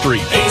William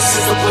Street. Ace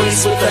is the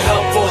place with the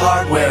helpful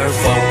hardware,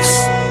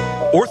 folks.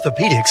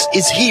 Orthopedics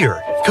is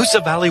here.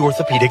 Coosa Valley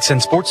Orthopedics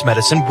and Sports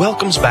Medicine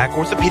welcomes back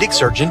orthopedic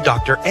surgeon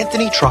Dr.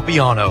 Anthony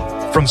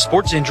Tropiano. From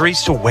sports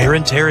injuries to wear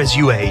and tear as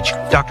you age,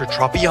 Dr.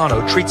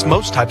 Tropiano treats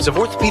most types of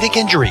orthopedic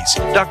injuries.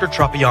 Dr.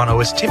 Tropiano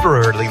is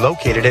temporarily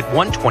located at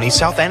 120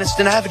 South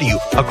Anniston Avenue,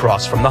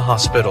 across from the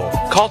hospital.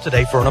 Call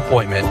today for an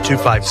appointment,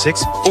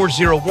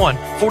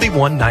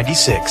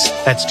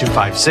 256-401-4196. That's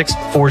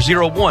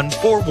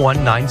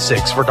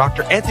 256-401-4196 for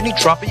Dr. Anthony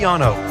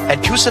Tropiano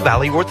at Coosa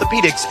Valley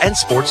Orthopedics and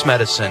Sports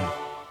Medicine.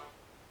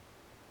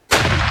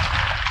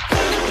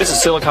 This is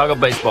Sylacauga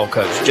baseball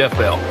coach Jeff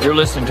Bell. You're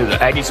listening to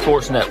the Aggie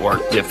Sports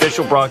Network, the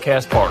official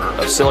broadcast partner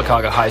of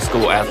Sylacauga High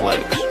School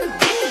Athletics.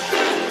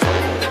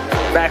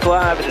 Back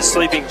live at the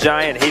Sleeping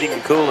Giant Heating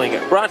and Cooling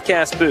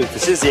broadcast booth.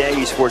 This is the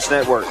Aggie Sports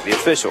Network, the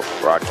official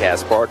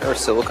broadcast partner of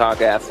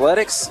Sylacauga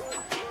Athletics.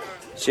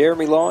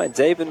 Jeremy Law and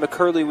David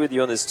McCurley with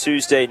you on this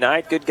Tuesday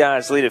night. Good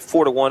guys lead at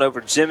 4-1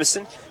 over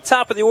Jemison.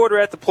 Top of the order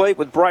at the plate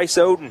with Bryce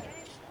Oden.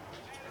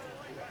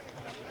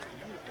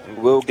 And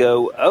we'll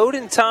go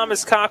Oden,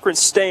 Thomas, Cochran,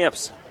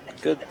 Stamps.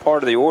 Good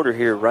part of the order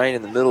here right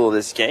in the middle of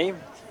this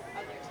game.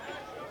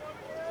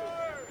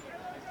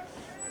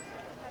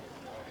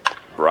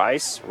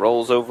 Bryce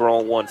rolls over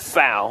on one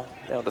foul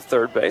down to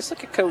third base.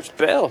 Look at Coach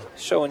Bell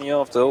showing you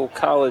off the old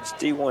college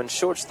D1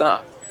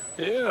 shortstop.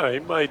 Yeah, he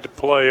made the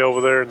play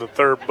over there in the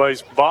third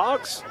base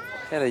box.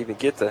 Had to even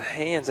get the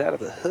hands out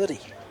of the hoodie.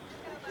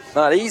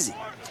 Not easy.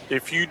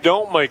 If you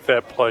don't make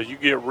that play, you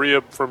get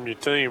ribbed from your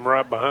team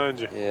right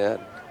behind you. Yeah,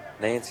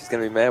 Nancy's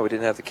going to be mad we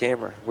didn't have the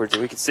camera. We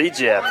can see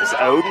Jeff as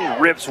Oden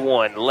rips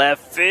one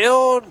left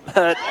field,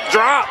 but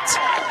dropped.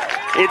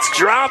 It's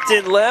dropped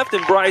in left,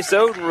 and Bryce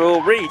Oden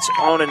will reach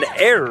on an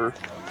error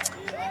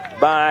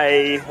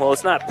by, well,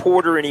 it's not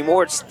Porter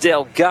anymore. It's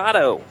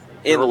Delgado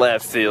in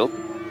left field.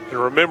 And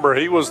remember,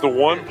 he was the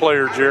one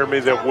player,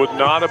 Jeremy, that would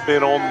not have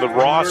been on the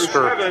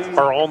roster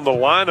or on the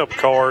lineup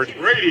card.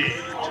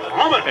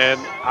 And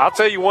I'll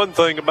tell you one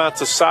thing about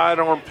the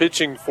sidearm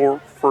pitching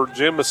for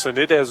Jemison.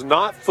 It has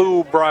not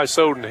fooled Bryce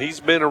Oden. He's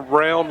been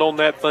around on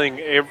that thing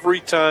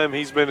every time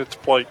he's been at the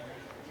plate.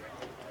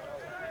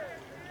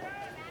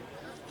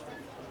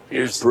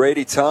 Here's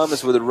Brady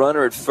Thomas with a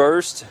runner at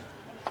first.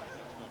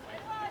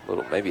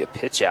 Maybe a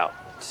pitch out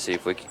to see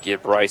if we could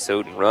get Bryce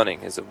Oden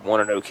running as a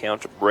 1-0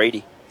 count to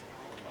Brady.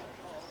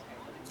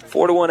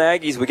 4-1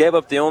 Aggies. We gave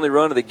up the only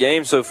run of the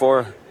game so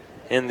far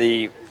in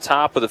the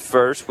top of the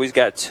first. We've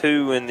got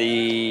 2 in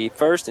the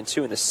first and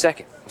 2 in the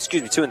second.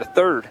 2 in the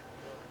third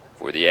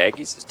for the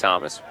Aggies as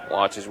Thomas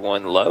watches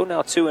one low.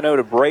 Now 2-0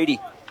 to Brady.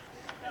 I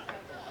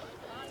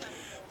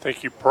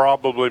think you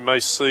probably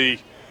may see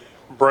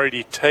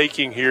Brady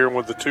taking here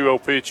with the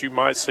 2-0 pitch. You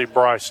might see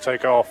Bryce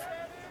take off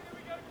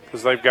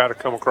because they've got to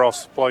come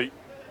across the plate.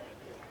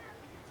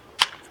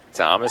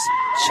 Thomas,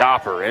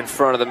 chopper in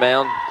front of the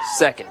mound.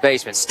 Second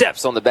baseman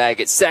steps on the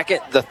bag at second.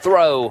 The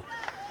throw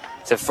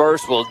to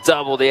first will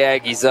double the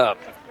Aggies up.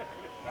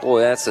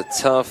 Boy, that's a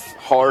tough,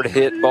 hard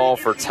hit ball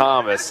for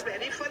Thomas.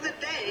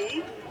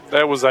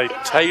 That was a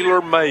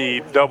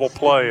tailor-made double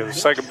play. And the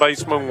second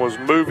baseman was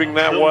moving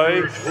that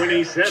way.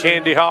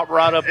 Candy hopped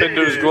right up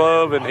into his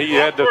glove, and he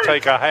had to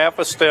take a half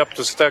a step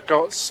to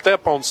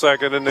step on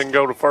second and then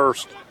go to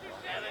first.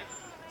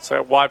 So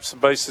that wipes the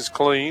bases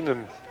clean,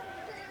 and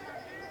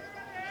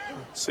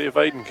see if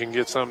Aiden can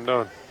get something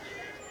done.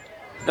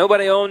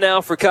 Nobody on now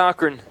for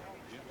Cochran.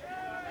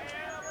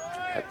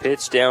 A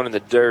pitch down in the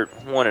dirt,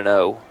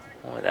 1-0.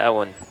 Boy, that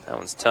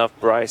one's tough.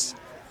 Bryce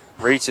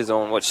reaches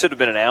on what should have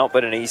been an out,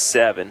 but an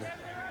E7.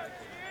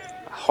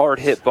 A hard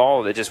hit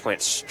ball that just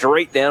went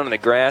straight down in the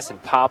grass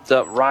and popped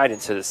up right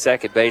into the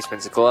second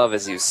baseman's glove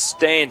as he was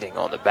standing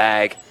on the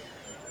bag.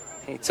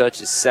 He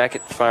touches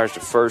second, fires to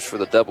first for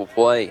the double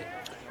play.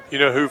 You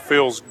know who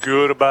feels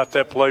good about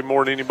that play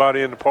more than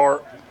anybody in the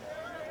park?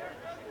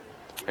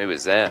 Who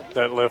was that?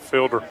 That left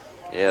fielder.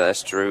 Yeah,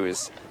 that's true.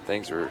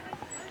 Things were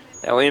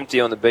now empty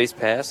on the base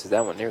pass.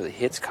 That one nearly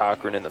hits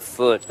Cochran in the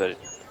foot, but it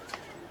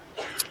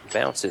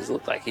bounces.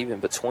 Looked like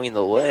even between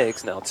the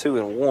legs. Now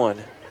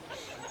 2-1.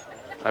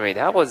 I mean,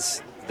 that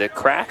was the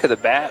crack of the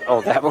bat.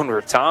 Oh, that one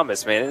for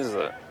Thomas, man. It was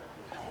a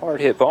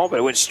hard hit ball, but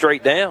it went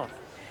straight down.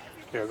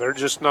 Yeah, they're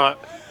just not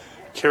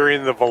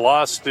carrying the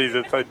velocity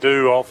that they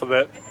do off of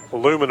that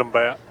aluminum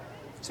bat.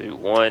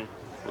 2-1.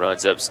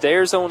 Runs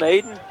upstairs on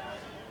Aiden.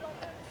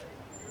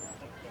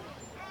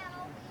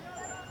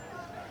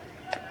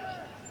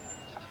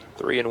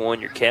 3-1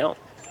 your count.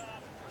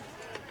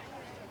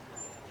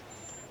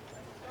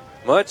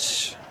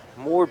 Much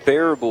more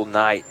bearable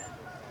night.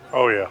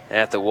 Oh, yeah.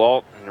 At the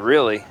Walt, and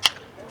really,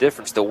 the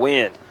difference to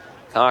win.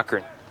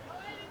 Cochran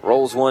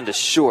rolls one to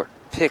short.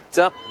 Picked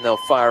up, and they'll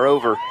fire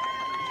over.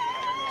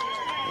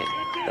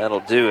 And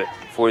that'll do it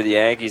for the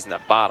Aggies in the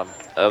bottom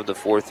of the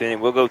fourth inning.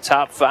 We'll go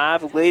top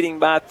 5, leading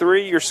by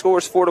 3. Your score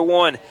is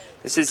 4-1.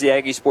 This is the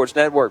Aggie Sports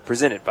Network,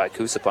 presented by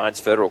Coosa Pines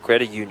Federal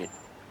Credit Union.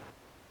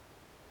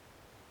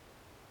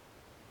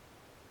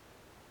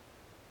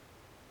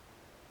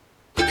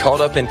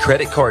 Caught up in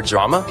credit card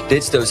drama?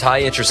 Ditch those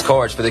high-interest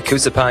cards for the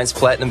Coosa Pines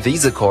Platinum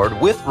Visa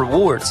Card with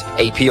rewards.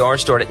 APR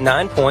start at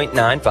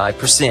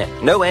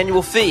 9.95%. No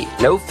annual fee,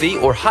 no fee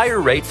or higher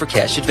rate for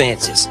cash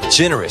advances.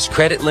 Generous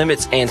credit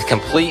limits and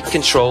complete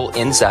control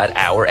inside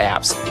our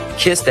apps.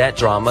 Kiss that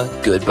drama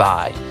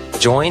goodbye.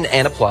 Join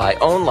and apply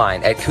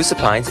online at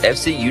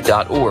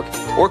CoosaPinesFCU.org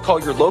or call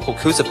your local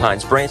Coosa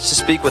Pines branch to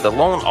speak with a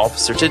loan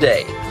officer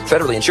today.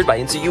 Federally insured by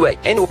NCUA.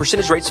 Annual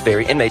percentage rates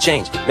vary and may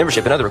change.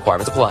 Membership and other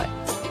requirements apply.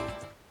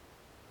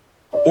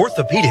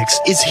 Orthopedics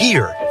is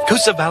here.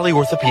 Coosa Valley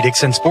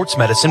Orthopedics and Sports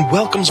Medicine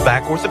welcomes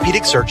back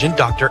orthopedic surgeon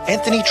Dr.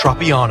 Anthony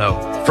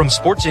Tropiano. From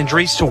sports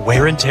injuries to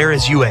wear and tear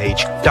as you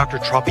age, Dr.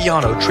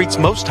 Tropiano treats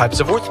most types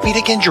of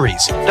orthopedic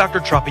injuries.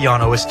 Dr.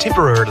 Tropiano is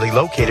temporarily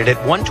located at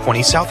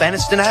 120 South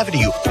Anniston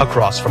Avenue,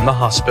 across from the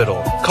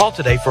hospital. Call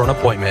today for an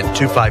appointment,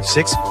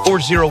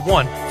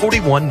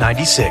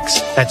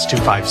 256-401-4196. That's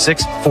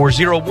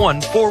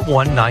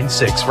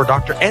 256-401-4196 for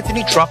Dr.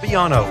 Anthony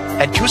Tropiano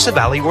at Coosa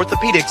Valley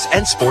Orthopedics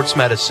and Sports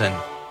Medicine.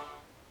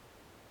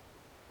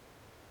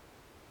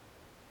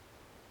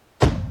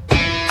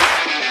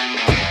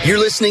 You're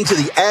listening to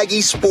the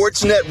Aggie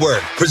Sports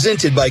Network,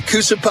 presented by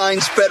Coosa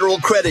Pines Federal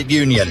Credit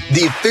Union,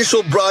 the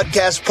official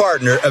broadcast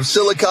partner of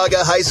Sylacauga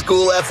High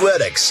School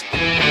Athletics.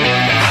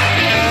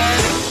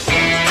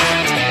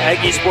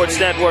 Aggie Sports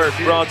Network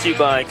brought to you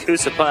by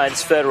Coosa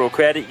Pines Federal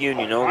Credit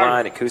Union,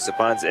 online at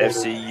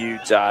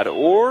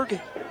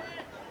CoosaPinesFCU.org.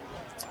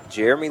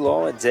 Jeremy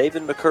Law and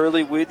David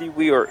McCurley with you.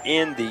 We are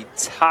in the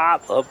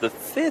top of the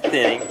 5th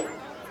inning.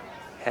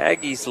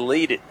 Aggies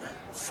lead it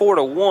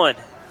 4-1.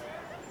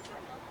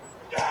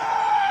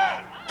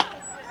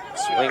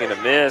 Swing and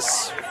a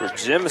miss for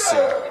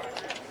Jemison.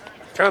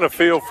 Kind of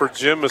feel for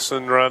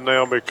Jemison right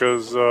now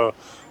because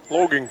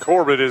Logan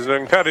Corbett is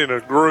not in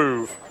a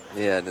groove.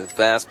 Yeah, the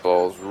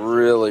fastball's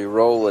really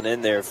rolling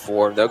in there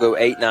for him. They'll go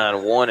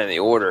 8-9-1 in the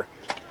order.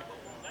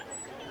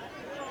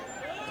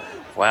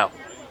 Wow.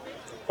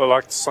 Well,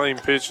 like the same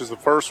pitch as the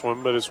first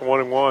one, but it's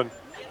 1-1.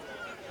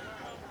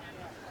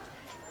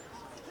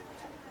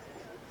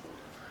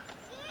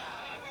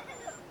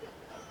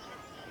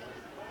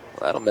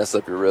 That'll mess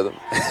up your rhythm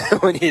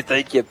when you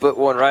think you put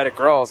one right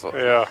across.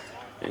 Yeah.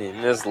 And you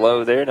miss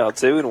low there. Now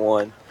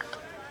 2-1.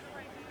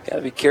 Got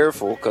to be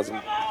careful because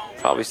we'll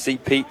probably see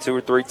Pete 2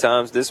 or 3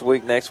 times this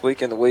week, next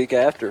week, and the week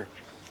after.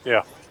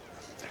 Yeah.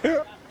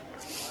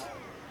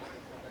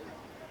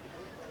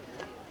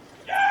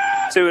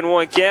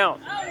 2-1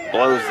 count.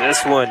 Blows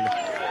this one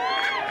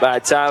by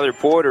Tyler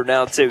Porter.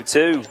 Now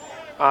 2-2.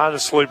 I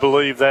honestly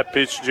believe that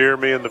pitch,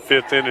 Jeremy, in the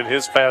 5th inning,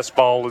 his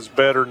fastball is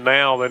better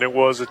now than it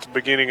was at the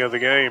beginning of the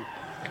game.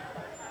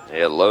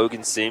 Yeah,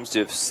 Logan seems to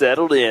have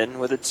settled in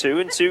with a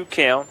 2-2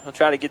 count. He'll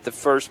try to get the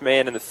first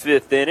man in the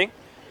 5th inning.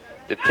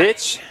 The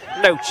pitch,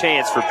 no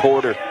chance for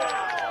Porter.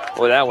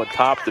 Boy, that one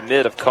popped the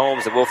mid of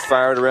Combs, and we'll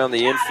fire it around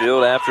the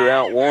infield after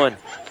out 1.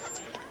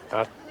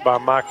 By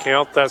my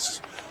count,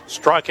 that's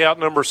strikeout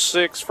number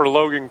 6 for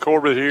Logan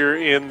Corbett here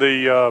in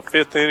the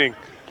 5th inning.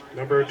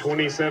 Number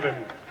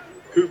 27,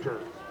 Cooper.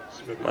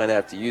 Might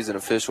have to use an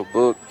official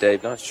book,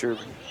 Dave. Not sure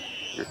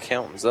your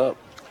counting's up.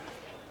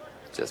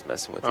 Just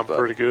messing with you, buddy. I'm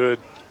pretty good.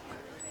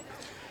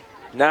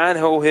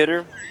 9-hole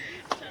hitter,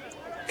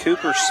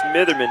 Cooper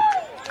Smitherman.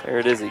 There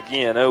it is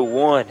again,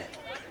 0-1.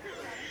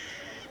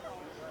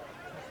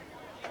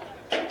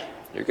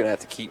 You're going to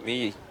have to keep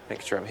me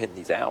making sure I'm hitting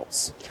these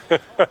outs.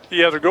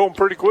 Yeah, they're going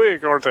pretty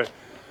quick, aren't they?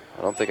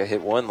 I don't think I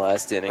hit one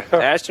last inning.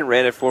 Ashton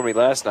ran it for me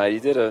last night. He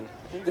did an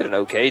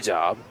okay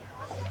job.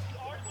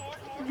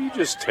 You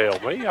just tell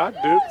me.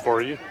 I'd do it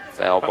for you.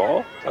 Foul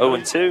ball,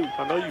 0-2.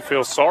 I know you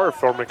feel sorry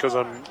for me because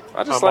I'm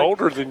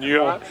older than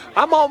you.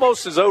 I'm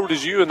almost as old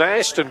as you and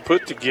Ashton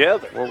put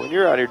together. Well, when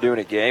you're out here doing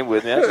a game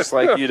with me, I just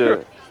like you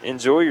to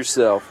enjoy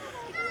yourself.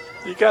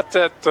 You got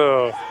that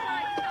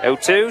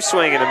 0-2,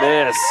 swing and a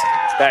miss.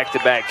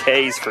 Back-to-back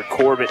Ks for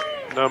Corbett.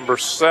 Number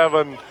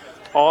 7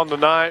 on the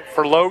night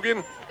for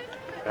Logan.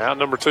 Out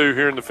number 2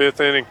 here in the 5th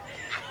inning.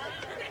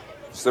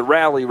 It's the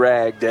rally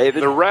rag,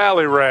 David. The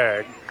rally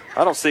rag.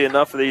 I don't see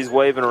enough of these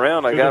waving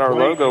around. I got our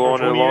logo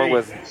on it along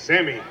with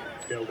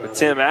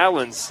Tim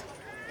Allen's.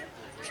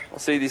 I'll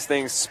see these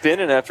things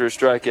spinning after a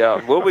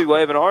strikeout. We'll be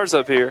waving ours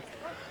up here.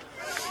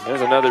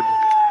 There's another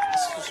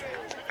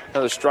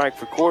strike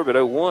for Corbett,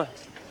 0-1.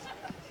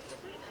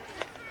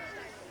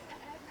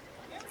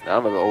 Now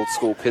I'm an old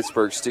school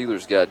Pittsburgh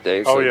Steelers guy,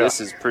 Dave, so this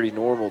is pretty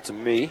normal to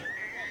me.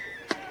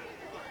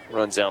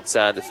 Runs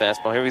outside the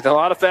fastball here with a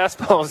lot of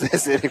fastballs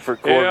this inning for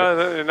Corbett.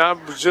 Yeah, and I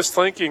was just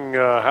thinking,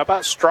 how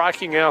about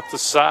striking out the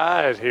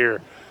side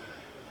here?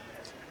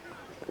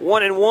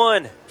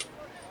 1-1.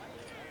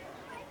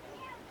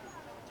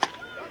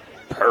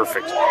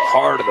 Perfect.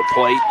 Hard of the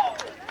plate.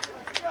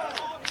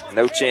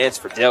 No chance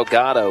for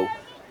Delgado.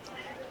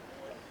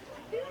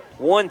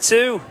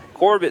 1-2.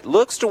 Corbett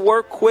looks to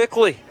work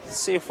quickly. Let's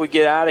see if we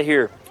get out of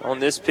here on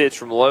this pitch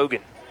from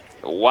Logan.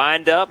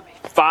 Wind up,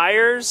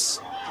 fires.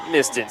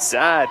 Missed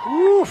inside.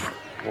 Woo.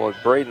 Boy,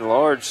 Braden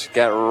Large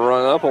got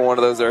rung up on one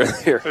of those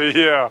earlier.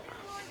 Yeah.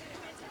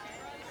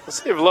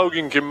 Let's see if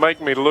Logan can make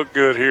me look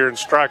good here and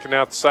striking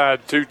out the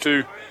side.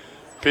 2-2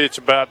 pitch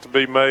about to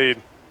be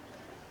made.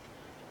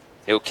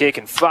 He'll kick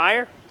and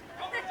fire.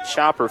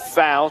 Chopper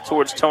foul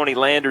towards Tony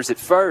Landers at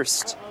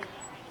first.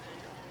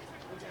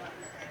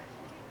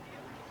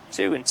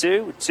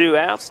 2-2 with 2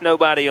 outs,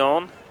 nobody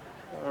on.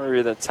 We're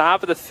at the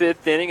top of the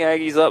 5th inning.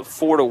 Aggies up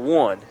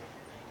 4-1.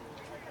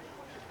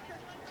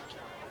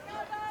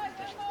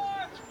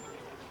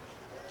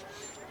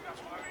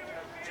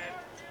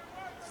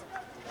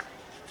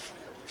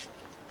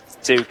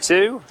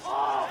 2-2.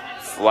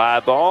 Fly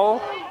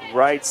ball.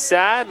 right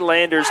side.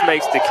 Landers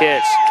makes the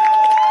catch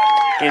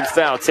in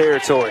foul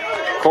territory.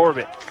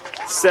 Corbett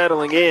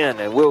settling in,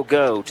 and we'll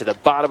go to the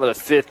bottom of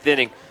the fifth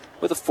inning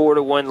with a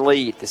 4-1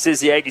 lead. This is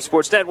the Aggie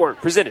Sports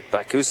Network, presented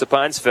by Coosa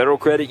Pines Federal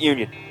Credit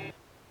Union.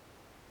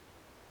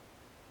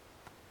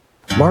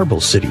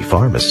 Marble City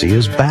Pharmacy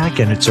is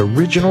back in its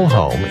original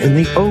home in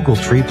the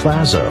Ogletree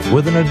Plaza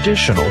with an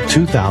additional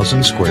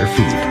 2,000 square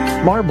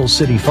feet. Marble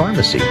City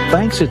Pharmacy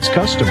thanks its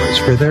customers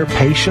for their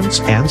patience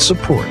and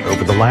support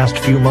over the last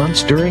few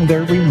months during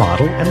their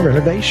remodel and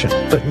renovation.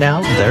 But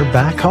now they're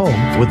back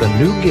home with a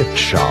new gift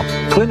shop,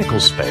 clinical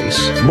space,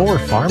 more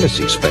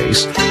pharmacy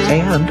space,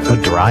 and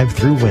a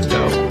drive-through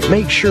window.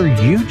 Make sure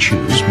you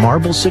choose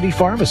Marble City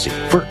Pharmacy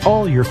for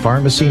all your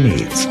pharmacy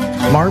needs.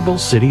 Marble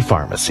City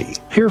Pharmacy,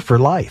 here for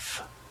life.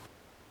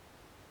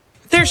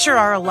 There sure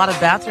are a lot of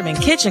bathroom and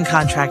kitchen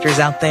contractors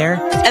out there,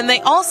 and they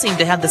all seem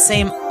to have the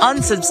same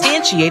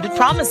unsubstantiated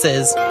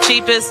promises.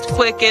 Cheapest,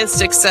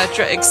 quickest,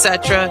 etc.,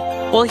 etc.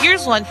 Well,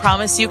 here's one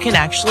promise you can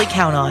actually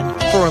count on.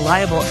 For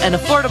reliable and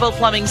affordable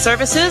plumbing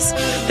services,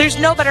 there's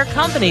no better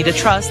company to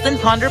trust than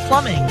Ponder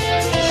Plumbing.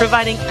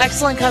 Providing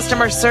excellent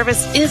customer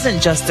service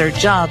isn't just their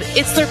job,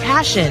 it's their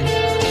passion.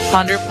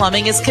 Ponder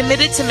Plumbing is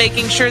committed to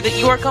making sure that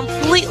you are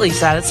completely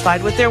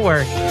satisfied with their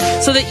work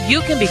so that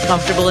you can be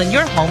comfortable in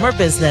your home or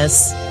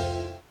business.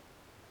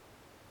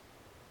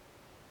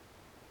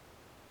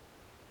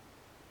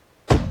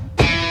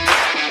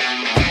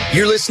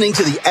 You're listening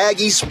to the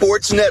Aggie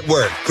Sports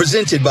Network,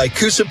 presented by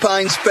Coosa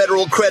Pines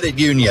Federal Credit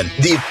Union,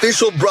 the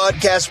official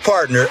broadcast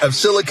partner of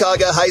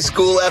Sylacauga High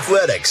School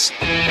Athletics.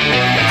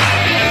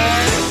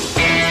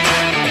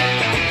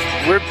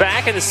 We're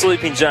back in the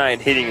Sleeping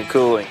Giant Heating and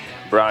Cooling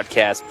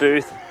broadcast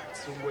booth.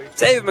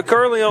 David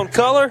McCurley on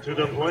color.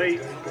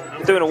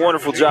 Doing a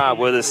wonderful job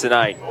with us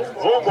tonight.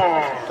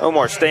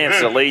 Omar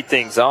Stamps to lead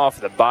things off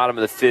at the bottom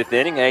of the fifth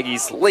inning.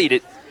 Aggies lead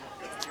it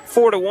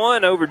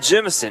 4-1 over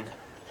Jemison.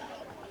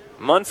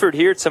 Munford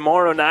here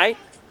tomorrow night.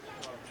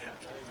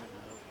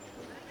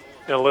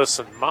 Now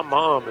listen, my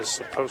mom is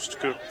supposed to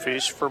cook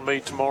fish for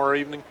me tomorrow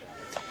evening,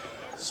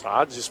 so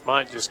I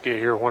might just get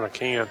here when I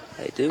can.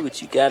 Hey, do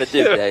what you got to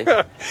do,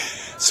 Dave.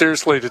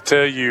 Seriously, to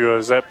tell you,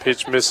 as that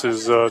pitch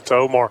misses to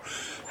Omar,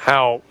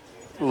 how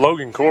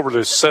Logan Corbett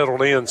has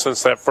settled in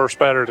since that first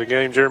batter of the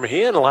game. Jeremy,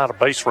 he hadn't allowed a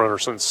base runner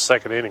since the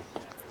second inning.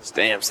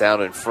 Stamps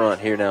out in front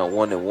here now,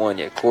 1-1.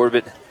 Yeah,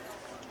 Corbett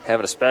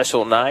having a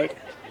special night.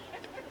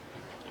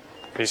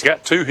 He's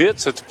got 2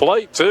 hits at the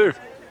plate, too.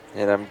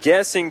 And I'm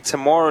guessing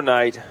tomorrow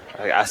night,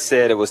 I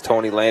said it was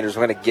Tony Landers.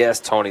 I'm going to guess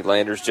Tony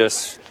Landers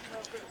just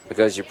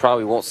because you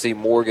probably won't see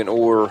Morgan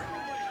or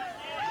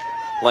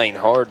Lane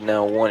Harden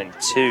now 1 and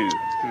 2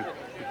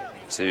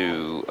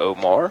 to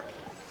Omar.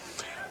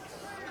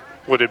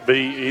 Would it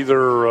be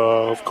either,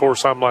 of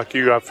course, I'm like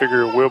you, I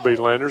figure it will be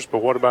Landers,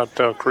 but what about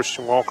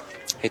Christian Walker?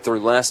 He threw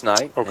last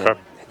night. Okay.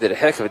 He did a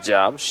heck of a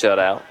job,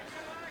 shutout.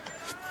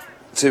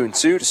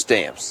 2-2 to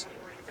Stamps.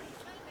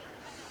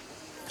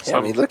 Yeah,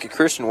 I mean, look at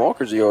Christian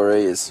Walker's ERA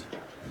is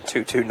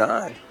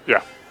 2.29.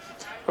 Yeah.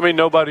 I mean,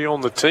 nobody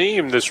on the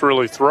team that's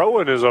really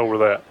throwing is over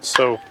that.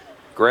 So,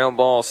 ground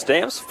ball,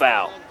 Stamps,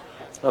 foul.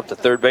 Up the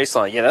third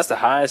baseline. Yeah, that's the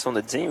highest on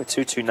the team with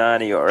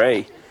 2.29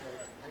 ERA.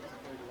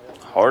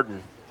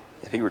 Harden,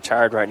 if he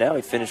retired right now,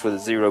 he'd finish with a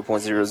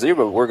 0.00,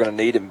 but we're going to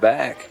need him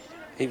back.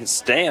 Even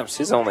Stamps,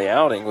 his only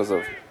outing was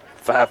a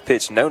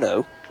 5-pitch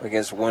no-no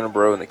against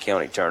Winterboro in the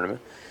county tournament.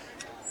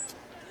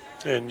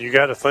 And you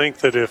got to think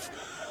that if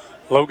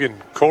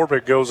Logan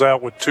Corbett goes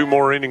out with 2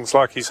 more innings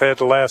like he's had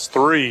the last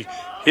 3,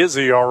 his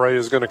ERA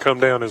is going to come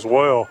down as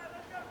well.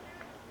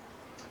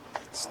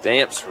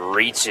 Stamps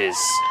reaches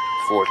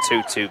for a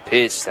 2-2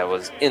 pitch that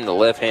was in the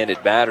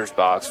left-handed batter's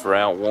box for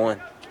out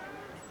 1.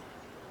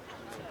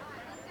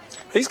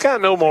 He's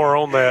gotten Omar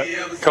on that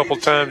a couple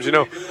times. You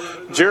know,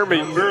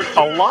 Jeremy,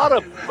 a lot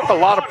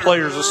of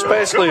players,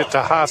 especially at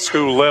the high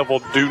school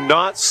level, do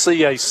not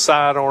see a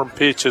sidearm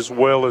pitch as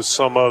well as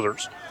some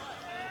others.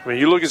 I mean,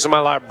 you look at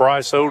somebody like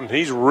Bryce Oden,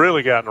 he's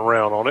really gotten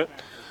around on it.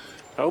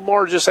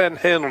 Omar just hadn't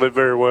handled it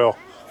very well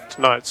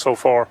tonight so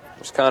far.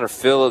 There's Connor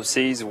Phillips.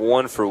 He's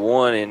 1 for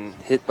 1 and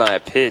hit by a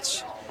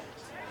pitch.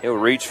 He'll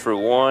reach for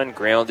 1,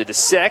 grounded to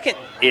second.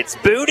 It's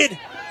booted,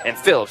 and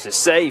Phillips is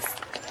safe.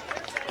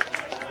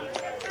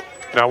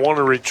 Now, I want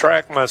to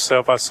retract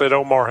myself. I said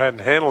Omar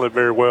hadn't handled it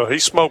very well. He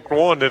smoked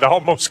 1 that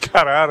almost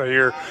got out of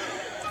here.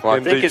 Well, I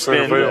think it's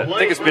been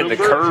the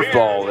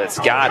curveball that's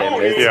got him.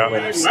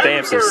 When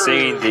Stamps has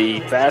seen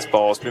the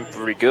fastball, it's been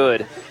pretty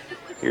good.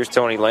 Here's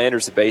Tony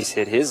Landers, the base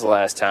hit his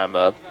last time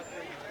up.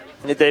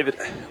 Hey, David,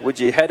 would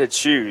you had to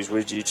choose?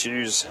 Would you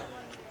choose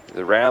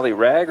the Rally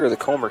Rag or the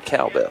Comer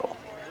Cowbell?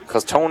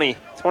 Because Tony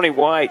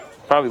White,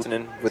 probably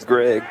listening with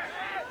Greg,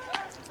 I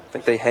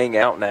think they hang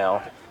out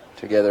now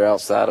together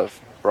outside of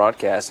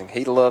broadcasting.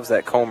 He loves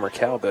that Comer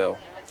Cowbell.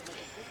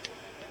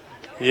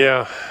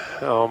 Yeah,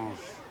 I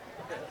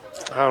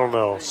don't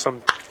know.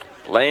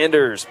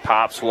 Landers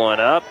pops one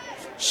up.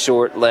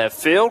 Short left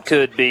field.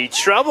 Could be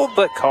trouble,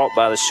 but caught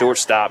by the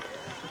shortstop.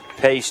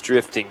 Pace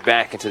drifting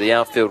back into the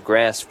outfield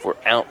grass for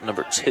out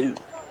number 2.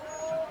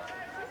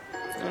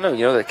 I don't know,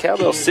 you know, the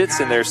cowbell sits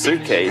in their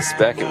suitcase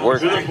back at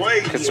work.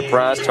 Could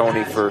surprise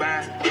Tony for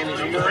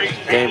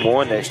game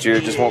 1 next year.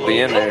 It just won't be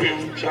in there.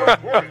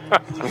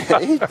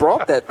 He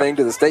brought that thing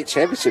to the state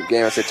championship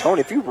game. I said,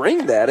 Tony, if you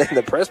ring that in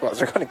the press box,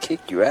 they're going to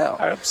kick you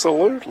out.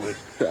 Absolutely.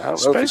 I don't know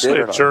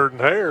Especially at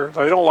Jordan-Hare.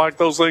 They don't like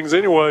those things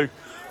anyway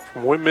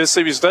when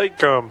Mississippi State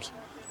comes.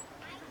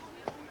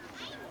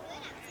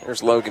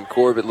 There's Logan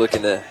Corbett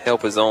looking to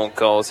help his own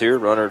cause here.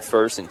 Runner at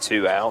first and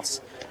 2 outs.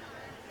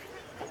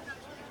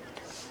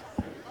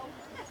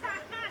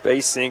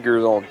 Base Singer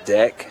on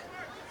deck.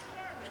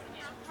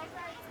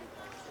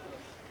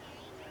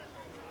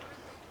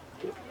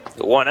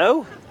 The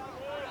 1-0.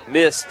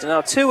 Missed.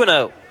 Now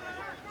 2-0.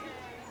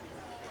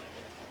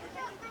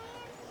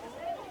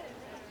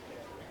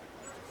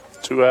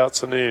 Two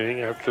outs in the inning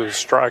after the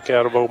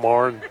strikeout of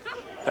Omar and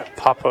that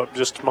pop-up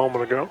just a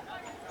moment ago.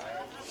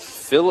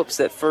 Phillips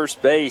at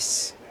first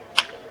base.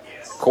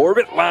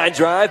 Corbett line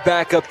drive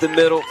back up the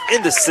middle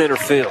into center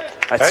field.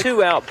 A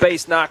 2-out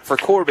base knock for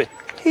Corbett.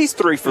 He's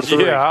 3 for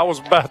 3. Yeah, I was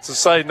about to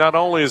say, not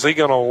only is he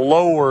going to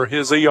lower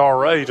his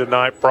ERA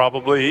tonight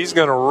probably, he's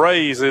going to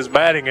raise his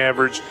batting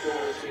average.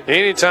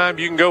 Anytime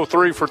you can go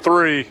 3 for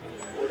 3,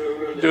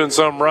 doing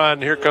something right,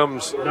 and here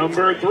comes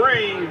number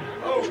 3,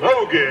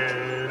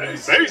 Logan.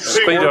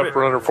 Speed up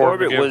runner for him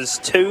Corbett again. was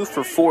 2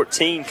 for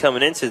 14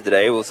 coming into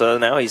today. Well, so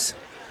now he's,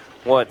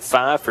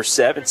 5 for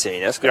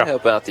 17. That's going to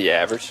help out the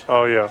average.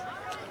 Oh, yeah.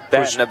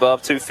 Batting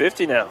above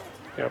 250 now.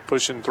 Yeah,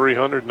 pushing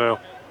 300 now.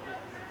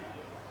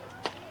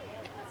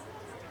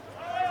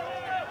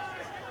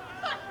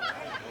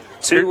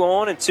 Two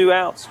on and 2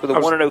 outs with a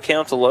 1-0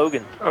 count to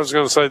Logan. I was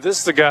going to say, this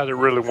is the guy that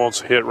really wants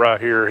to hit right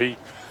here. He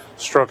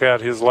struck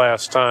out his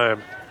last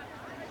time.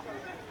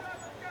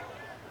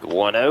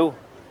 1-0.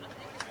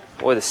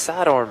 Boy, the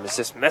sidearm is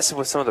just messing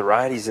with some of the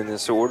righties in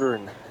this order,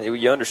 and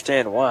you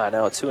understand why.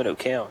 Now a 2-0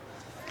 count.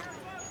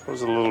 It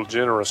was a little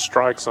generous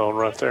strike zone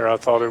right there. I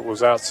thought it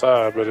was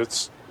outside, but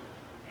it's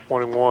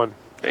 1-1.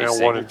 Now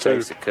 1-2.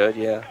 Takes a cut,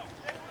 yeah.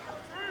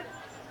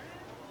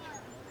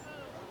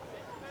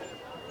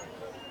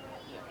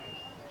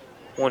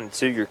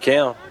 1-2 your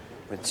count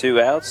with 2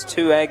 outs.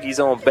 2 Aggies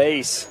on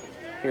base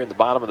here in the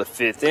bottom of the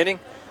 5th inning.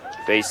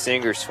 Base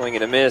Singer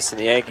swinging a miss, and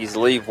the Aggies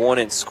leave 1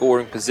 in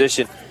scoring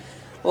position.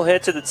 We'll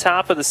head to the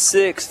top of the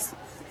 6th.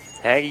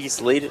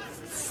 Aggies lead it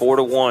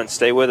 4-1.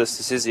 Stay with us.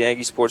 This is the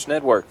Aggie Sports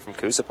Network from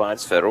Coosa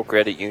Pines Federal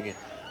Credit Union.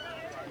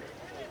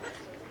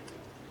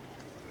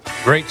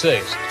 Great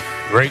taste,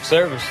 great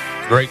service,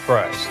 great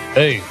price.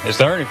 Hey,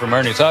 it's Ernie from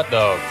Ernie's Hot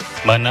Dog.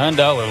 My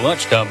 $9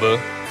 lunch combo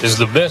is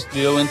the best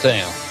deal in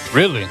town.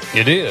 Really,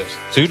 it is.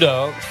 2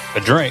 dogs, a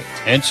drink,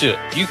 and chip.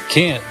 You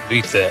can't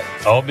beat that.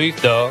 All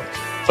beef dog,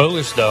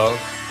 Polish dog,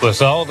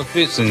 plus all the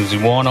fixings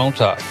you want on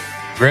top.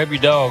 Grab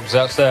your dogs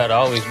outside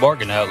Ollie's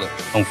Bargain Outlet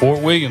on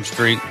Fort William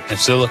Street in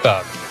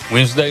Sylacauga.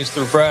 Wednesdays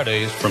through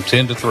Fridays from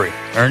 10 to 3.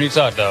 Ernie's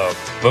Hot Dog,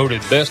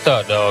 voted best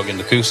hot dog in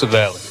the Coosa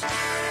Valley.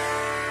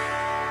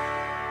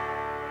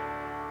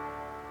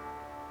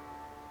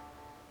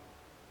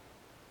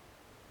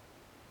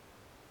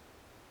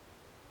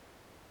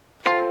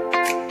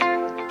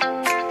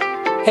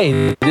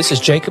 Hey, this is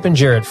Jacob and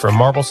Jared from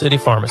Marble City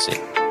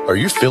Pharmacy. Are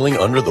you feeling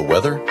under the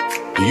weather?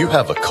 Do you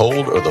have a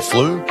cold or the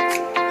flu?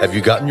 Have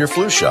you gotten your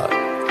flu shot?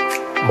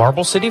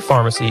 Marble City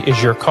Pharmacy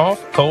is your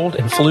cough, cold,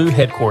 and flu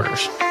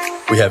headquarters.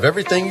 We have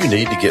everything you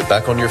need to get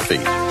back on your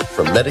feet,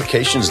 from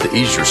medications to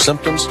ease your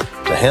symptoms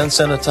to hand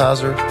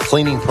sanitizer,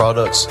 cleaning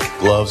products,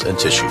 gloves, and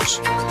tissues.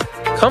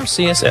 Come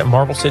see us at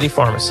Marble City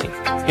Pharmacy,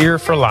 here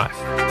for life.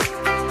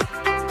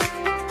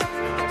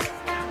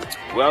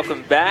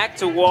 Welcome back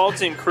to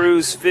Walton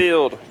Cruz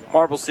Field.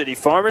 Marble City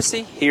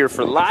Pharmacy, here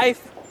for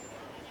life.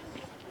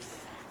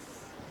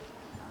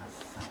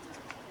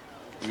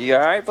 You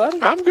all right,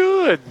 buddy? I'm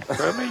good.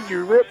 I mean,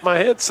 you ripped my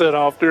headset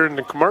off during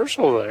the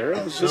commercial there.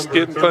 I was just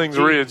getting things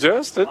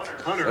readjusted.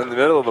 In the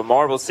middle of a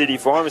Marble City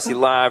Pharmacy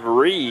live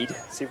read.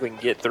 See if we can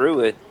get through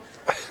it.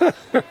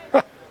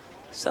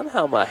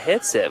 Somehow my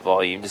headset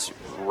volume just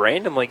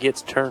randomly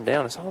gets turned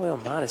down. It's all the way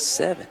on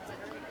 -7.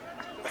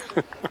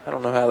 I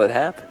don't know how that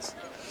happens.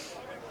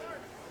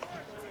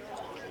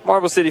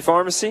 Marble City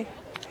Pharmacy,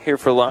 here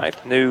for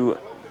life. New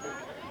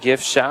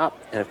gift shop,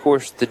 and, of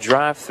course, the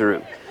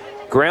drive-thru.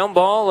 Ground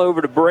ball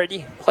over to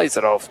Brady. Plays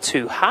it off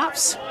 2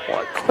 hops.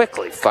 While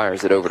quickly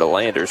fires it over to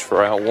Landers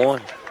for out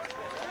 1.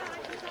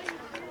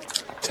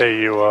 Tell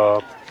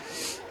you,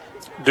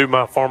 do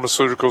my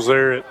pharmaceuticals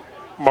there at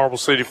Marble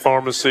City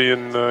Pharmacy,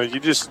 and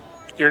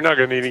you're not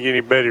going to need any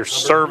better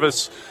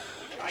service.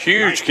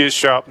 Huge gift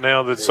shop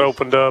now that's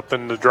opened up,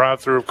 and the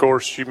drive-thru, of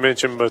course, you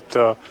mentioned,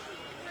 but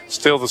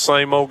still the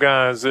same old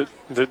guys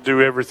that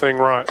do everything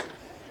right.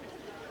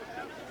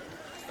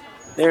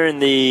 They're in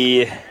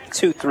the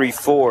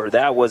 2-3-4.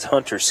 That was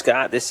Hunter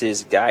Scott. This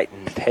is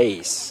Guyton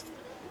Pace.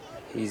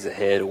 He's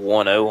ahead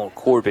 1-0 on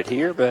Corbett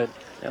here, but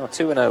now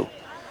 2-0.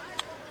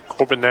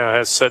 Corbett now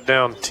has set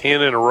down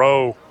 10 in a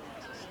row.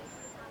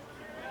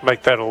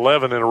 Make that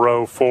 11 in a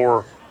row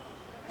for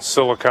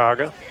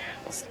Sylacauga.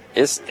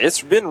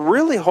 It's been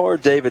really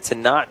hard, David, to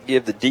not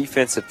give the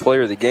defensive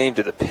player of the game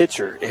to the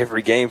pitcher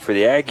every game for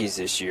the Aggies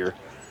this year.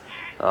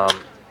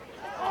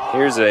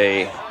 Here's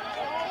a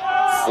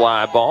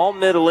fly ball,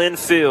 middle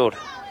infield.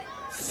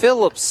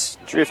 Phillips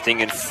drifting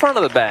in front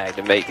of the bag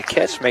to make the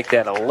catch, make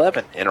that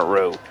 11 in a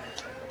row.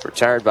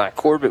 Retired by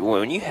Corbett.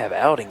 When you have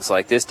outings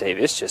like this, Dave,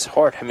 it's just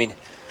hard. I mean,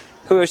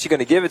 who else are you going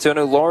to give it to? I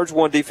know Large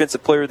won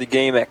defensive player of the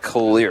game at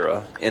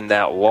Calera in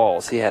that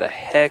Walls. He had a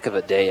heck of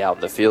a day out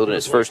in the field in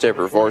his first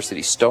ever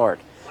varsity start.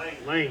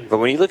 But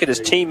when you look at his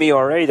team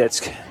ERA,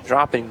 that's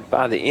dropping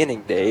by the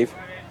inning, Dave.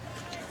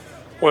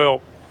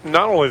 Well,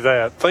 not only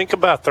that, think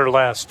about their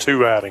last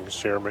 2 outings,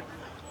 Jeremy.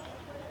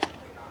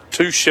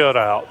 2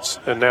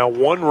 shutouts, and now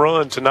 1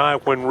 run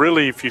tonight when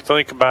really, if you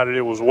think about it,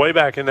 it was way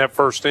back in that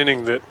first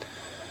inning that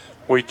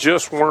we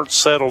just weren't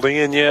settled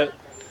in yet.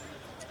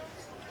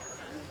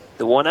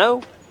 The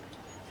 1-0?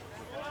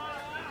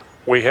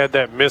 We had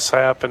that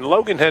mishap, and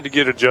Logan had to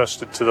get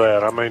adjusted to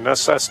that. I mean,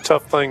 that's a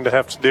tough thing to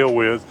have to deal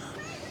with.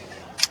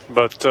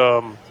 But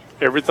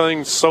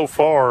everything so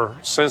far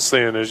since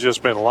then has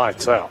just been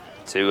lights out.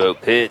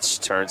 2-0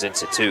 pitch turns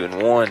into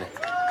 2-1.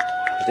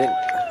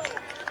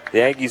 The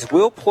Aggies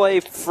will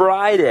play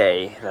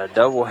Friday, a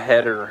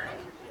doubleheader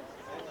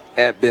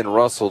at Ben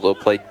Russell. They'll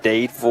play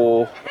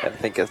Dadeville. I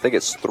think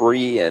it's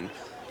 3 and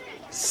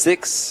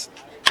 6,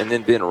 and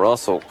then Ben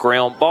Russell.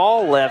 Ground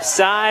ball, left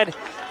side,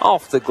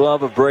 off the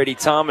glove of Brady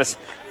Thomas.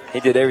 He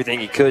did everything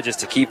he could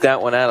just to keep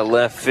that one out of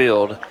left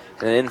field.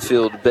 An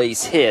infield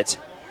base hit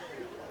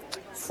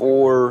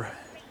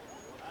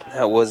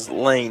that was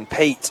Lane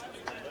Pate.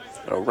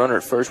 A runner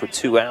at first with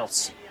 2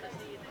 outs.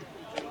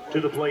 To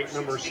the plate,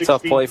 number 16.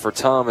 Tough play for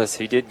Thomas.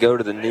 He did go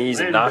to the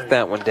knees and knock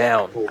that one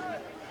down.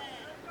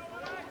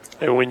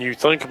 And when you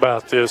think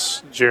about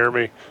this,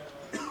 Jeremy,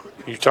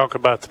 you talk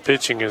about the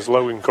pitching as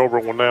Logan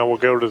Colbert will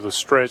go to the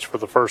stretch for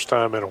the first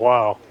time in a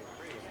while.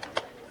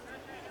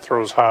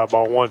 Throws high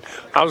ball 1.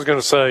 I was going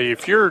to say,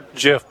 if you're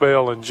Jeff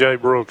Bell and Jay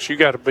Brooks, you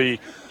got to be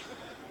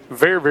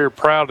very, very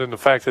proud in the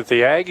fact that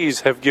the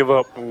Aggies have given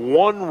up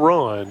 1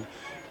 run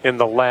in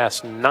the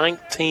last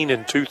 19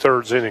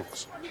 2/3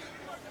 innings.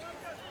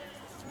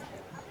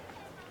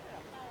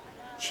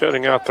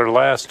 Shutting out their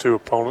last 2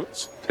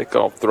 opponents.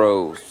 Pickoff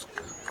throws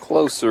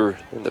closer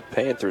than the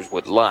Panthers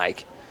would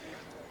like.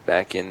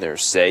 Back in there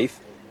safe.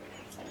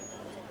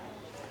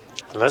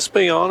 Let's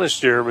be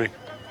honest, Jeremy.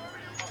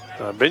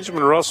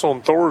 Benjamin Russell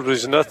and Thorsby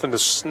is nothing to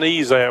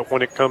sneeze at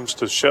when it comes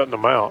to shutting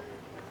them out.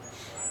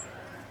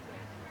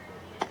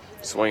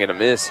 Swing and a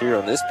miss here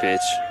on this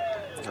pitch.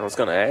 I was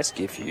going to ask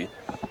you if you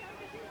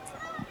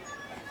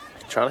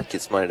trying to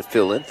get somebody to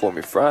fill in for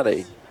me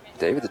Friday.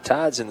 David, the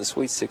Tide's in the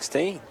Sweet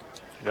 16.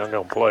 You're not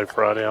going to play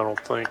Friday, I don't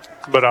think.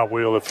 But I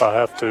will if I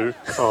have to.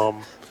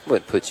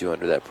 Wouldn't put you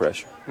under that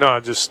pressure. No,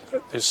 it's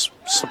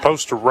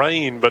supposed to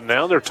rain, but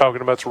now they're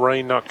talking about the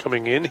rain not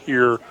coming in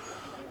here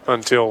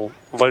until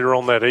later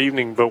on that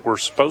evening. But we're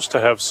supposed to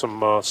have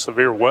some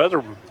severe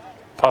weather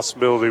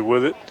possibility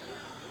with it.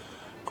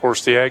 Of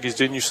course, the Aggies,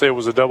 didn't you say it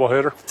was a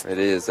doubleheader? It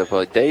is. They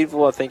play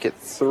Dadeville, I think, at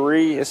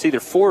 3. It's either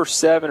 4 or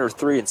 7 or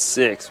 3 and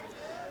 6.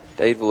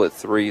 Dadeville at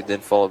 3,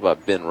 then followed by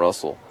Ben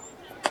Russell.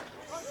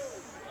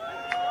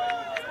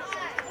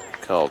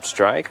 Called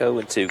strike,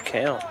 0-2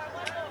 count.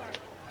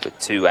 With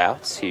 2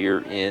 outs here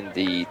in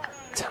the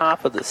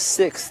top of the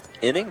 6th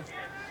inning.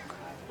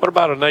 What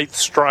about an 8th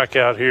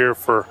strikeout here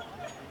for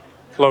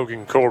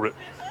Logan Corbett?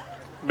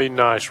 Be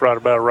nice right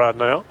about right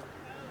now.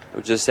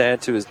 We'll just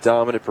add to his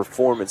dominant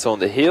performance on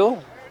the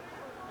hill.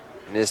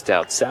 Missed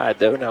outside,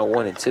 though, now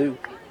 1-2.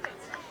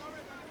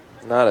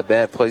 Not a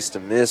bad place to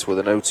miss with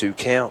an 0-2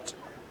 count.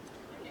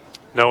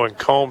 No, and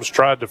Combs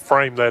tried to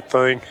frame that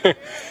thing.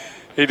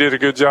 He did a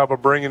good job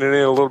of bringing it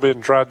in a little bit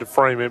and tried to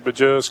frame it, but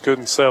just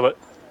couldn't sell it.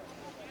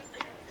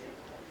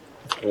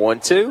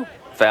 1-2,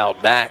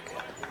 fouled back.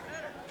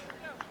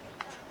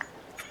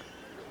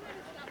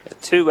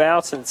 2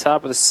 outs in the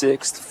top of the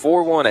 6th,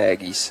 4-1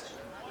 Aggies.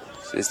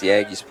 This is the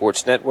Aggie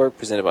Sports Network,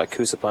 presented by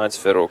Coosa Pines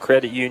Federal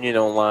Credit Union,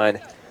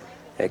 online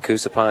at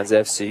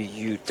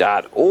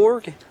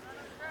CoosaPinesFCU.org.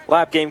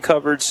 Live game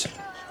coverage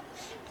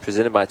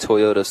presented by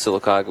Toyota of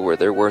Sylacauga, where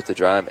they're worth the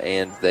drive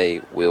and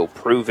they will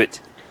prove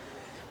it.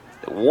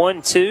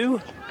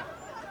 1-2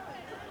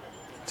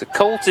 to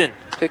Colton.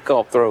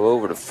 Pickoff throw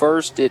over to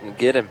first, didn't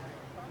get him.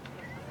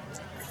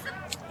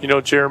 You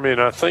know, Jeremy,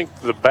 and I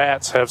think the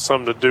bats have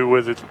something to do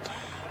with it.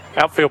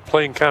 Outfield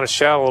playing kind of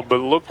shallow, but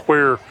look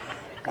where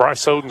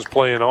Bryce Oden's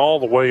playing all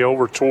the way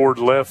over toward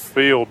left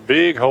field.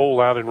 Big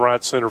hole out in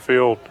right center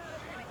field.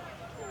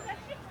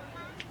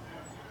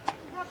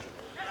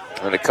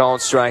 And a call on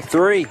strike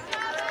 3.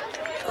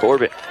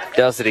 Corbett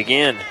does it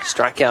again.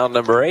 Strikeout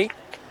number 8.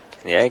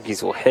 And the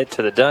Aggies will head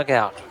to the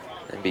dugout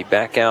and be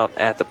back out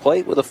at the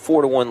plate with a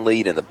 4-1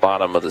 lead in the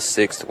bottom of the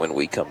 6th when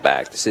we come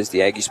back. This is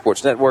the Aggie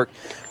Sports Network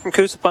from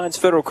Coosa Pines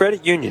Federal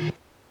Credit Union.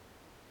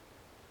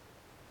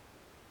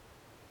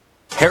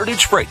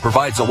 Heritage Freight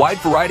provides a wide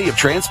variety of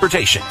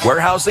transportation,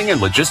 warehousing, and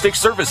logistics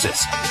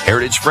services.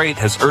 Heritage Freight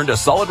has earned a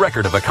solid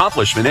record of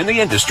accomplishment in the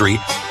industry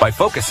by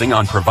focusing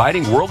on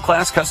providing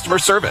world-class customer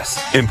service,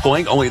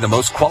 employing only the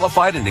most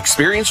qualified and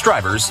experienced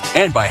drivers,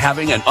 and by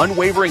having an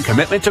unwavering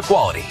commitment to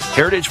quality.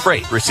 Heritage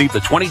Freight received the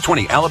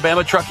 2020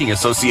 Alabama Trucking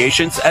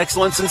Association's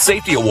Excellence in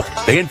Safety Award.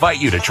 They invite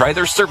you to try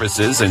their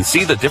services and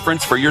see the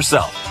difference for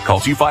yourself.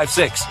 Call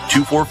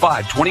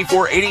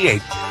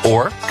 256-245-2488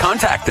 or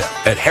contact them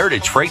at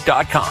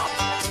heritagefreight.com.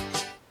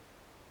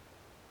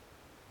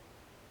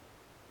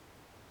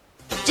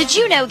 Did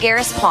you know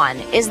Garris Pawn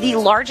is the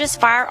largest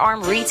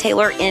firearm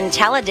retailer in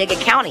Talladega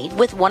County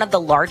with one of the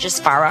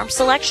largest firearm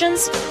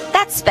selections?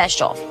 That's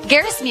special.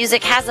 Garris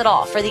Music has it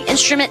all for the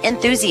instrument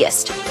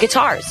enthusiast.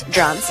 Guitars,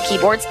 drums,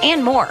 keyboards,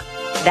 and more.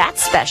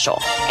 That's special.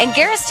 And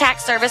Garris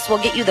Tax Service will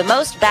get you the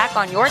most back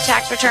on your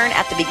tax return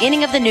at the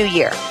beginning of the new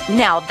year.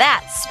 Now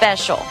that's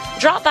special.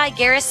 Drop by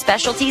Garris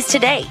Specialties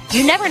today.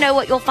 You never know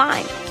what you'll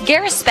find.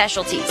 Garris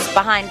Specialties,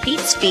 behind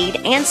Pete's Feed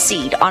and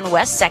Seed on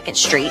West 2nd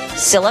Street,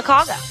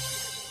 Sylacauga.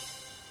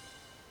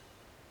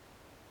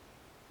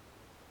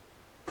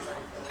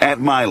 At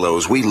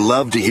Milo's, we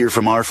love to hear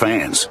from our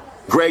fans.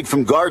 Greg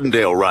from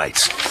Gardendale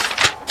writes,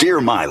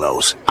 Dear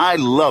Milo's, I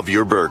love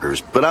your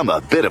burgers, but I'm a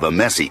bit of a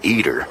messy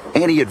eater.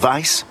 Any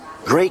advice?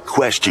 Great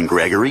question,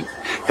 Gregory.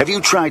 Have you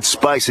tried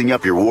spicing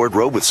up your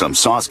wardrobe with some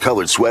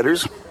sauce-colored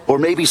sweaters? Or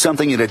maybe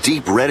something in a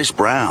deep reddish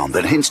brown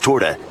that hints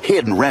toward a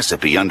hidden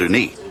recipe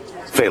underneath?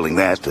 Failing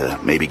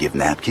that, maybe give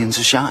napkins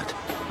a shot.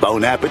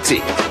 Bon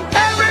appetit.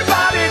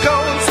 Everybody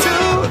goes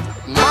to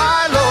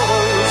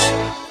Milo's.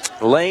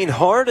 Lane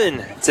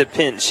Harden to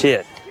pinch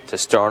hit to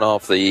start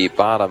off the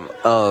bottom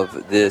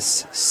of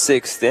this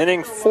sixth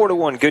inning.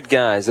 4-1 good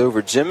guys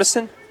over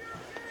Jemison.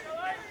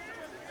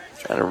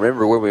 Trying to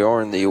remember where we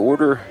are in the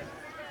order.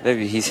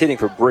 Maybe he's hitting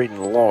for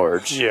Braden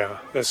Large. Yeah,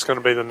 that's going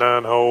to be the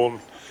 9-hole.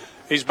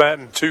 He's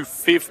batting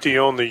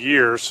 .250 on the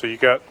year, so you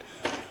got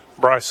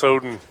Bryce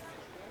Oden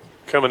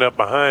coming up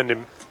behind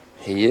him.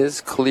 He is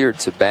cleared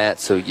to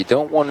bat, so you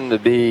don't want him to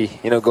be,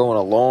 going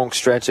a long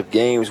stretch of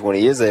games when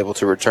he is able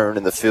to return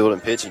in the field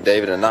and pitching,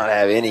 David, and not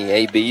have any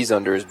ABs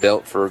under his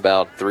belt for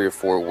about 3 or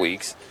 4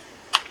 weeks.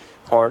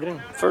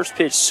 Harden, first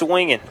pitch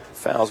swinging,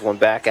 fouls one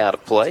back out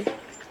of play.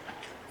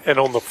 And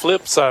on the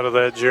flip side of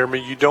that,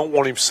 Jeremy, you don't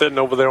want him sitting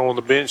over there on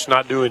the bench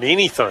not doing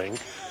anything,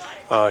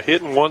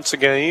 hitting once a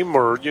game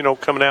or,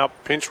 coming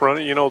out pinch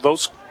running.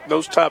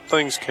 Those type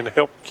things can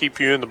help keep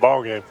you in the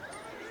ballgame.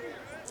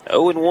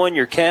 0-1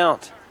 your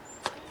count.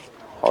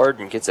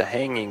 Harden gets a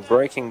hanging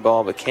breaking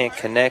ball but can't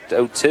connect.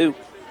 0-2.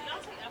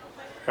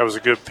 That was a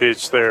good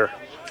pitch there.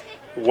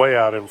 Way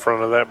out in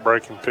front of that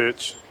breaking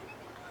pitch.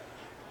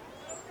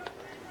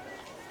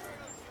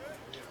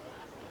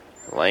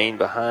 Lane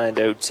behind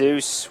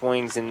 0-2.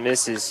 Swings and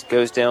misses.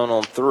 Goes down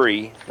on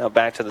 3. Now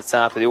back to the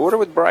top of the order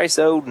with Bryce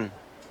Oden.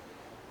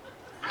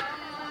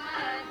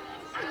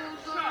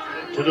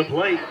 To the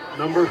plate,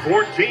 number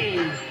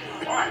 14,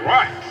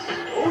 Bryce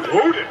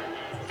Oden.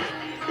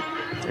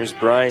 Here's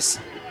Bryce.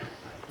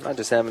 Not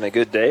just having a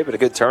good day, but a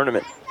good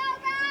tournament.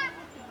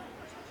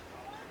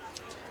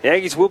 The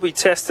Aggies will be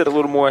tested a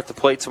little more at the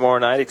plate tomorrow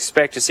night.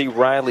 Expect to see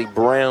Riley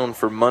Brown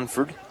for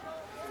Munford.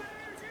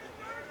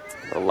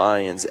 The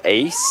Lions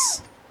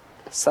ace.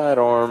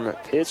 Sidearm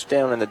pitch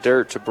down in the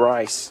dirt to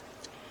Bryce.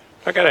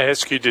 I got to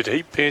ask you, did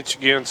he pitch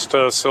against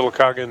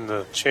Sylacauga in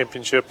the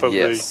championship of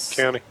the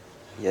county?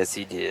 Yes,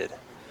 he did.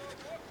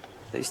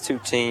 These two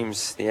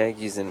teams, the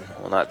Aggies and,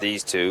 well, not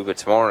these two, but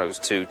tomorrow's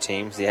two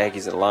teams, the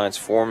Aggies and Lions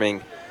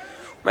forming,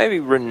 maybe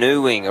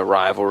renewing a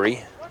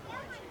rivalry.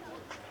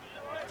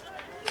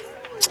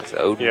 It's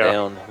Oden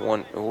down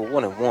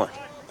 1-1.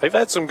 They've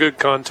had some good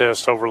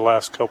contests over the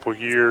last couple of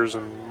years,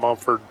 and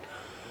Mumford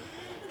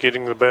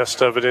getting the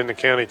best of it in the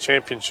county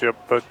championship.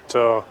 But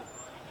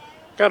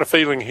got a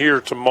feeling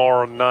here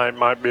tomorrow night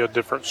might be a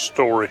different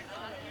story.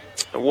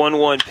 A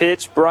 1-1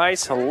 pitch.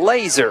 Bryce, a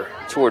laser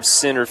towards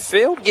center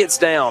field, gets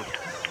down.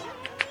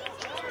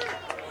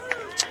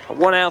 A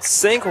 1-out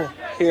single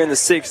here in the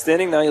sixth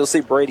inning. Now you'll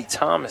see Brady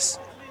Thomas.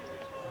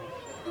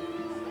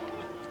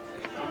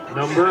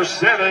 Number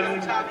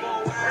 7,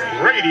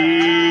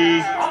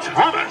 Brady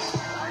Thomas.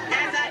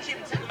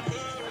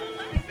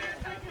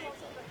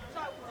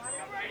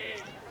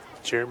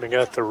 Jeremy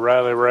got the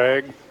Riley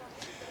rag.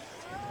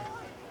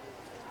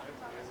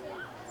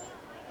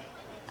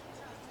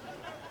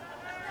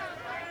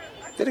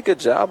 Did a good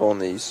job on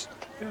these.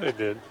 Yeah, they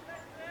did.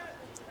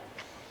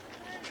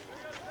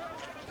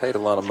 Paid a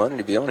lot of money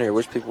to be on here.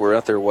 Wish people were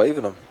out there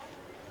waving them.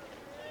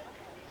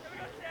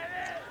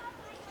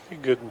 Be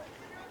good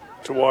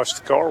to wash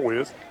the car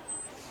with.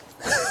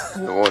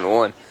 The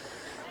 1-1.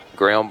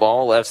 Ground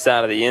ball left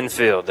side of the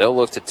infield. They'll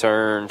look to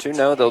turn to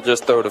no. They'll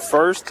just throw to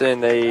first,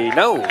 and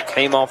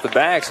came off the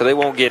back, so they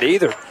won't get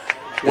either.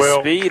 The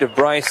speed of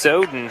Bryce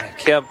Oden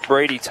kept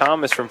Brady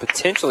Thomas from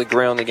potentially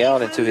grounding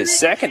out into his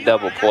second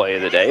double play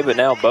of the day, but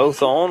now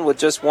both on with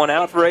just 1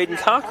 out for Aiden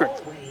Cochran.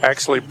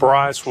 Actually,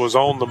 Bryce was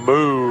on the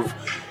move,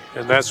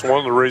 and that's one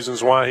of the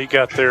reasons why he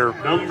got there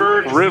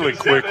really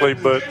quickly.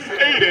 But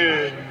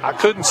Aiden I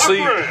couldn't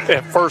see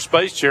at first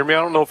base, Jeremy.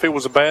 I don't know if it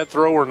was a bad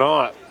throw or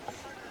not.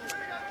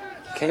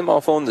 Came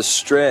off on the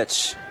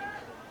stretch.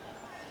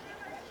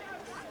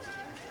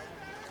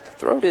 The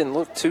throw didn't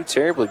look too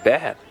terribly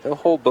bad. They'll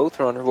hold both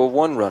runners, well,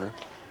 one runner.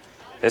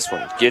 This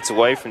one gets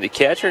away from the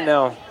catcher.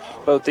 Now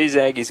both these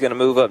Aggies going to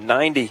move up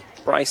 90.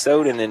 Bryce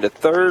Oden into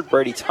third,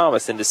 Brady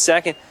Thomas into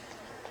second.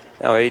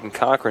 Now Aiden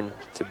Cochran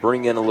to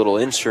bring in a little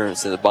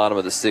insurance in the bottom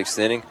of the sixth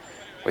inning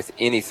with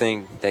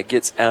anything that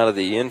gets out of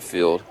the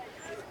infield.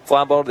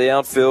 Fly ball to the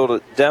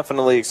outfield.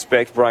 Definitely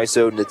expect Bryce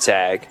Oden to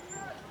tag.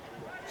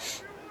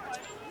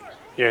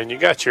 Yeah, and you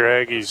got your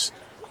Aggies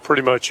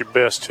pretty much your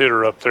best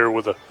hitter up there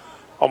with a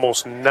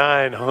almost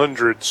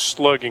 900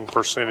 slugging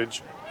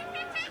percentage.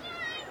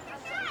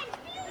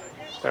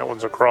 That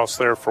one's across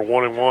there for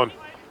 1-1.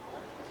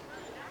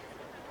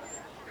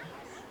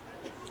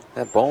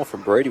 That ball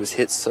from Brady was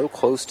hit so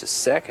close to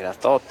second. I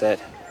thought that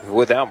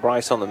without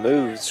Bryce on the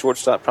move, the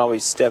shortstop probably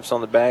steps on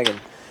the bag and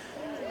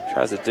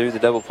tries to do the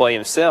double play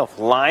himself.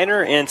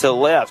 Liner into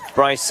left.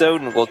 Bryce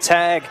Oden will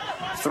tag.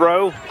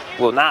 Throw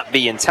will not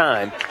be in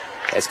time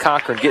as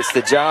Cochran gets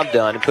the job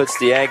done and puts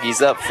the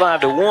Aggies up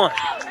 5-1.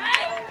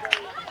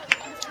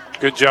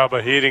 Good job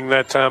of hitting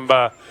that time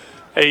by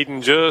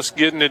Aiden, just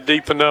getting it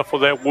deep enough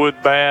with that wood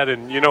bat.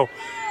 And, you know,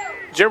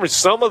 Jeremy,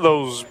 some of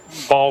those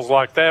balls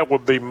like that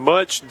would be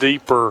much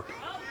deeper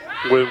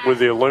with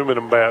the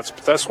aluminum bats.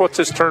 But that's what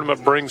this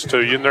tournament brings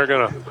to you, and they're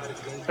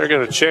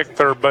gonna check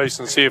third base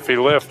and see if he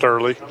left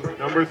early.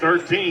 Number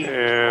 13,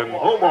 and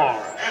Omar.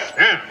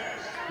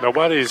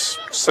 Nobody's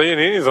seeing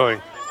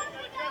anything.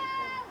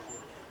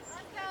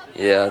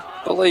 Yeah,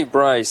 I believe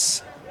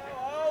Bryce.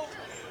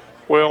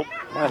 Well,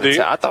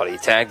 I thought he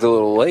tagged a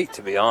little late,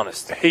 to be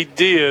honest. He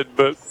did,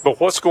 but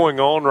what's going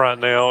on right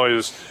now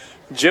is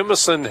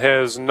Jemison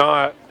has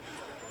not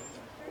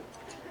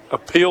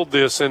appealed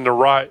this in the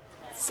right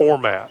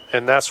format,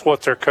 and that's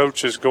what their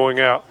coach is going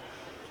out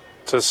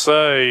to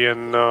say,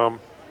 and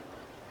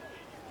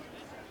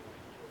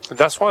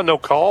that's why no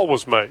call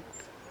was made.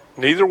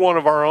 Neither one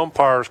of our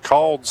umpires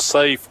called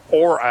safe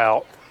or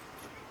out.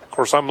 Of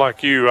course, I'm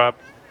like you.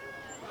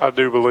 I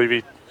do believe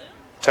he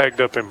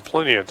tagged up in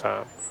plenty of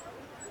time.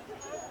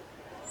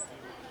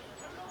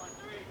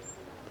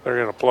 They're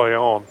going to play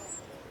on.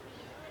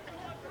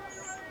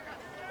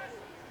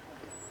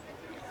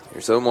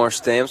 Here's Omar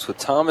Stamps with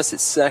Thomas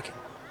at second.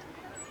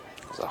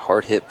 It was a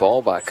hard hit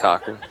ball by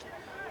Cochran.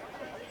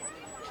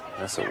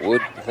 That's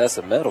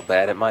a metal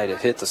bat. It might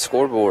have hit the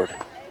scoreboard.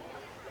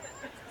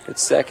 Good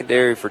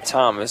secondary for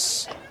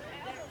Thomas.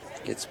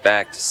 Gets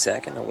back to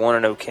second. A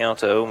 1-0 count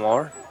to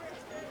Omar.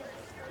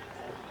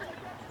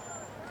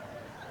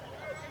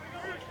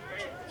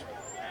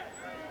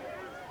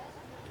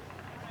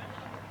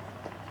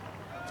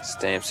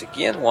 Stamps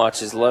again,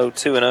 watches low,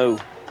 2-0.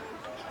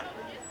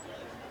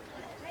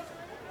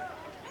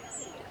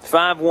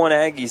 5-1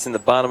 Aggies in the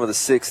bottom of the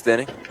sixth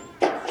inning.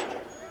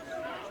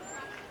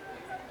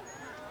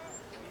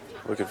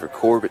 Looking for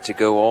Corbett to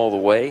go all the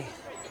way.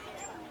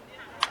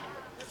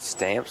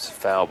 Stamps,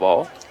 foul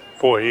ball.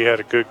 Boy, he had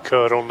a good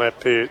cut on that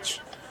pitch.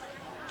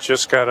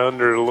 Just got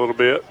under it a little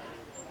bit.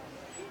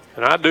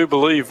 And I do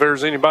believe if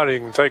there's anybody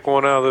who can take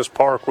one out of this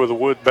park with a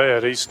wood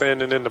bat, he's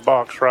standing in the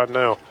box right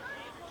now.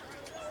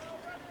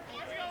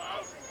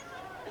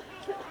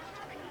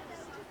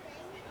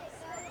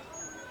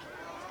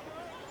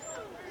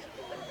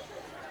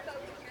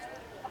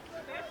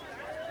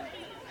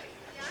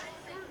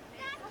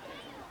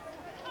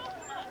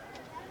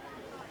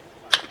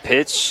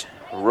 Pitch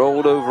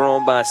rolled over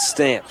on by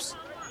Stamps.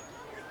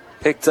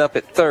 Picked up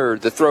at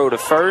third. The throw to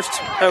first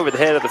over the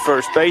head of the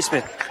first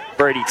baseman.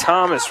 Brady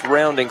Thomas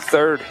rounding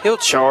third. He'll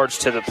charge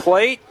to the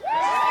plate.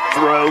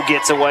 Throw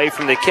gets away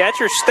from the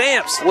catcher.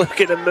 Stamps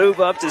looking to move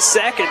up to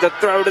second. The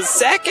throw to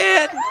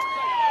second.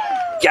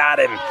 Got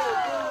him.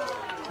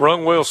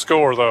 Run will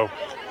score, though.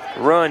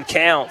 Run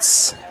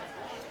counts.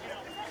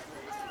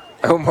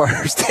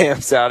 Omar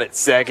Stamps out at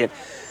second.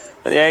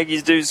 The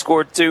Aggies do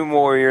score two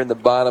more here in the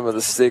bottom of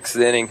the sixth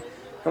inning.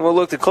 And we'll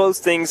look to close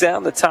things out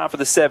in the top of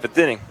the seventh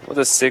inning with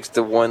a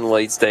 6-1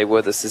 lead. Stay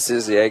with us. This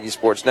is the Aggie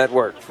Sports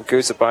Network from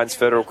Coosa Pines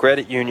Federal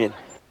Credit Union.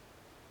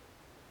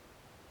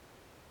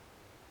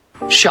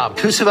 Shop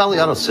Coosa Valley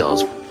Auto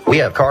Sales. We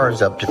have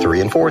cars up to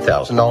 $3,000 and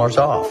 $4,000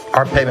 off.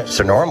 Our payments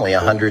are normally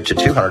 $100 to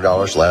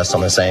 $200 less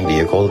on the same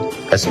vehicle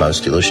as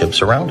most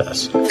dealerships around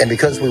us. And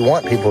because we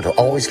want people to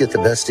always get the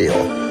best deal,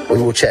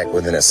 we will check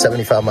within a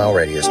 75-mile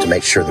radius to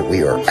make sure that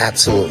we are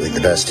absolutely the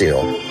best deal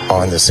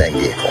on the same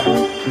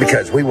vehicle.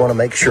 Because we want to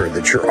make sure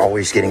that you're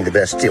always getting the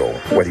best deal,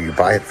 whether you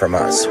buy it from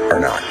us or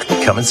not.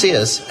 Come and see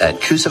us at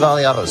Coosa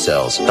Valley Auto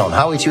Sales on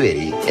Highway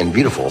 280 in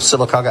beautiful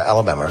Sylacauga,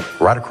 Alabama,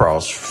 right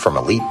across from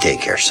Elite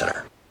Daycare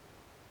Center.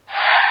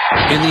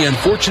 In the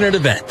unfortunate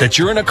event that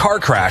you're in a car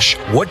crash,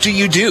 what do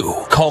you do?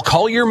 Call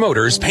Collier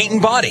Motors Paint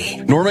and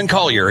Body. Norman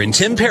Collier and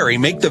Tim Perry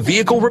make the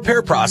vehicle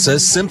repair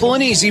process simple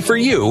and easy for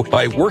you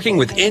by working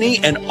with any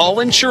and all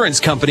insurance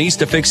companies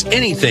to fix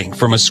anything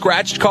from a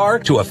scratched car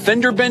to a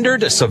fender bender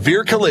to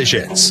severe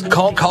collisions.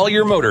 Call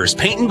Collier Motors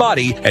Paint and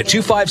Body at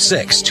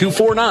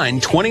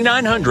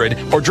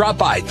 256-249-2900 or drop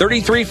by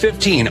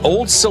 3315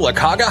 Old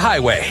Sylacauga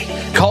Highway.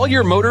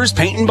 Collier Motors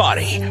Paint and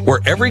Body,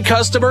 where every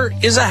customer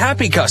is a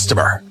happy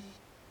customer.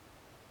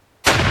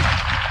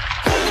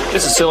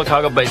 This is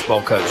Sylacauga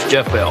baseball coach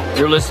Jeff Bell.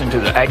 You're listening to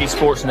the Aggie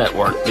Sports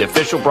Network, the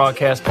official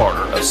broadcast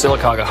partner of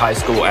Sylacauga High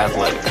School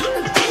Athletics.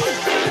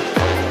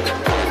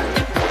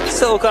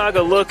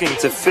 Sylacauga looking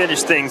to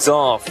finish things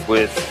off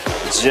with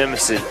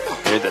Jemison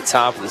near the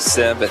top of the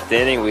 7th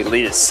inning. We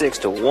lead at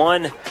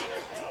 6-1.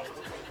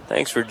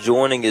 Thanks for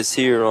joining us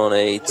here on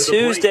a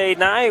Tuesday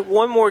night.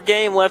 One more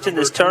game left in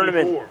this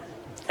tournament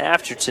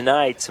after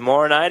tonight.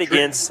 Tomorrow night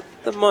against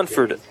the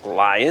Munford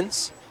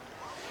Lions.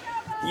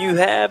 You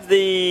have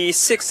the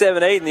 6,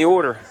 7, 8 in the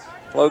order.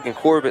 Logan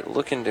Corbett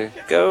looking to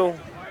go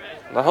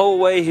the whole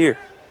way here.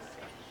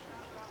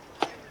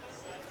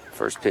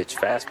 First pitch,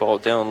 fastball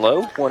down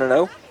low,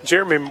 1-0.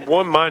 Jeremy,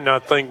 one might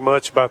not think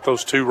much about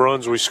those 2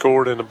 runs we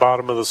scored in the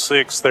bottom of the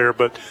 6th there,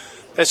 but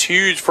that's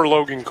huge for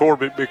Logan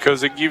Corbett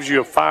because it gives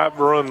you a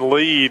 5-run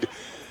lead.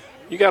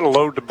 You got to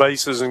load the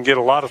bases and get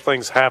a lot of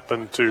things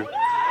happen to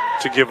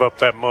give up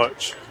that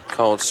much.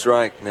 Called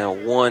strike, now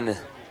 1-1.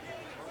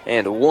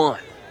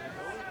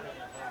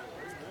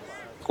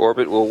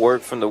 Corbett will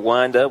work from the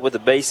windup with the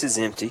bases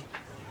empty.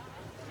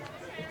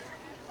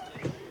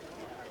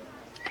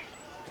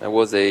 That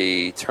was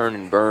a turn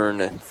and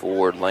burn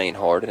for Lane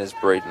Harden as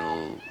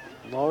Braden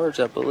Large,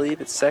 I believe,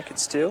 at second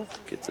still.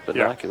 Gets the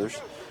binoculars.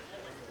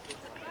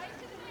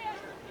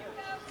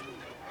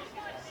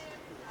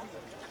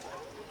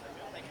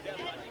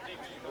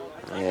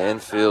 Yeah,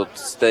 infield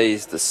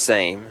stays the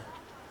same.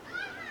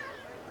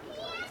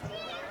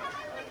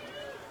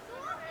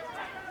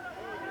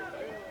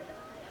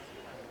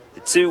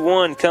 The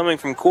 2-1 coming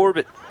from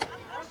Corbett.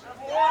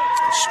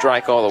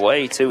 Strike all the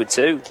way,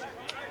 2-2.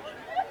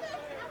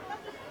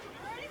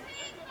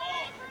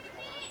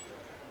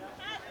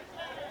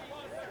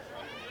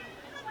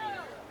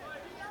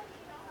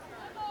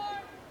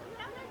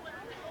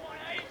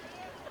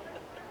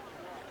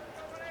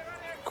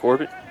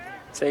 Corbett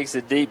takes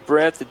a deep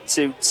breath at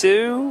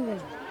 2-2.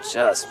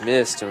 Just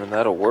missed him, and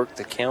that'll work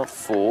the count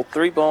full.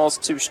 3 balls,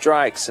 2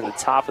 strikes in the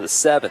top of the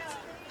 7th.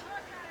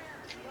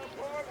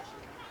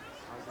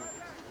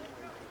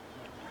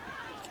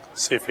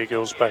 See if he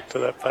goes back to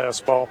that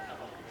fastball.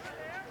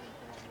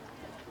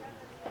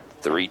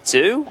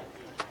 3-2.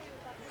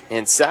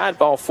 Inside,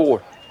 ball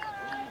 4.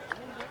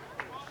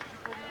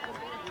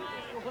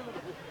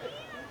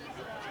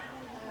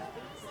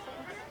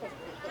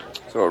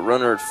 So a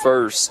runner at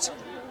first.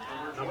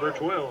 Number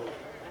 12,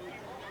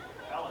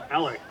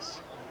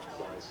 Alex.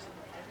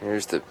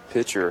 Here's the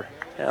pitcher,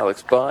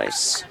 Alex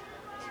Bice.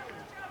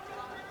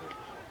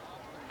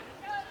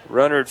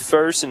 Runner at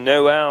first and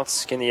no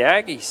outs. Can the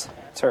Aggies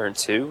turn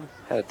 2?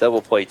 Had a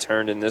double play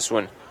turned in this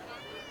one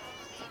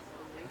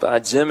by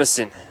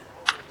Jemison.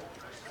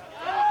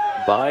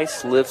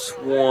 Bice lifts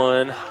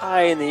one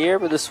high in the air,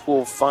 but this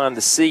will find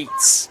the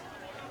seats.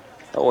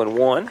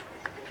 0-1.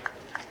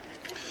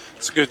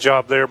 It's a good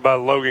job there by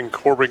Logan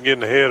Corbett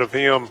getting ahead of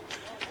him,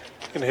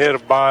 getting ahead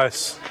of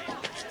Bice.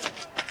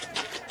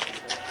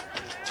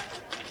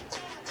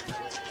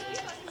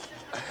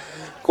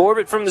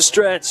 Corbett from the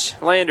stretch.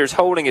 Landers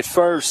holding at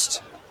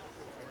first.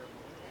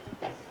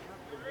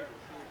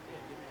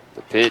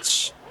 The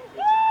pitch.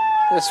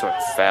 This one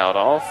fouled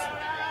off.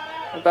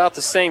 About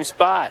the same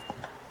spot.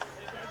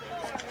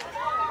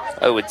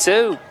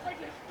 0-2.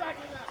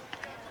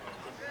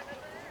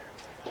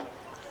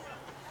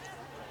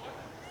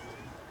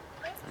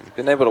 You've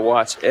been able to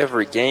watch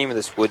every game of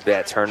this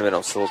Woodbat tournament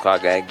on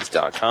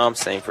SylacaugaAggies.com.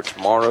 Same for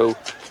tomorrow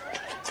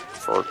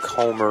for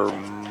Comer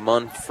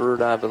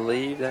Munford, I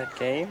believe, that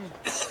game.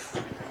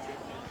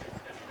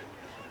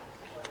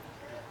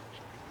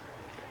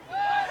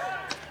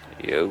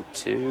 The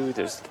 0-2.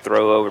 There's the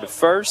throw over to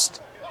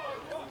first.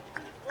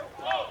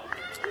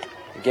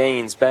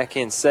 Gaines back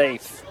in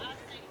safe.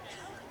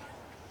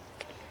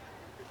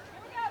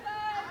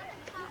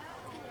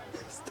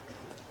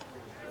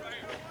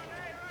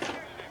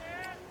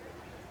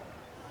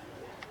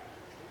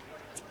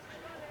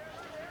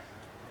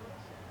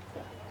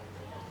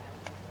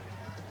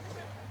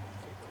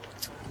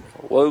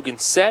 Logan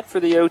set for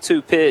the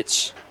 0-2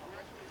 pitch.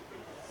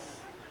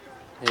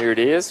 Here it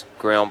is.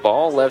 Ground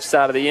ball, left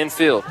side of the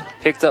infield.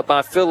 Picked up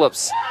by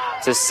Phillips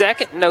to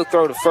second. No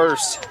throw to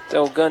first.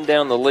 They'll gun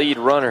down the lead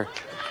runner.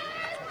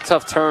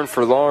 Tough turn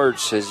for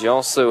Large as you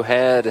also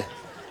had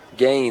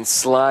Gaines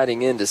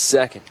sliding into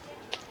second.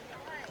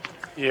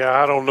 Yeah,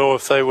 I don't know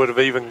if they would have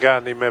even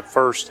gotten him at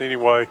first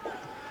anyway.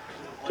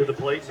 To the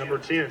plate, number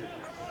 10,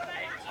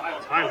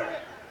 Tyler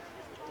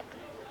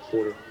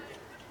Porter.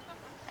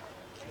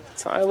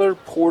 Tyler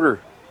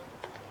Porter.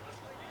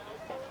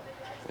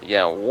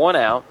 Yeah, 1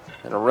 out.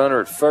 and a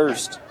runner at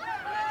first.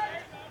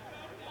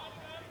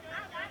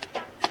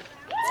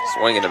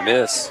 Swing and a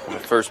miss on the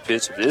first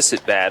pitch of this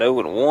at bat,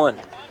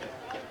 0-1.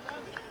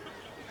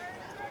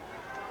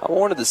 I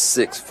wanted the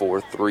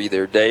 6-4-3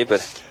 there, Dave,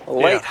 but a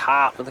late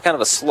hop with kind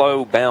of a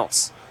slow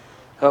bounce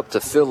up to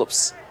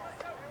Phillips.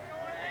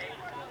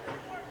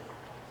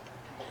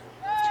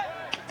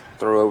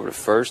 Throw over to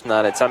first,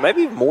 not in time.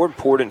 Maybe more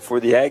important for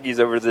the Aggies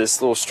over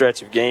this little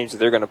stretch of games that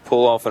they're going to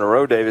pull off in a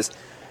row, Davis.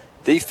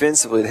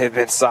 Defensively, they've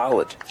been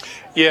solid.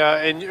 Yeah,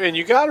 and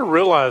you got to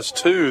realize,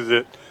 too,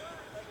 that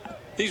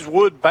these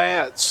wood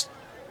bats,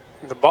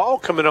 the ball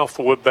coming off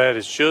the wood bat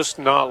is just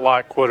not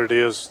like what it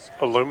is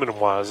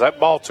aluminum-wise. That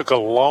ball took a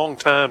long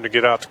time to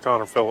get out to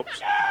Connor Phillips.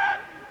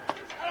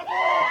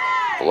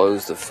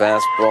 Blows the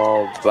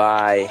fastball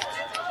by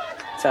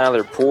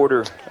Tyler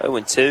Porter,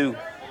 0-2.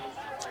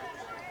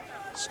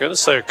 I was going to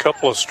say a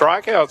couple of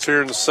strikeouts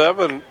here in the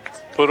 7th.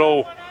 Put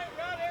old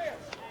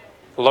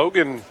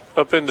Logan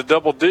up into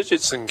double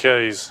digits in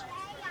Ks.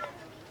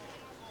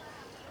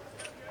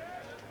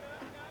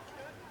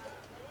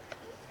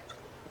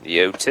 The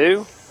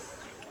 0-2.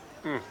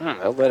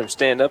 They'll let him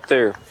stand up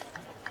there.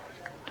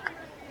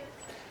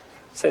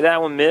 Say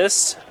that one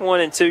missed.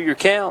 1-2 your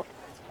count.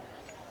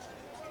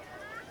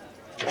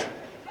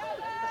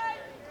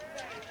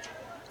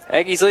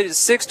 Aggies lead at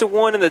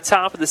 6-1 in the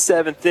top of the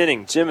 7th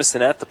inning.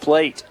 Jemison at the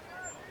plate.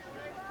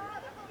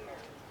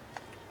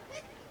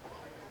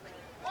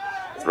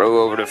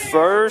 Throw over to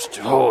first.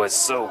 Oh, it's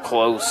so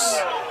close.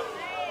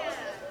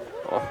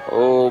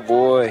 Oh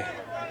boy.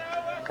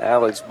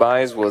 Alex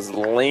Baez was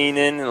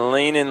leaning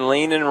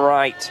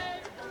right.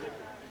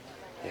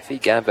 If he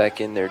got back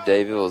in there,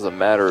 Dave, it was a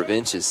matter of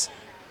inches.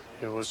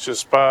 It was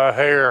just by a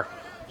hair.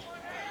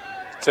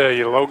 I tell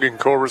you, Logan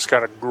Corbett's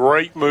got a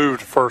great move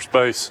to first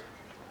base.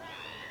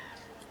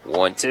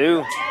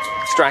 1-2.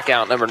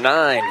 Strikeout number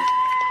 9.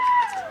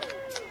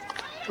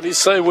 What do you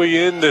say we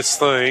end this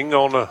thing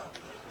on a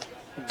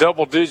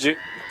double-digit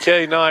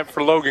K night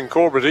for Logan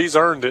Corbett? He's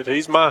earned it.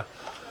 He's my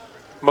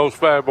most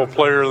valuable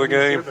player of the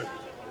game.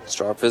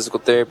 Star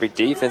Physical Therapy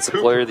Defensive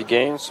Player of the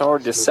Game. It's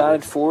already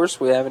decided for us.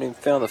 We haven't even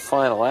found the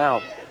final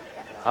out.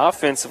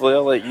 Offensively,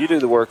 I'll let you do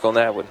the work on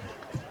that one.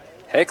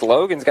 Heck,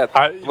 Logan's got,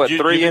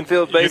 3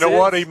 infield bases? You know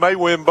what? He may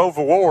win both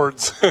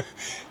awards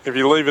if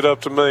you leave it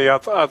up to me.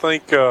 I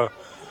think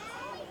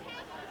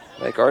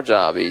make our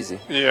job easy.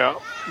 Yeah,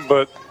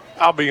 but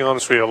I'll be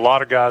honest with you. A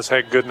lot of guys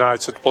had good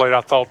nights at the plate.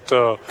 I thought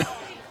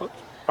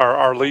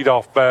our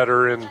leadoff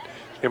batter in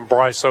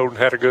Bryce Oden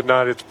had a good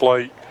night at the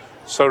plate.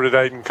 So did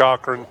Aiden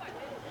Cochran.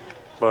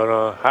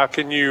 But how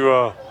can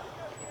you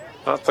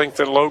not think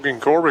that Logan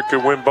Corbett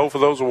could win both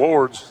of those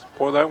awards?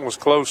 Boy, that one was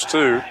close,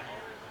 too.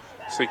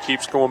 So he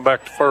keeps going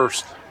back to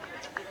first.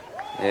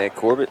 Yeah,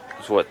 Corbett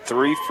was,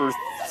 3 for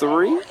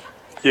 3?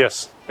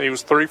 Yes, he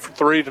was 3 for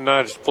 3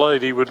 tonight at the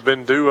plate. He would have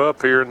been due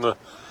up here in the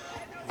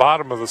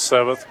bottom of the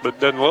 7th, but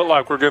doesn't look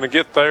like we're going to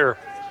get there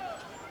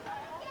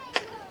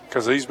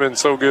because he's been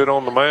so good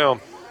on the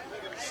mound.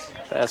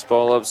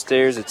 Fastball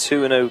upstairs, a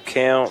 2-0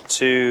 count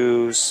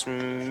to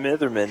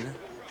Smitherman.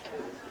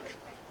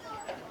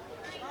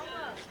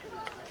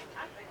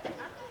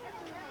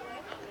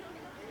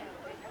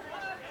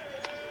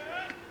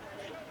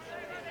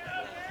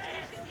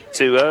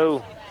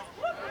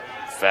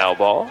 Foul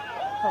ball.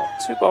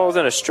 2 balls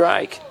and a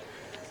strike.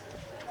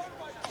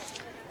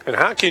 And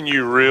how can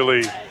you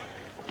really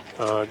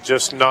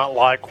just not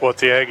like what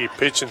the Aggie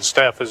pitching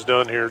staff has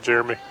done here,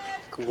 Jeremy?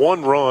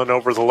 1 run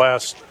over the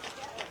last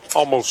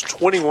almost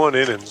 21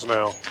 innings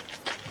now.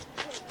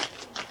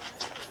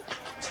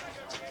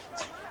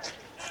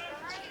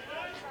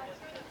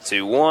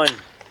 Two-one.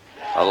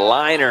 A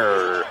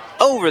liner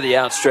over the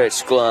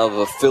outstretched glove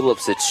of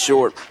Phillips at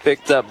short,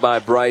 picked up by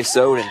Bryce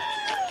Oden.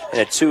 And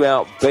a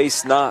 2-out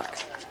base knock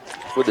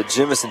for the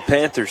Jemison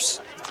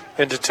Panthers.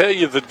 And to tell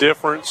you the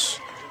difference,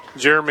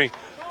 Jeremy,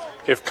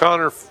 if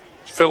Connor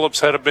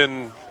Phillips had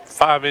been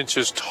 5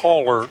 inches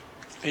taller,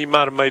 he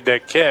might have made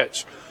that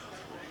catch.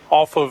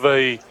 Off of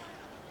a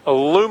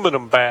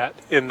aluminum bat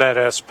in that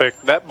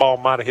aspect, that ball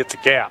might have hit the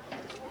gap,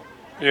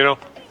 you know?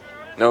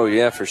 No,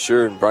 yeah, for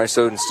sure. And Bryce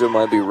Oden still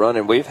might be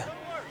running. We've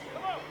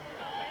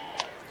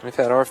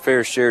had our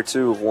fair share,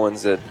 too, of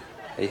ones that,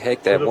 hey,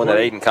 heck, that one that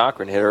Aiden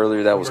Cochran hit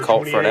earlier that was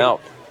caught for an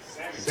out.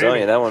 I'm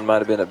telling you, that one might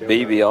have been a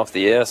BB off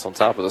the S on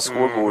top of the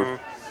scoreboard.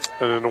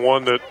 Mm-hmm. And then the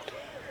one that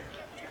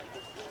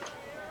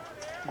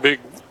big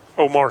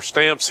Omar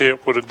Stamps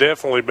hit would have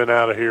definitely been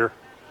out of here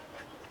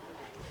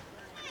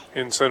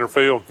in center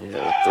field.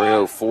 Yeah,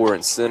 304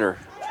 in center.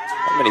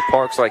 How many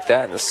parks like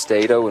that in the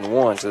state?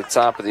 0-1 to the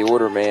top of the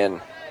order,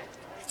 man.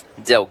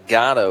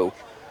 Delgado.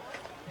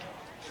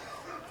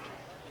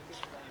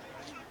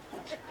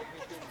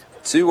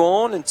 2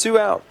 on and 2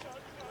 out.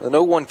 An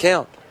 0-1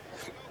 count.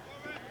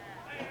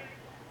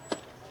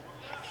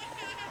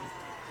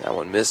 That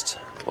one missed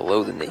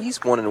below the knees.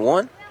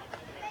 1-1.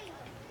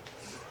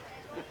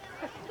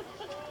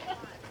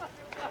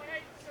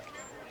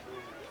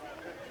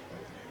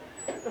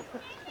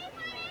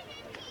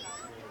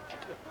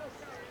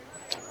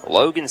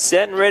 Logan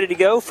set and ready to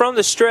go from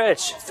the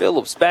stretch.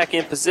 Phillips back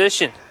in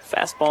position.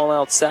 Fastball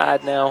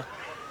outside now.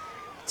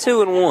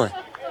 2-1.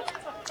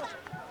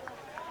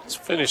 Let's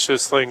finish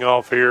this thing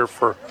off here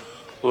for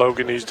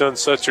Logan. He's done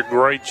such a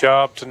great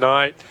job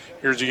tonight.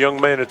 Here's a young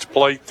man at the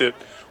plate that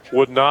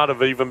would not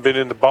have even been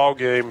in the ball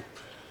game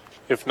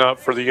if not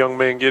for the young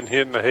man getting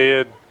hit in the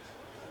head.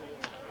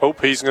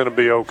 Hope he's going to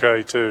be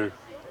okay too.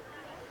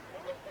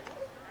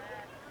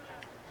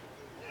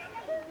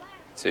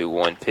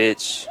 2-1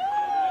 pitch.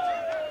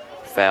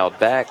 Fouled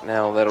back.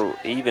 Now that'll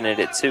even it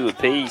at 2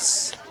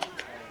 apiece.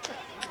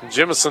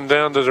 Jemison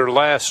down to their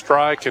last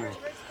strike, and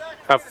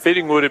how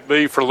fitting would it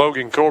be for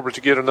Logan Corbett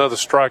to get another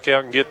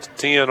strikeout and get to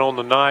 10 on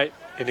the night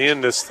and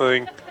end this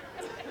thing.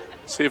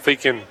 See if he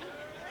can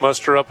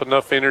muster up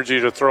enough energy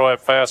to throw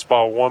that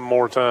fastball one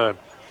more time.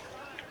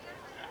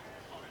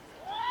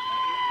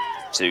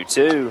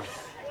 2-2.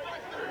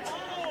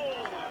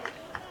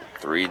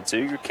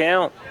 3-2 your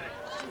count.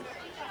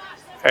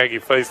 Aggie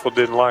faithful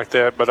didn't like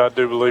that, but I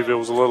do believe it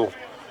was a little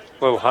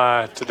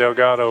high to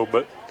Delgado.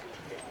 But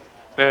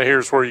now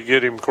here's where you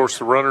get him. Of course,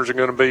 the runners are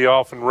going to be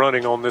off and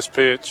running on this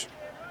pitch.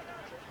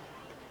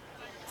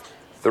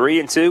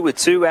 3-2 with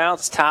 2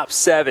 outs, top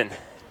 7.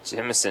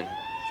 Jemison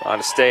trying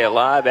to stay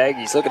alive.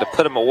 Aggie's looking to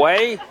put him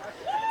away.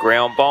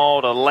 Ground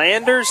ball to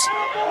Landers.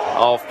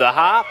 Off the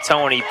hop.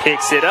 Tony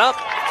picks it up,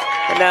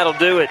 and that'll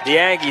do it. The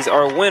Aggies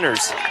are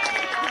winners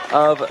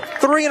of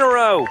 3 in a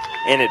row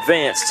and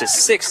advance to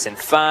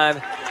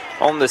 6-5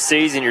 on the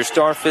season. Your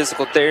Star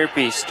Physical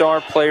Therapy star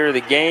player of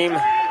the game,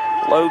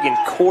 Logan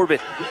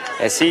Corbett,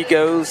 as he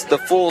goes the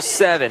full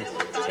 7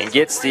 and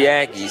gets the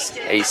Aggies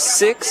a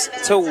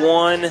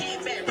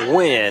 6-1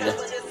 win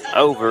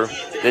over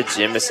the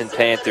Jemison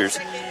Panthers.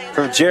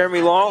 From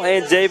Jeremy Law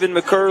and David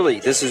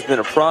McCurley, this has been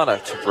a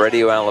product of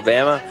Radio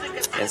Alabama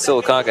and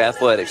Sylacauga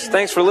Athletics.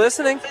 Thanks for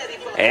listening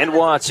and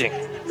watching.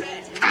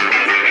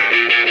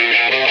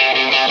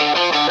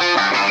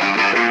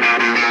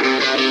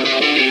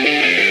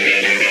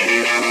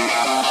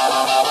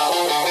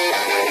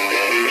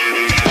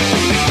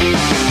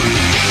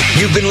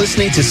 You've been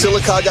listening to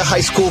Sylacauga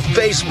High School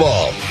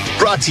Baseball,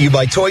 brought to you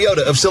by Toyota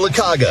of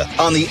Sylacauga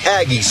on the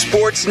Aggie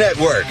Sports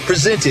Network,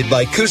 presented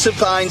by Coosa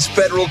Pines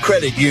Federal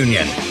Credit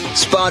Union,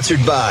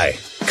 sponsored by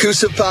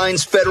Coosa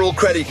Pines Federal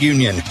Credit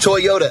Union,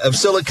 Toyota of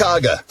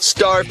Sylacauga,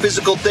 Star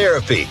Physical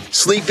Therapy,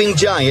 Sleeping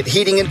Giant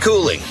Heating and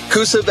Cooling,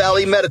 Coosa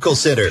Valley Medical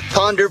Center,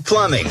 Ponder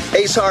Plumbing,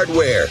 Ace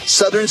Hardware,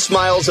 Southern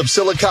Smiles of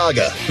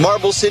Sylacauga,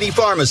 Marble City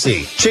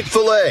Pharmacy,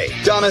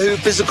 Chick-fil-A, Donahue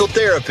Physical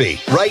Therapy,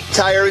 Wright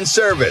Tire and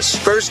Service,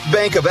 First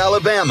Bank of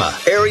Alabama,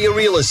 Area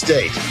Real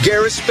Estate,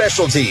 Garris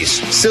Specialties,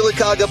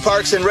 Sylacauga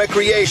Parks and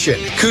Recreation,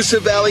 Coosa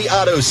Valley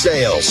Auto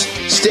Sales,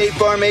 State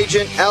Farm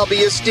Agent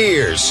Albia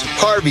Steers,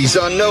 Harvey's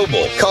on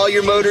Noble,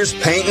 Collier Motors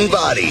Paint and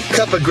Body,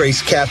 Cup of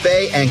Grace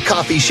Cafe and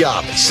Coffee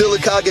Shop,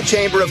 Sylacauga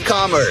Chamber of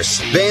Commerce,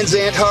 Van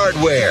Zant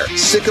Hardware,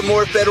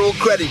 Sycamore Federal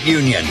Credit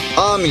Union,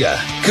 AMIA,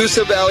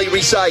 Coosa Valley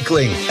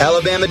Recycling,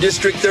 Alabama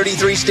District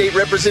 33 State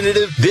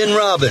Representative Ben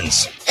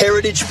Robbins,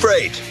 Heritage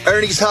Freight,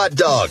 Ernie's Hot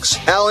Dogs,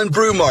 Allen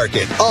Brew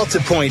Market, Alta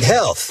Point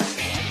Health.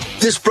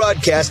 This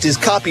broadcast is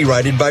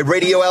copyrighted by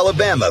Radio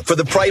Alabama for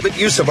the private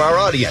use of our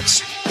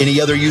audience. Any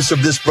other use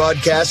of this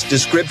broadcast,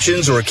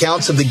 descriptions, or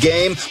accounts of the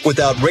game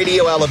without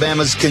Radio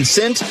Alabama's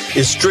consent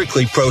is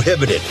strictly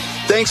prohibited.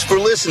 Thanks for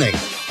listening.